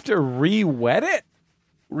 Do they have to re-wet it?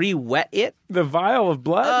 Re-wet it? The vial of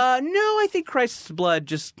blood? No, I think Christ's blood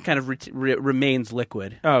just kind of remains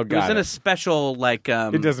liquid. Oh, got it. Was in a special, like...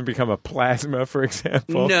 it doesn't become a plasma, for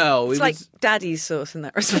example? No. It's like Daddy's sauce in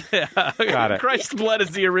that respect. Got it. Christ's blood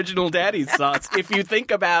is the original Daddy's sauce, if you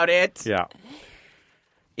think about it. Yeah.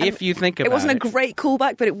 If you think about it. It wasn't a great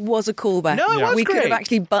callback, but it was a callback. No, it was we great. could have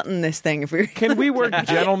actually buttoned this thing if we... Can we work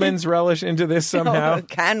gentleman's relish into this somehow? Oh,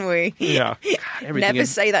 can we? Yeah. Never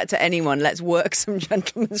say that to anyone. Let's work some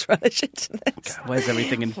gentleman's relish into this. God, why does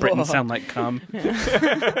everything in Britain sound like cum?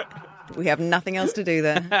 We have nothing else to do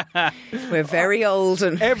there. We're very old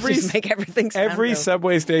and just make everything sound Every real.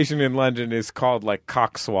 subway station in London is called like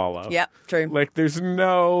Cockswallow. Yep, true. Like there's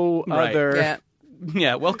no other... Yeah.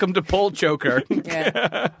 Yeah, welcome to Pole Choker.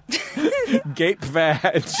 Yeah. Gape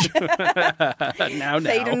Vag. now.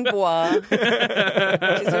 They Dun Bois. Which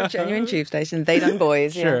is a genuine tube station. They Dun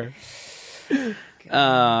Boys. Sure.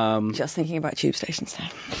 Yeah. Just thinking about tube stations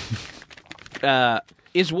now.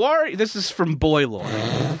 This is from Boylord.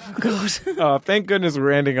 Oh, God. Oh, thank goodness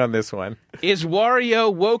we're ending on this one. Is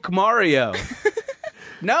Wario woke Mario?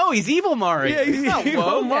 No, he's evil Mario. Yeah, he's not evil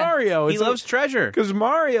woke. Mario. He loves treasure. Because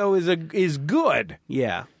Mario is good.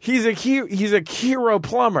 Yeah. He's a hero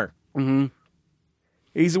plumber. Mm-hmm.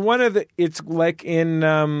 He's one of the... It's like in,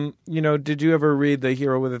 did you ever read The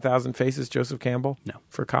Hero with 1,000 Faces, Joseph Campbell? No.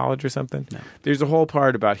 For college or something? No. There's a whole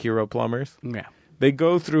part about hero plumbers. Yeah. They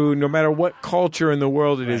go through, no matter what culture in the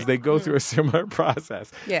world it is, they go through a similar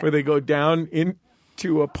process. Yeah. Where they go down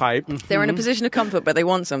into a pipe. They're in a position of comfort, but they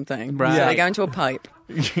want something. Right. So they go into a pipe.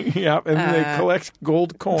 Yeah, and they collect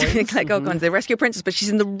gold coins. They collect gold coins. They rescue a princess, but she's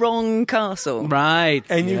in the wrong castle. Right.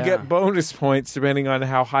 And you get bonus points depending on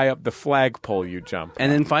how high up the flagpole you jump.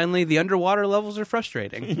 And then finally, the underwater levels are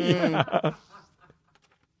frustrating. Yeah.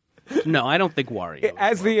 No, I don't think Wario.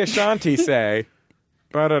 As the Ashanti say,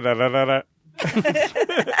 ba-da-da-da-da-da.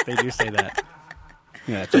 They do say that.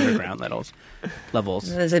 Yeah, it's underground levels.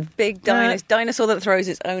 There's a big dinosaur that throws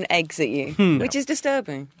its own eggs at you, which is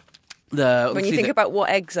disturbing. When you think about what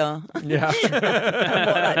eggs are Yeah. and what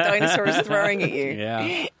that dinosaur is throwing at you.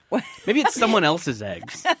 Yeah. Maybe it's someone else's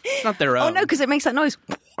eggs. It's not their own. Oh, no, because it makes that noise.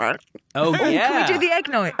 Oh, yeah. Can we do the egg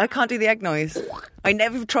noise? I can't do the egg noise. I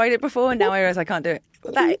never tried it before, and now I realize I can't do it.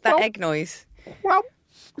 That egg noise.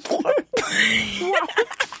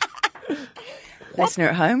 Listener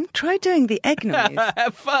at home, try doing the egg noise.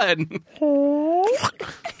 Have fun.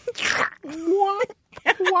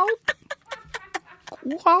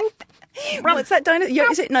 What's that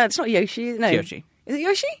dinosaur? Is it? No, it's not Yoshi. No. It's Yoshi. Is it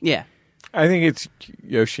Yoshi? Yeah. I think it's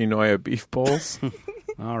Yoshinoya beef bowls.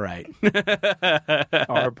 All right.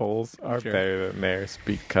 Our bowls are better than theirs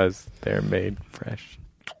because they're made fresh.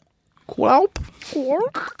 Qualp.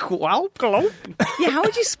 Qualp. Qualp. Yeah, how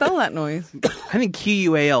would you spell that noise? I think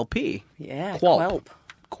Qualp. Yeah, Qualp.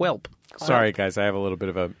 Qualp. Sorry, guys. I have a little bit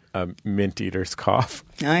of a mint eater's cough.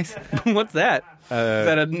 Nice. What's that? Is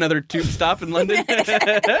that another tube stop in London?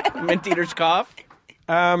 Mint eater's cough?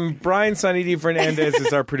 Brian Sunny D. Fernandez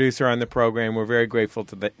is our producer on the program. We're very grateful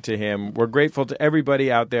to him. We're grateful to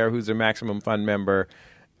everybody out there who's a Maximum Fun member.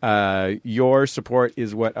 Your support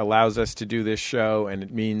is what allows us to do this show, and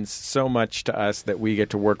it means so much to us that we get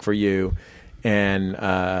to work for you and,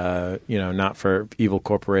 not for evil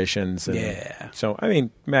corporations. And so, I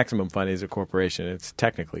mean, Maximum Fun is a corporation. It's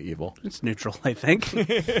technically evil. It's neutral, I think.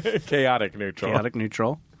 Chaotic neutral. Chaotic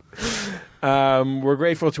neutral. We're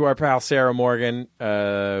grateful to our pal Sarah Morgan,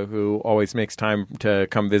 who always makes time to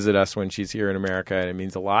come visit us when she's here in America, and it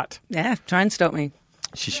means a lot. Yeah, try and stop me.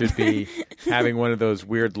 She should be having one of those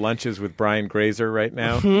weird lunches with Brian Grazer right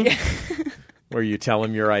now, where you tell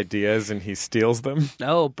him your ideas and he steals them.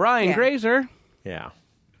 Oh, Brian Grazer. Yeah.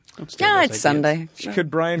 Yeah, it's Sunday.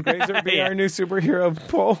 Could Brian Grazer be our new superhero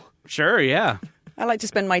poll? Sure, yeah. I like to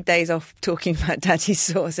spend my days off talking about daddy's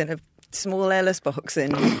sauce in a small airless box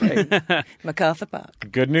in MacArthur Park.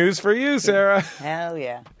 Good news for you, Sarah. Hell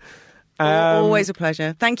yeah. Always a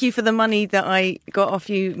pleasure. Thank you for the money that I got off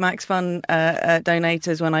you Max Fun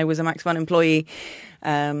donators when I was a Max Fun employee.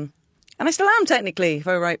 And I still am, technically, if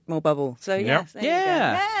I write more Bubble. So, yes. There you go.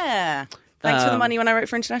 Yeah. Thanks for the money when I wrote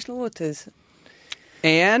for International Waters.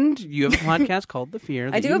 And you have a podcast called The Fear.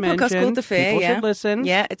 I do have a podcast called The Fear. People should listen.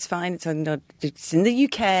 Yeah, it's fine. It's in the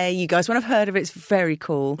UK. You guys won't have heard of it. It's very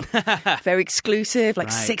cool, very exclusive.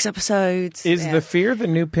 6 episodes. Is The Fear the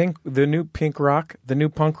new punk rock? The new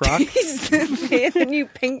punk rock? Is The Fear the new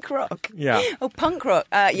pink rock? Yeah. Oh, punk rock.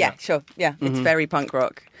 Yeah, sure. Yeah, it's very punk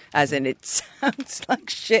rock. As in, it sounds like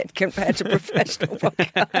shit compared to professional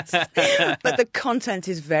podcasts. But the content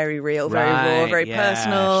is very real, very raw, very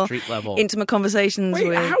personal. Street level. Intimate conversations Wait,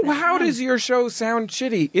 with... how does your show sound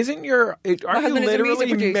shitty? Are you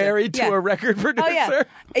literally married to a record producer? Oh, yeah.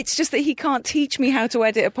 It's just that he can't teach me how to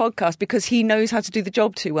edit a podcast because he knows how to do the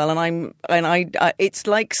job too well. And it's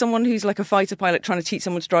like someone who's like a fighter pilot trying to teach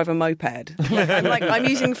someone to drive a moped. I'm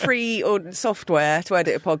using free or software to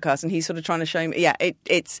edit a podcast, and he's sort of trying to show me. Yeah,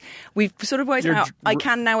 we've sort of worked out. I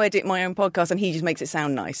can now edit my own podcast, and he just makes it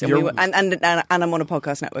sound nice. And I'm on a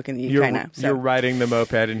podcast network in the UK now. So. You're riding the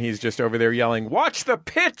moped, and he's just over there yelling, "Watch the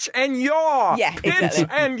pitch and yaw! Yeah, pitch exactly.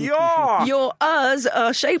 and yaw! Your U's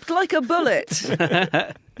are shaped like a bullet.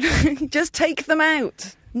 Just take them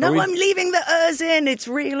out." No, I'm leaving the U's in. It's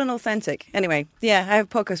real and authentic. Anyway, yeah, I have a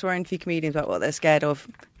podcast where I interview comedians about what they're scared of.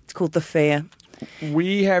 It's called The Fear.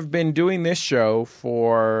 We have been doing this show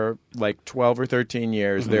for 12 or 13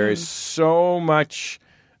 years. There is so much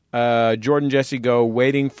Jordan Jesse Go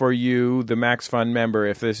waiting for you, the Max Fun member.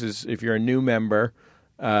 If you're a new member,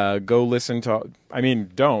 go listen to. I mean,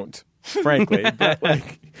 don't. Frankly, but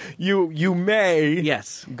you may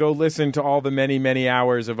go listen to all the many, many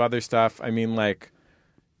hours of other stuff. I mean,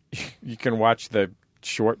 you can watch the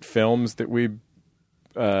short films that we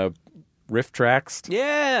riff tracks.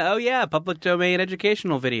 Yeah, oh yeah, public domain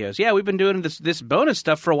educational videos. Yeah, we've been doing this bonus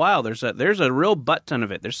stuff for a while. There's a real butt ton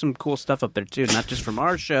of it. There's some cool stuff up there too, not just from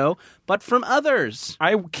our show, but from others.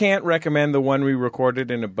 I can't recommend the one we recorded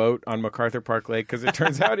in a boat on MacArthur Park Lake because it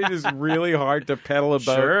turns out it is really hard to pedal a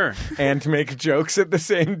boat and to make jokes at the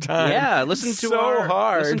same time. Yeah, listen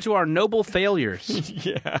to our noble failures.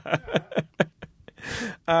 Yeah.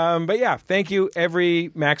 But yeah, thank you,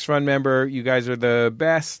 every Max Fun member. You guys are the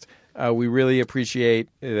best. We really appreciate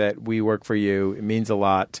that we work for you. It means a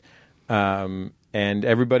lot. And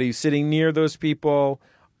everybody sitting near those people,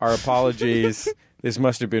 our apologies. This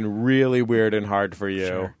must have been really weird and hard for you.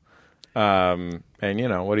 Sure. And,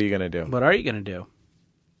 what are you going to do? What are you going to do?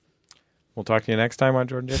 We'll talk to you next time on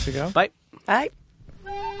Jordan Jesse Go. Bye. Bye.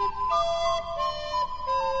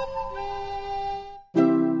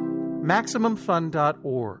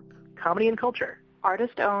 MaximumFun.org. Comedy and culture.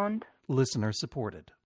 Artist owned. Listener supported.